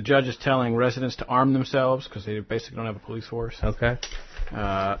 As the judge is telling residents to arm themselves because they basically don't have a police force. Okay.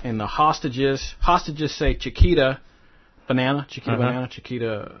 And the hostages say Chiquita Chiquita Banana,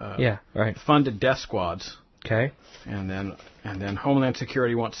 Chiquita yeah, right. funded death squads. Okay. And then Homeland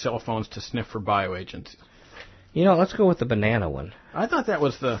Security wants cell phones to sniff for bioagents. Let's go with the banana one. I thought that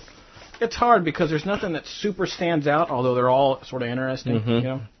was it's hard because there's nothing that super stands out, although they're all sort of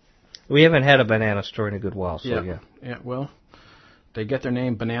interesting, We haven't had a banana story in a good while, so yeah. Yeah, well, they get their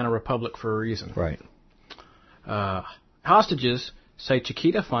name Banana Republic for a reason. Right. Hostages say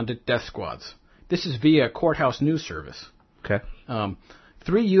Chiquita funded death squads. This is via Courthouse News Service. Okay.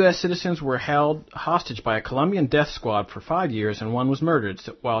 3 U.S. citizens were held hostage by a Colombian death squad for 5 years, and one was murdered,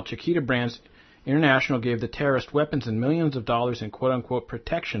 while Chiquita Brands International gave the terrorists weapons and millions of dollars in quote-unquote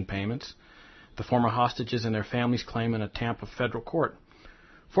protection payments, the former hostages and their families claim in a Tampa federal court.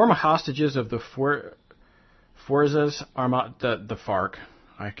 Former hostages of the Fuerzas Armadas, the FARC,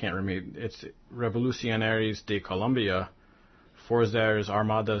 I can't remember, it's Revolucionarios de Colombia, Fuerzas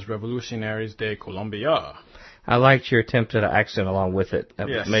Armadas Revolucionarias de Colombia. I liked your attempt at an accent along with it. That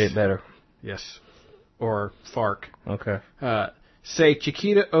made it better. Yes. Or FARC. Okay. Say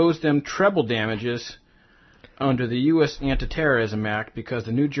Chiquita owes them treble damages under the U.S. Anti-Terrorism Act because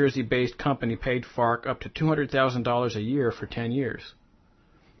the New Jersey-based company paid FARC up to $200,000 a year for 10 years.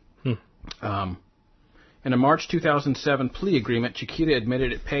 In a March 2007 plea agreement, Chiquita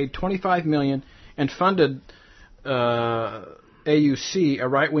admitted it paid $25 million and funded AUC, a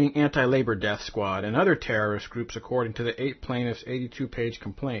right-wing anti-labor death squad, and other terrorist groups, according to the 8 plaintiffs' 82-page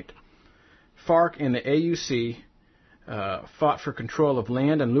complaint. FARC and the AUC fought for control of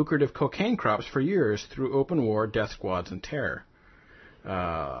land and lucrative cocaine crops for years through open war, death squads, and terror.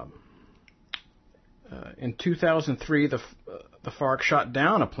 In 2003, the FARC shot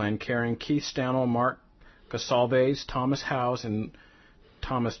down a plane carrying Keith Stanel, Mark Gosalves, Thomas Howes, and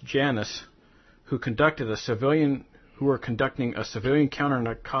Thomas Janus, who were conducting a civilian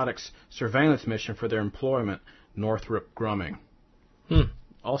counter-narcotics surveillance mission for their employment, Northrop Grumman.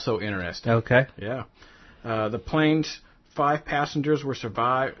 Also interesting. Okay. Yeah. The plane's 5 passengers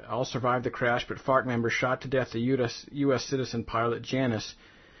all survived the crash, but FARC members shot to death the U.S. citizen pilot Janus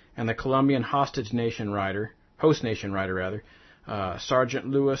and the Colombian host nation rider, Sergeant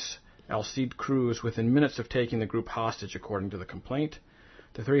Luis Alcide Cruz, within minutes of taking the group hostage, according to the complaint.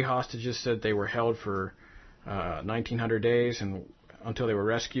 The 3 hostages said they were held for 1,900 days and until they were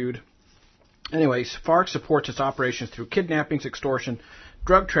rescued. Anyways, FARC supports its operations through kidnappings, extortion,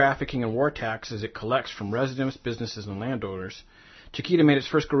 drug trafficking, and war taxes it collects from residents, businesses, and landowners. Chiquita made its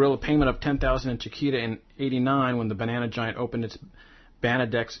first guerrilla payment of $10,000 in Chiquita in '89 when the banana giant opened its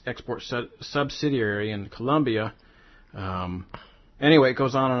Banadex export subsidiary in Colombia. Anyway, it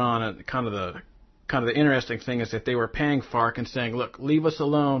goes on and on. And kind of the interesting thing is that they were paying FARC and saying, "Look, leave us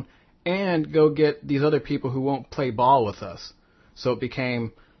alone and go get these other people who won't play ball with us." So it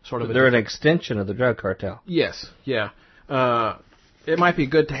became sort of they're an extension of the drug cartel. Yes, yeah. It might be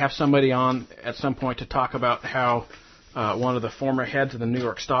good to have somebody on at some point to talk about how one of the former heads of the New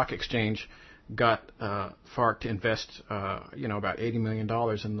York Stock Exchange got FARC to invest, about $80 million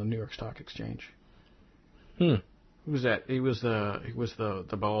in the New York Stock Exchange. Who was that? He was the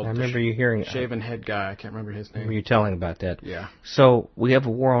bald. I remember you hearing shaven head guy. I can't remember his name. Were you telling about that? Yeah. So we have a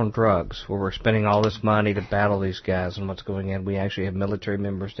war on drugs where we're spending all this money to battle these guys and what's going in. We actually have military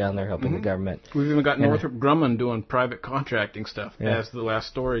members down there helping the government. We've even got Northrop Grumman doing private contracting stuff, as the last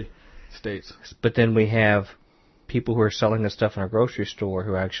story states. But then we have people who are selling this stuff in our grocery store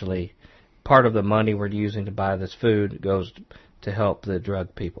who actually, part of the money we're using to buy this food goes to help the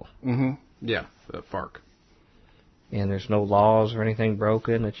drug people. Yeah, the FARC. And there's no laws or anything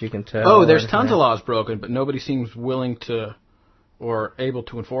broken that you can tell? Oh, there's tons of laws broken, but nobody seems willing to or able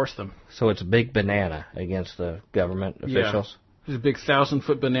to enforce them. So it's a big banana against the government officials? Yeah. This big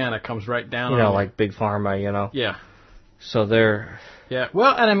 1,000-foot banana comes right down on like Big Pharma, Yeah. So they're... Yeah,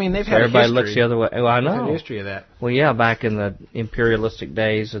 well, and I mean, they've had everybody a history. Looks the other way. Well, I know. They've had a history of that. Well, yeah, back in the imperialistic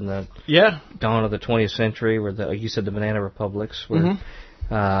days and the dawn of the 20th century, where you said the banana republics, where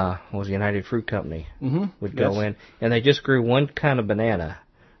was the United Fruit Company would go in, and they just grew one kind of banana,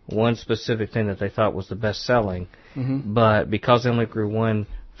 one specific thing that they thought was the best selling, but because they only grew one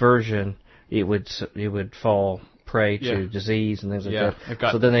version, it would fall prey to disease and things like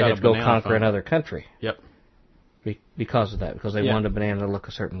that. So then they'd have to go conquer another country. Yep. Because of that, because they wanted a banana to look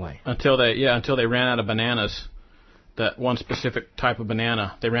a certain way. Until they ran out of bananas, that one specific type of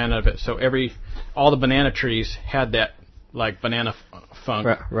banana, they ran out of it. So all the banana trees had that like banana funk.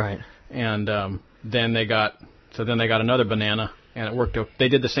 Right. And then they got another banana, and it worked. They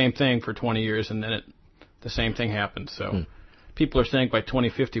did the same thing for 20 years, and then the same thing happened. So people are saying by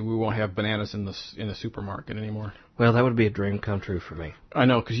 2050 we won't have bananas in the supermarket anymore. Well, that would be a dream come true for me. I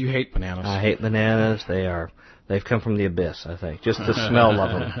know, because you hate bananas. I hate bananas. They've come from the abyss, I think. Just the smell of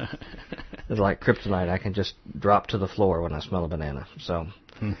them. It's like kryptonite. I can just drop to the floor when I smell a banana. So,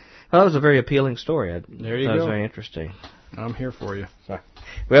 well, that was a very appealing story. There you go. That was very interesting. I'm here for you. Sorry.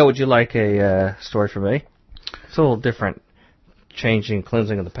 Well, would you like a story from me? It's a little different,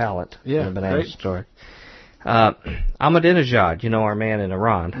 cleansing of the palate. Yeah, than the banana great. story. Ahmadinejad, our man in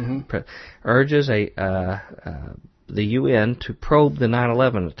Iran, urges the UN to probe the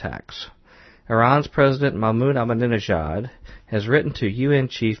 9/11 attacks. Iran's President Mahmoud Ahmadinejad has written to UN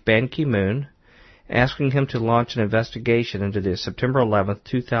Chief Ban Ki-moon asking him to launch an investigation into the September 11,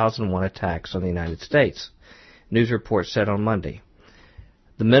 2001 attacks on the United States. News report said on Monday.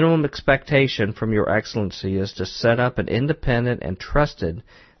 The minimum expectation from Your Excellency is to set up an independent and trusted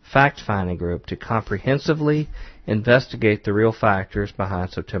fact-finding group to comprehensively investigate the real factors behind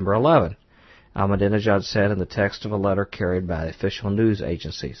September 11, Ahmadinejad said in the text of a letter carried by official news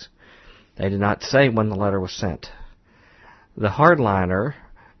agencies. They did not say when the letter was sent. The hardliner,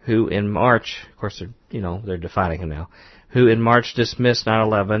 who in March, of course they're defining him now, who in March dismissed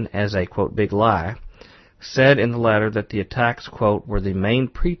 9/11 as a, quote, big lie, said in the letter that the attacks, quote, were the main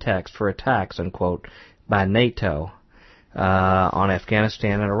pretext for attacks, unquote, by NATO on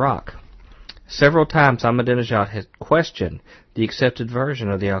Afghanistan and Iraq. Several times Ahmadinejad has questioned the accepted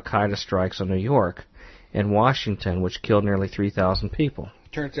version of the al-Qaeda strikes on New York and Washington, which killed nearly 3,000 people.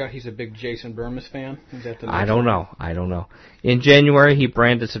 Turns out he's a big Jason Burmis fan. Is that the I don't know. In January, he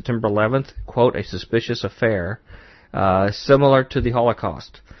branded September 11th, quote, a suspicious affair, similar to the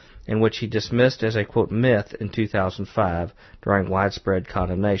Holocaust, in which he dismissed as a, quote, myth in 2005 during widespread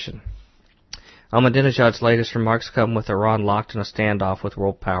condemnation. Ahmadinejad's latest remarks come with Iran locked in a standoff with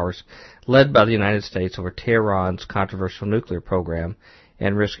world powers led by the United States over Tehran's controversial nuclear program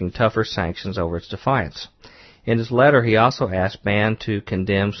and risking tougher sanctions over its defiance. In his letter, he also asked Ban to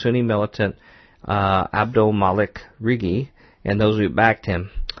condemn Sunni militant Abdul Malik Rigi and those who backed him.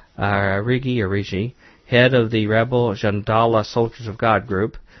 Rigi, head of the rebel Jandala Soldiers of God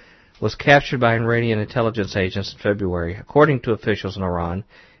group, was captured by Iranian intelligence agents in February. According to officials in Iran,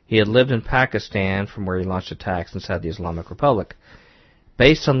 he had lived in Pakistan, from where he launched attacks inside the Islamic Republic.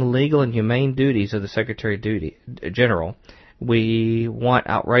 Based on the legal and humane duties of the Secretary General, we want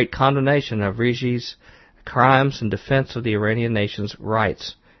outright condemnation of Rigi's crimes in defense of the Iranian nation's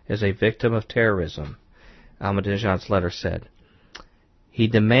rights as a victim of terrorism, Ahmadinejad's letter said. He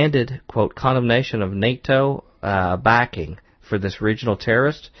demanded, quote, condemnation of NATO backing for this regional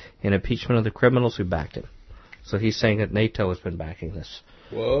terrorist and impeachment of the criminals who backed him. So he's saying that NATO has been backing this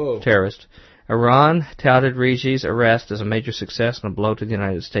terrorist. Iran touted Rigi's arrest as a major success and a blow to the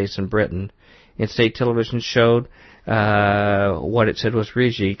United States and Britain. And state television showed what it said was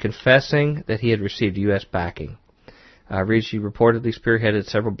Rigi confessing that he had received U.S. backing. Rigi reportedly spearheaded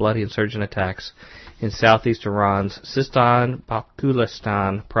several bloody insurgent attacks in southeast Iran's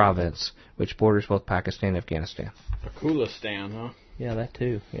Sistan-Baluchistan province, which borders both Pakistan and Afghanistan. Baluchistan, huh? Yeah, that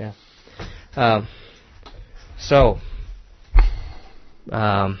too, yeah.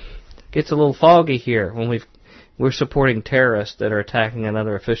 Gets a little foggy here when we're supporting terrorists that are attacking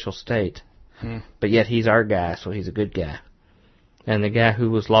another official state. But yet he's our guy, so he's a good guy. And the guy who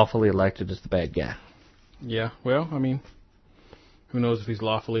was lawfully elected is the bad guy. Yeah, well, I mean, who knows if he's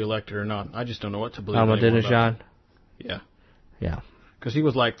lawfully elected or not. I just don't know what to believe. Ahmadinejad? Yeah. Yeah. Because he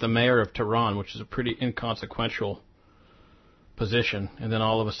was like the mayor of Tehran, which is a pretty inconsequential position. And then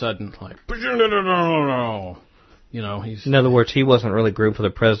all of a sudden, like, he's... In other words, he wasn't really groomed for the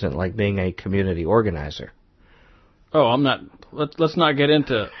president like being a community organizer. Oh, I'm not... Let's not get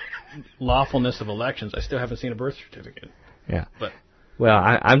into lawfulness of elections. I still haven't seen a birth certificate. Yeah. But well,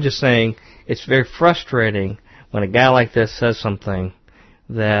 I'm just saying it's very frustrating when a guy like this says something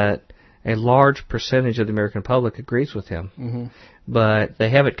that a large percentage of the American public agrees with him. Mm-hmm. But they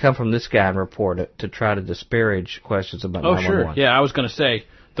have it come from this guy and report it to try to disparage questions about 911. Oh, sure. Yeah, I was going to say,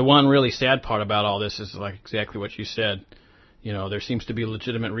 the one really sad part about all this is like exactly what you said. There seems to be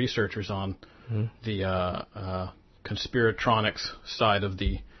legitimate researchers on the conspiratronics side of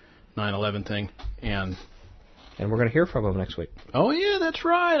the 9/11 thing, and we're going to hear from him next week. Oh yeah, that's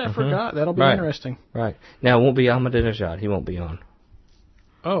right. I forgot. That'll be interesting. Right. Now it won't be Ahmadinejad. He won't be on.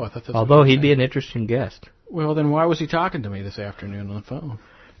 Oh, I thought that's. Although he'd be an interesting guest. Well, then why was he talking to me this afternoon on the phone?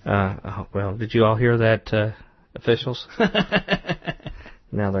 Well, did you all hear that, officials?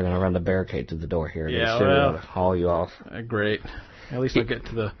 Now they're going to run the barricade to the door here. Yeah, well, haul you off. Great. At least I'll get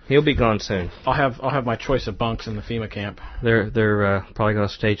to the... He'll be gone soon. I'll have my choice of bunks in the FEMA camp. They're probably going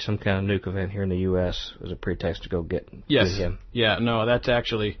to stage some kind of nuke event here in the U.S. as a pretext to go get him. Yeah, no, that's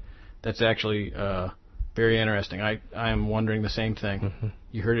actually Very interesting. I am wondering the same thing. Mm-hmm.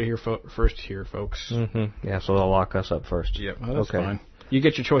 You heard it here first here, folks. Mm-hmm. Yeah, so they'll lock us up first. Yep, well, that's okay. fine. You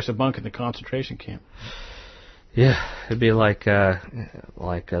get your choice of bunk in the concentration camp. Yeah, it'd be like the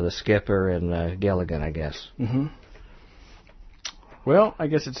skipper and Gilligan, I guess. Mm-hmm. Well, I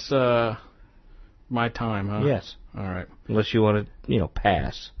guess it's my time, huh? Yes. All right. Unless you want to,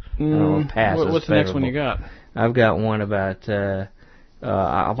 pass. I don't know if pass is what's the next one you favorable. got? I've got one about.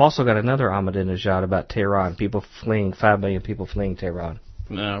 I've also got another Ahmadinejad about Tehran. 5 million people fleeing Tehran.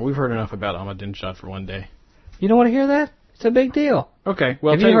 No, we've heard enough about Ahmadinejad for one day. You don't want to hear that? It's a big deal. Okay.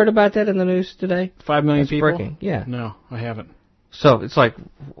 Well, have you heard about that in the news today? 5 million That's people? Breaking. Yeah. No, I haven't. So it's like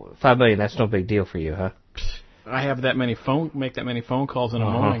 5 million. That's no big deal for you, huh? I have make that many phone calls in a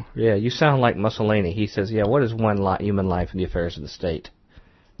morning. Yeah, you sound like Mussolini. He says, "Yeah, what is one human life in the affairs of the state?"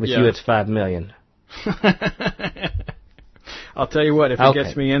 With you, it's 5 million. I'll tell you what, if it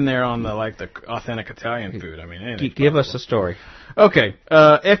gets me in there on the authentic Italian food, I mean, anything's give possible. us a story. Okay,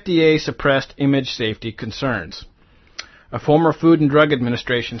 FDA suppressed image safety concerns. A former Food and Drug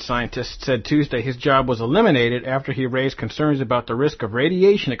Administration scientist said Tuesday his job was eliminated after he raised concerns about the risk of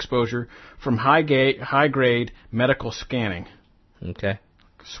radiation exposure from high-grade medical scanning. Okay.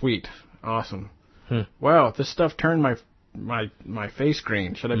 Sweet. Awesome. Wow, this stuff turned my face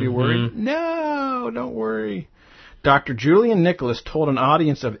green. Should I be worried? No, don't worry. Dr. Julian Nicholas told an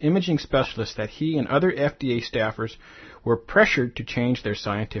audience of imaging specialists that he and other FDA staffers were pressured to change their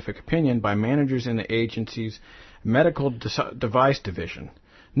scientific opinion by managers in the agency's medical device division.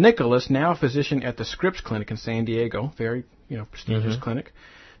 Nicholas, now a physician at the Scripps Clinic in San Diego, very prestigious clinic,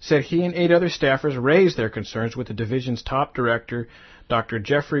 said he and 8 other staffers raised their concerns with the division's top director, Dr.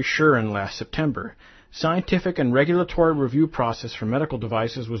 Jeffries last September. Scientific and regulatory review process for medical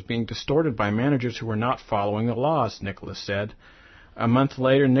devices was being distorted by managers who were not following the laws, Nicholas said. A month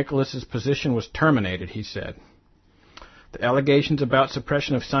later, Nicholas's position was terminated, he said. The allegations about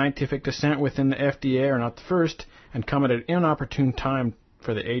suppression of scientific dissent within the FDA are not the first and come at an inopportune time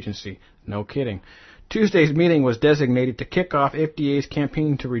for the agency. No kidding. Tuesday's meeting was designated to kick off FDA's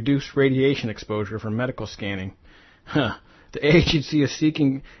campaign to reduce radiation exposure from medical scanning. The agency is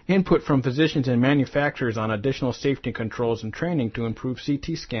seeking input from physicians and manufacturers on additional safety controls and training to improve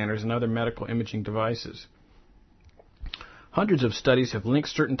CT scanners and other medical imaging devices. Hundreds of studies have linked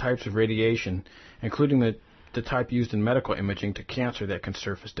certain types of radiation, including the type used in medical imaging, to cancer that can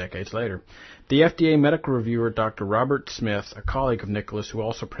surface decades later. The FDA medical reviewer, Dr. Robert Smith, a colleague of Nicholas who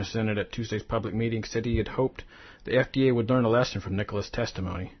also presented at Tuesday's public meeting, said he had hoped the FDA would learn a lesson from Nicholas'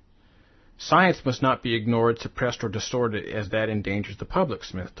 testimony. Science must not be ignored, suppressed, or distorted, as that endangers the public,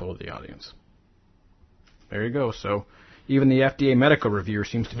 Smith told the audience. There you go. So even the FDA medical reviewer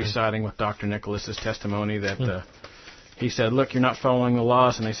seems to be siding with Dr. Nicholas's testimony that he said, look, you're not following the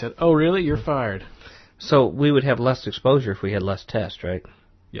laws, and they said, oh, really? You're fired. So we would have less exposure if we had less tests, right?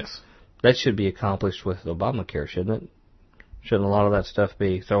 Yes. That should be accomplished with Obamacare, shouldn't it? Shouldn't a lot of that stuff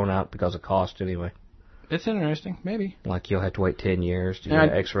be thrown out because of cost anyway? It's interesting, maybe. Like you'll have to wait 10 years to get an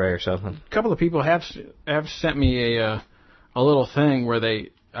X-ray or something. A couple of people have sent me a little thing where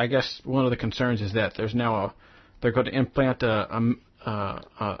I guess one of the concerns is that there's now they're going to implant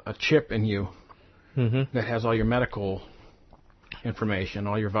a chip in you that has all your medical information,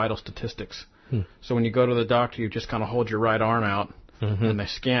 all your vital statistics. So when you go to the doctor, you just kind of hold your right arm out, and they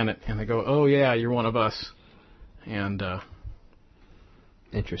scan it, and they go, oh, yeah, you're one of us. And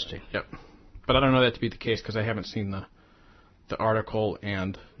interesting. Yep. But I don't know that to be the case because I haven't seen the article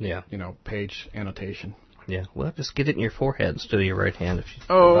and, page annotation. Yeah, well, just get it in your forehead instead of your right hand if you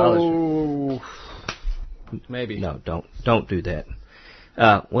bothers you. Maybe. No, don't do that.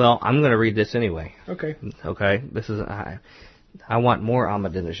 Well, I'm going to read this anyway. Okay. Okay, this is... I want more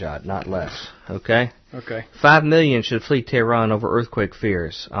Ahmadinejad, not less. Okay? Okay. 5 million should flee Tehran over earthquake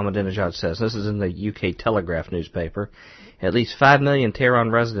fears, Ahmadinejad says. This is in the UK Telegraph newspaper. At least 5 million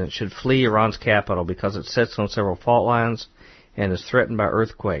Tehran residents should flee Iran's capital because it sits on several fault lines and is threatened by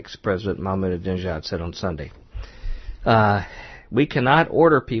earthquakes, President Ahmadinejad said on Sunday. We cannot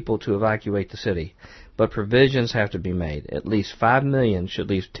order people to evacuate the city, but provisions have to be made. At least 5 million should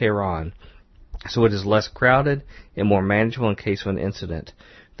leave Tehran, so it is less crowded and more manageable in case of an incident,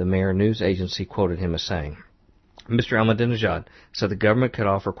 the Mayor news agency quoted him as saying. Mr. Ahmadinejad said the government could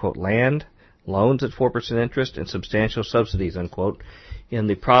offer, quote, land, loans at 4% interest, and substantial subsidies, unquote, in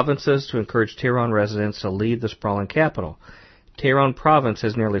the provinces to encourage Tehran residents to leave the sprawling capital. Tehran province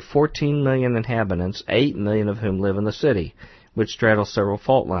has nearly 14 million inhabitants, 8 million of whom live in the city, which straddles several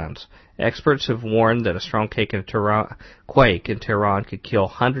fault lines. Experts have warned that a strong quake in Tehran could kill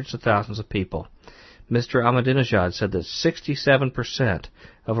hundreds of thousands of people. Mr. Ahmadinejad said that 67%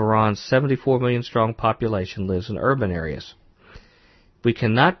 of Iran's 74 million strong population lives in urban areas. We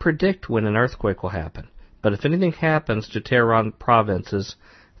cannot predict when an earthquake will happen, but if anything happens to Tehran province's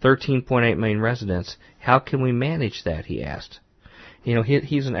 13.8 million residents, how can we manage that, he asked. You know,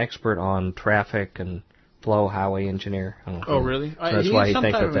 he's an expert on traffic and flow, highway engineer. Oh, really? So that's why he some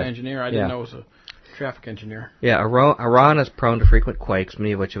thinks type of that. engineer. I didn't know it was a traffic engineer. Yeah, Iran is prone to frequent quakes,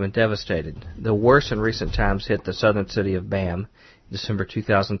 many of which have been devastated. The worst in recent times hit the southern city of Bam, December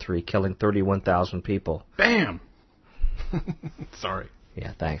 2003, killing 31,000 people. Bam! Sorry.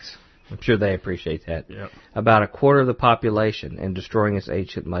 Yeah, thanks. I'm sure they appreciate that. Yep. About a quarter of the population and destroying its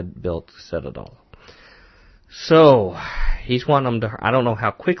ancient mud-built citadel. So, he's wanting them to, I don't know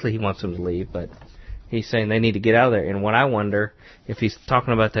how quickly he wants them to leave, but he's saying they need to get out of there. And what I wonder, if he's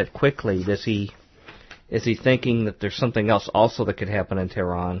talking about that quickly, is he thinking that there's something else also that could happen in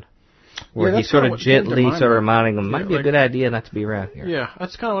Tehran? Where he sort of gently sort of reminding them, might be a good idea not to be around here. Yeah,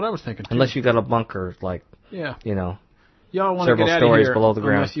 that's kind of what I was thinking, too. Unless you got a bunker, like, you know, y'all want to several get out stories of here below the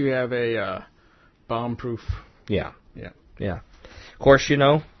ground. Unless you have a bomb-proof. Yeah. Yeah. Yeah. Of course, you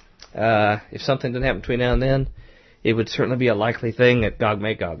know, if something didn't happen between now and then, it would certainly be a likely thing at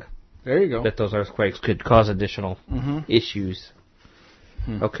Gog-Magog. There you go. That those earthquakes could cause additional issues.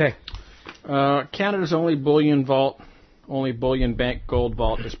 Okay. Canada's only bullion bank gold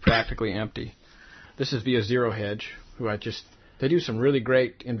vault is practically empty. This is via Zero Hedge, they do some really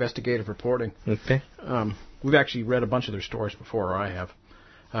great investigative reporting. Okay. We've actually read a bunch of their stories before, or I have.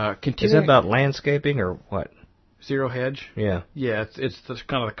 Is it about landscaping or what? Zero Hedge? Yeah. Yeah, it's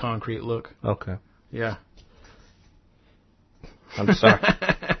kind of the concrete look. Okay. Yeah. I'm sorry.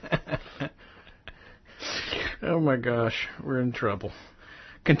 Oh my gosh, we're in trouble.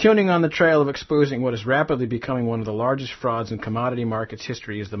 Continuing on the trail of exposing what is rapidly becoming one of the largest frauds in commodity markets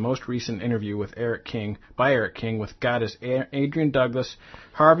history is the most recent interview with Eric King with guys Adrian Douglas,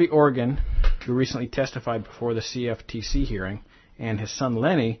 Harvey Organ, who recently testified before the CFTC hearing, and his son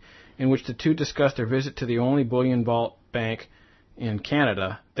Lenny, in which the two discussed their visit to the only bullion vault bank in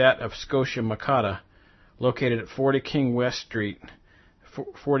Canada, that of Scotia Makata, located at 40 King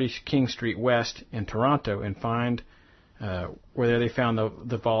Street West in Toronto, and find where they found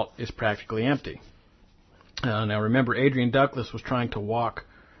the vault is practically empty. Now remember, Adrian Douglas was trying to walk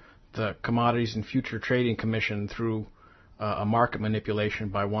the Commodities and Future Trading Commission through a market manipulation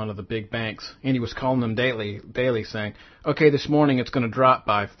by one of the big banks, and he was calling them daily saying, okay, this morning it's going to drop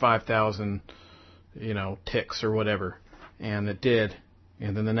by 5,000, ticks or whatever, and it did.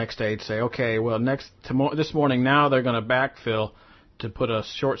 And then the next day he'd say, okay, well, this morning now they're going to backfill to put a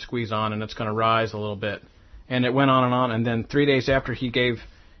short squeeze on, and it's going to rise a little bit. And it went on, and then 3 days after he gave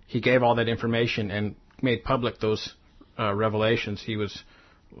all that information and made public those revelations, he was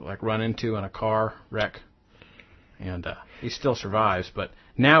like run into in a car wreck, and he still survives. But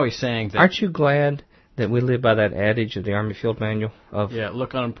now he's saying that. Aren't you glad that we live by that adage of the Army Field Manual of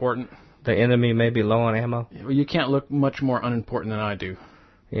look unimportant. The enemy may be low on ammo? Well, you can't look much more unimportant than I do.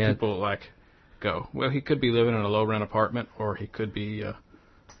 Yeah. People go, well, he could be living in a low-rent apartment, or he could be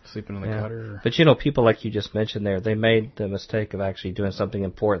sleeping in the gutter. But people like you just mentioned there, they made the mistake of actually doing something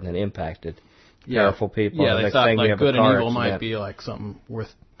important that impacted powerful people. Yeah, they thought like good and evil might be like something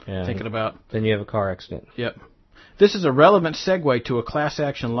worth thinking about. Then you have a car accident. Yep. This is a relevant segue to a class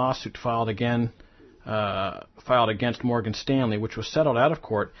action lawsuit filed against Morgan Stanley, which was settled out of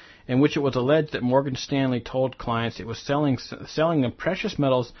court, in which it was alleged that Morgan Stanley told clients it was selling them precious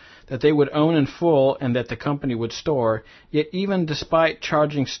metals that they would own in full and that the company would store. Yet even despite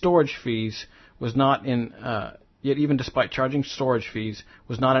charging storage fees, was not in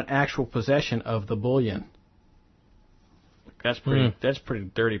actual possession of the bullion. That's pretty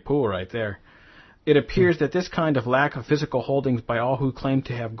dirty pool right there. It appears that this kind of lack of physical holdings by all who claim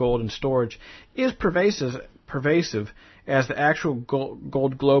to have gold in storage is pervasive, as the actual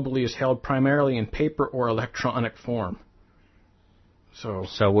gold globally is held primarily in paper or electronic form. So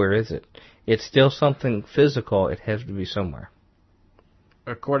where is it? It's still something physical. It has to be somewhere.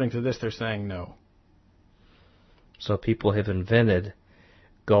 According to this, they're saying no. So people have invented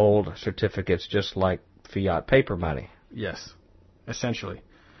gold certificates just like fiat paper money. Yes, essentially.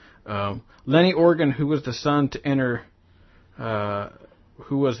 Lenny Organ, who was the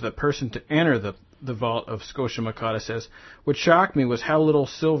person to enter the vault of Scotia Makata, says, what shocked me was how little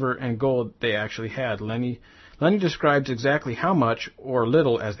silver and gold they actually had. Lenny describes exactly how much, or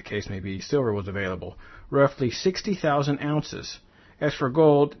little as the case may be, silver was available. Roughly 60,000 ounces. As for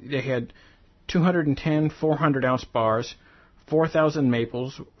gold, they had 210 400-ounce bars, 4,000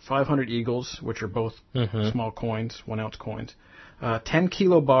 maples, 500 eagles, which are both small coins, 1-ounce coins, 10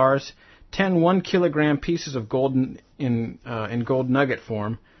 kilo bars, 10 1-kilogram pieces of gold in gold nugget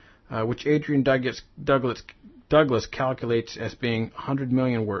form, which Adrian Douglas calculates as being $100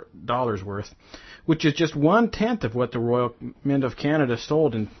 million worth, which is just 1/10 of what the Royal Mint of Canada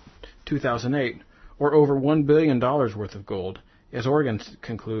sold in 2008, or over $1 billion worth of gold. As Oregon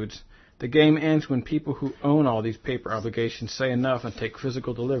concludes, the game ends when people who own all these paper obligations say enough and take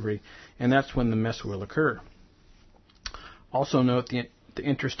physical delivery, and that's when the mess will occur. Also note the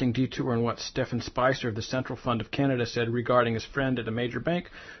interesting detour in what Stephen Spicer of the Central Fund of Canada said regarding his friend at a major bank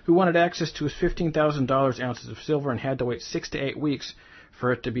who wanted access to his $15,000 ounces of silver and had to wait 6 to 8 weeks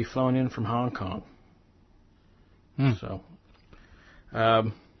for it to be flown in from Hong Kong. So,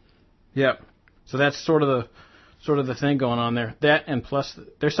 yep. So that's sort of the thing going on there. That, and plus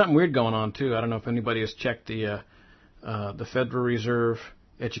there's something weird going on too. I don't know if anybody has checked the Federal Reserve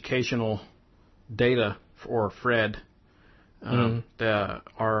educational data for FRED.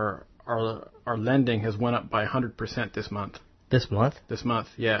 Our lending has went up by 100% this month. This month? This month,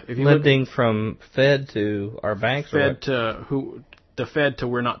 yeah. If you lending from Fed to our banks? Fed to the Fed to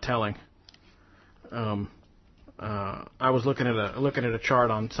we're not telling. I was looking at a chart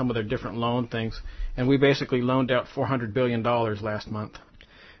on some of their different loan things, and we basically loaned out $400 billion last month.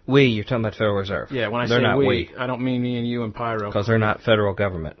 You're talking about Federal Reserve. Yeah, when I they're say not we, I don't mean me and you and Pyro. Because they're not federal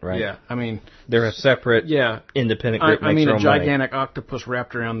government, right? Yeah, I mean... They're a separate, independent group. I mean a gigantic octopus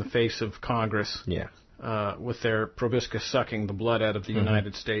wrapped around the face of Congress. Yeah. With their proboscis sucking the blood out of the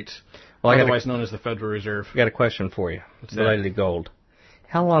United States, well, otherwise known as the Federal Reserve. I got a question for you. It's related to gold.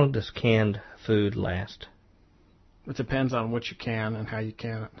 How long does canned food last? It depends on what you can and how you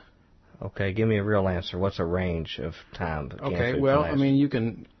can it. Okay, give me a real answer. What's a range of time? Okay, well, I mean, you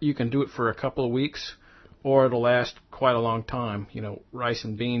can do it for a couple of weeks, or it'll last quite a long time. You know, rice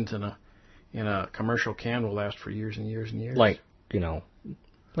and beans in a commercial can will last for years and years and years. Like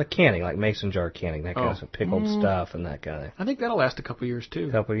canning, like mason jar canning, that kind of stuff, pickled stuff and that kind of thing. I think that'll last a couple of years too.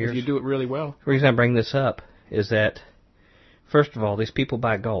 A couple of years. If you do it really well. The reason I bring this up is that, first of all, these people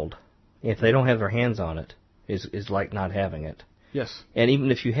buy gold. If they don't have their hands on it, is like not having it. Yes. And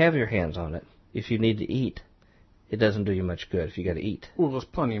even if you have your hands on it, if you need to eat, it doesn't do you much good if you got to eat. Well, there's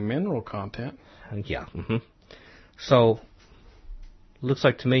plenty of mineral content. Yeah. So, looks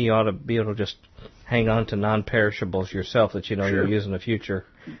like to me you ought to be able to just hang on to non-perishables yourself that you know you'll use in the future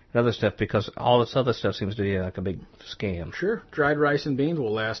and other stuff, because all this other stuff seems to be like a big scam. Sure. Dried rice and beans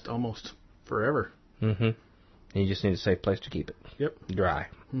will last almost forever. And you just need a safe place to keep it. Yep. Dry.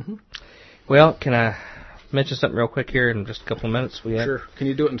 Well, can I mention something real quick here in just a couple of minutes? Sure. Can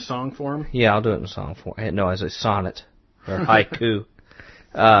you do it in song form? Yeah, I'll do it in song form. No, as a sonnet or haiku.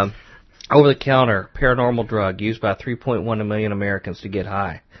 Over-the-counter paranormal drug used by 3.1 million Americans to get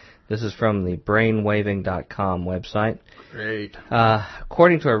high. This is from the brainwaving.com website. Great.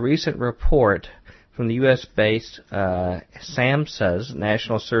 According to a recent report from the U.S.-based SAMHSA's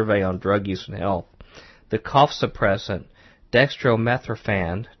National Survey on Drug Use and Health, the cough suppressant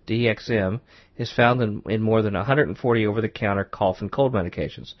dextromethorphan, DXM, is found in more than 140 over-the-counter cough and cold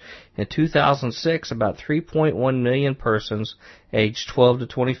medications. In 2006, about 3.1 million persons aged 12 to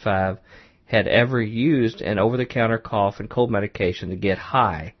 25 had ever used an over-the-counter cough and cold medication to get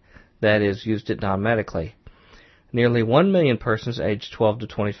high, that is, used it non-medically. Nearly 1 million persons aged 12 to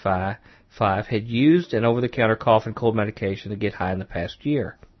 25 had used an over-the-counter cough and cold medication to get high in the past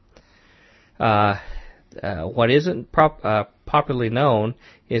year. What isn't popularly known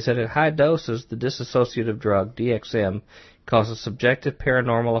is that at high doses, the dissociative drug, DXM, causes subjective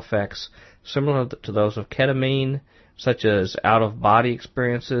paranormal effects similar to those of ketamine, such as out-of-body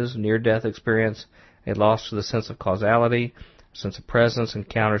experiences, near-death experience, a loss to the sense of causality, sense of presence,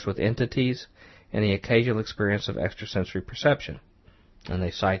 encounters with entities, and the occasional experience of extrasensory perception. And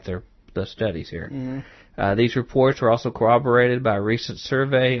they cite the studies here. These reports were also corroborated by a recent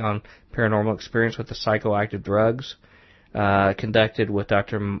survey on paranormal experience with the psychoactive drugs conducted with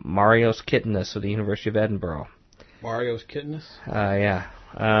Dr. Marios Kittinas of the University of Edinburgh. Marios Kittinas? Yeah.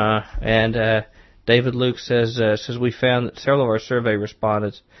 And David Luke says we found that several of our survey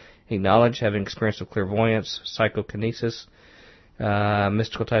respondents acknowledge having experience of clairvoyance, psychokinesis,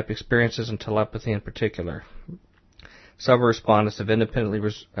 mystical type experiences, and telepathy in particular. Several respondents have independently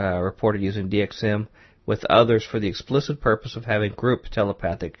reported using DXM with others for the explicit purpose of having group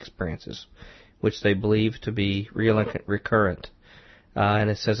telepathic experiences, which they believe to be real and recurrent. And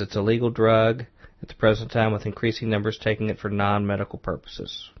it says it's a legal drug at the present time, with increasing numbers taking it for non-medical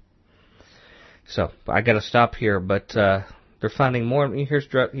purposes. So I got to stop here, but they're finding more. Here's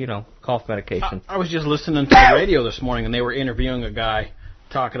cough medication. I was just listening to the radio this morning, and they were interviewing a guy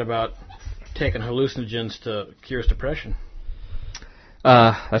talking about taking hallucinogens to cure depression.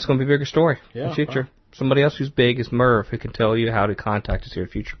 That's going to be a bigger story in Yeah, the future. wow. Somebody else who's big is Merv, who can tell you how to contact us here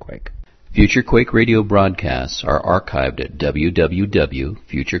at Future Quake. Future Quake radio broadcasts are archived at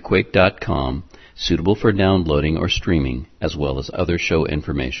www.futurequake.com, suitable for downloading or streaming, as well as other show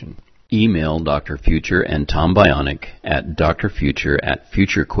information. Email Dr. Future and Tom Bionic at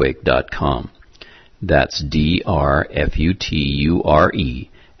drfuture@futurequake.com. That's DRFUTURE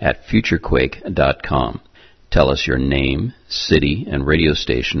at futurequake.com. Tell us your name, city, and radio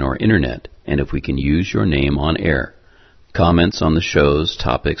station or internet, and if we can use your name on air. Comments on the shows,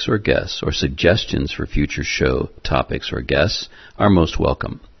 topics, or guests, or suggestions for future show topics or guests are most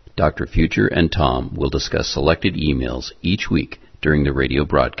welcome. Dr. Future and Tom will discuss selected emails each week during the radio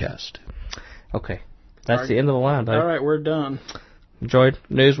broadcast. Okay. That's the end of the line, buddy. All right, we're done. Enjoyed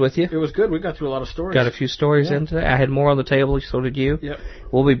news with you. It was good. We got through a lot of stories. Got a few stories in today. I had more on the table, so did you. Yep.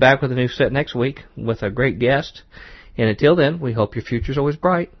 We'll be back with a new set next week with a great guest. And until then, we hope your future's always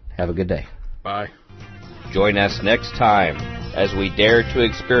bright. Have a good day. Bye. Join us next time as we dare to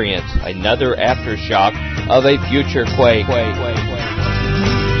experience another aftershock of a future quake.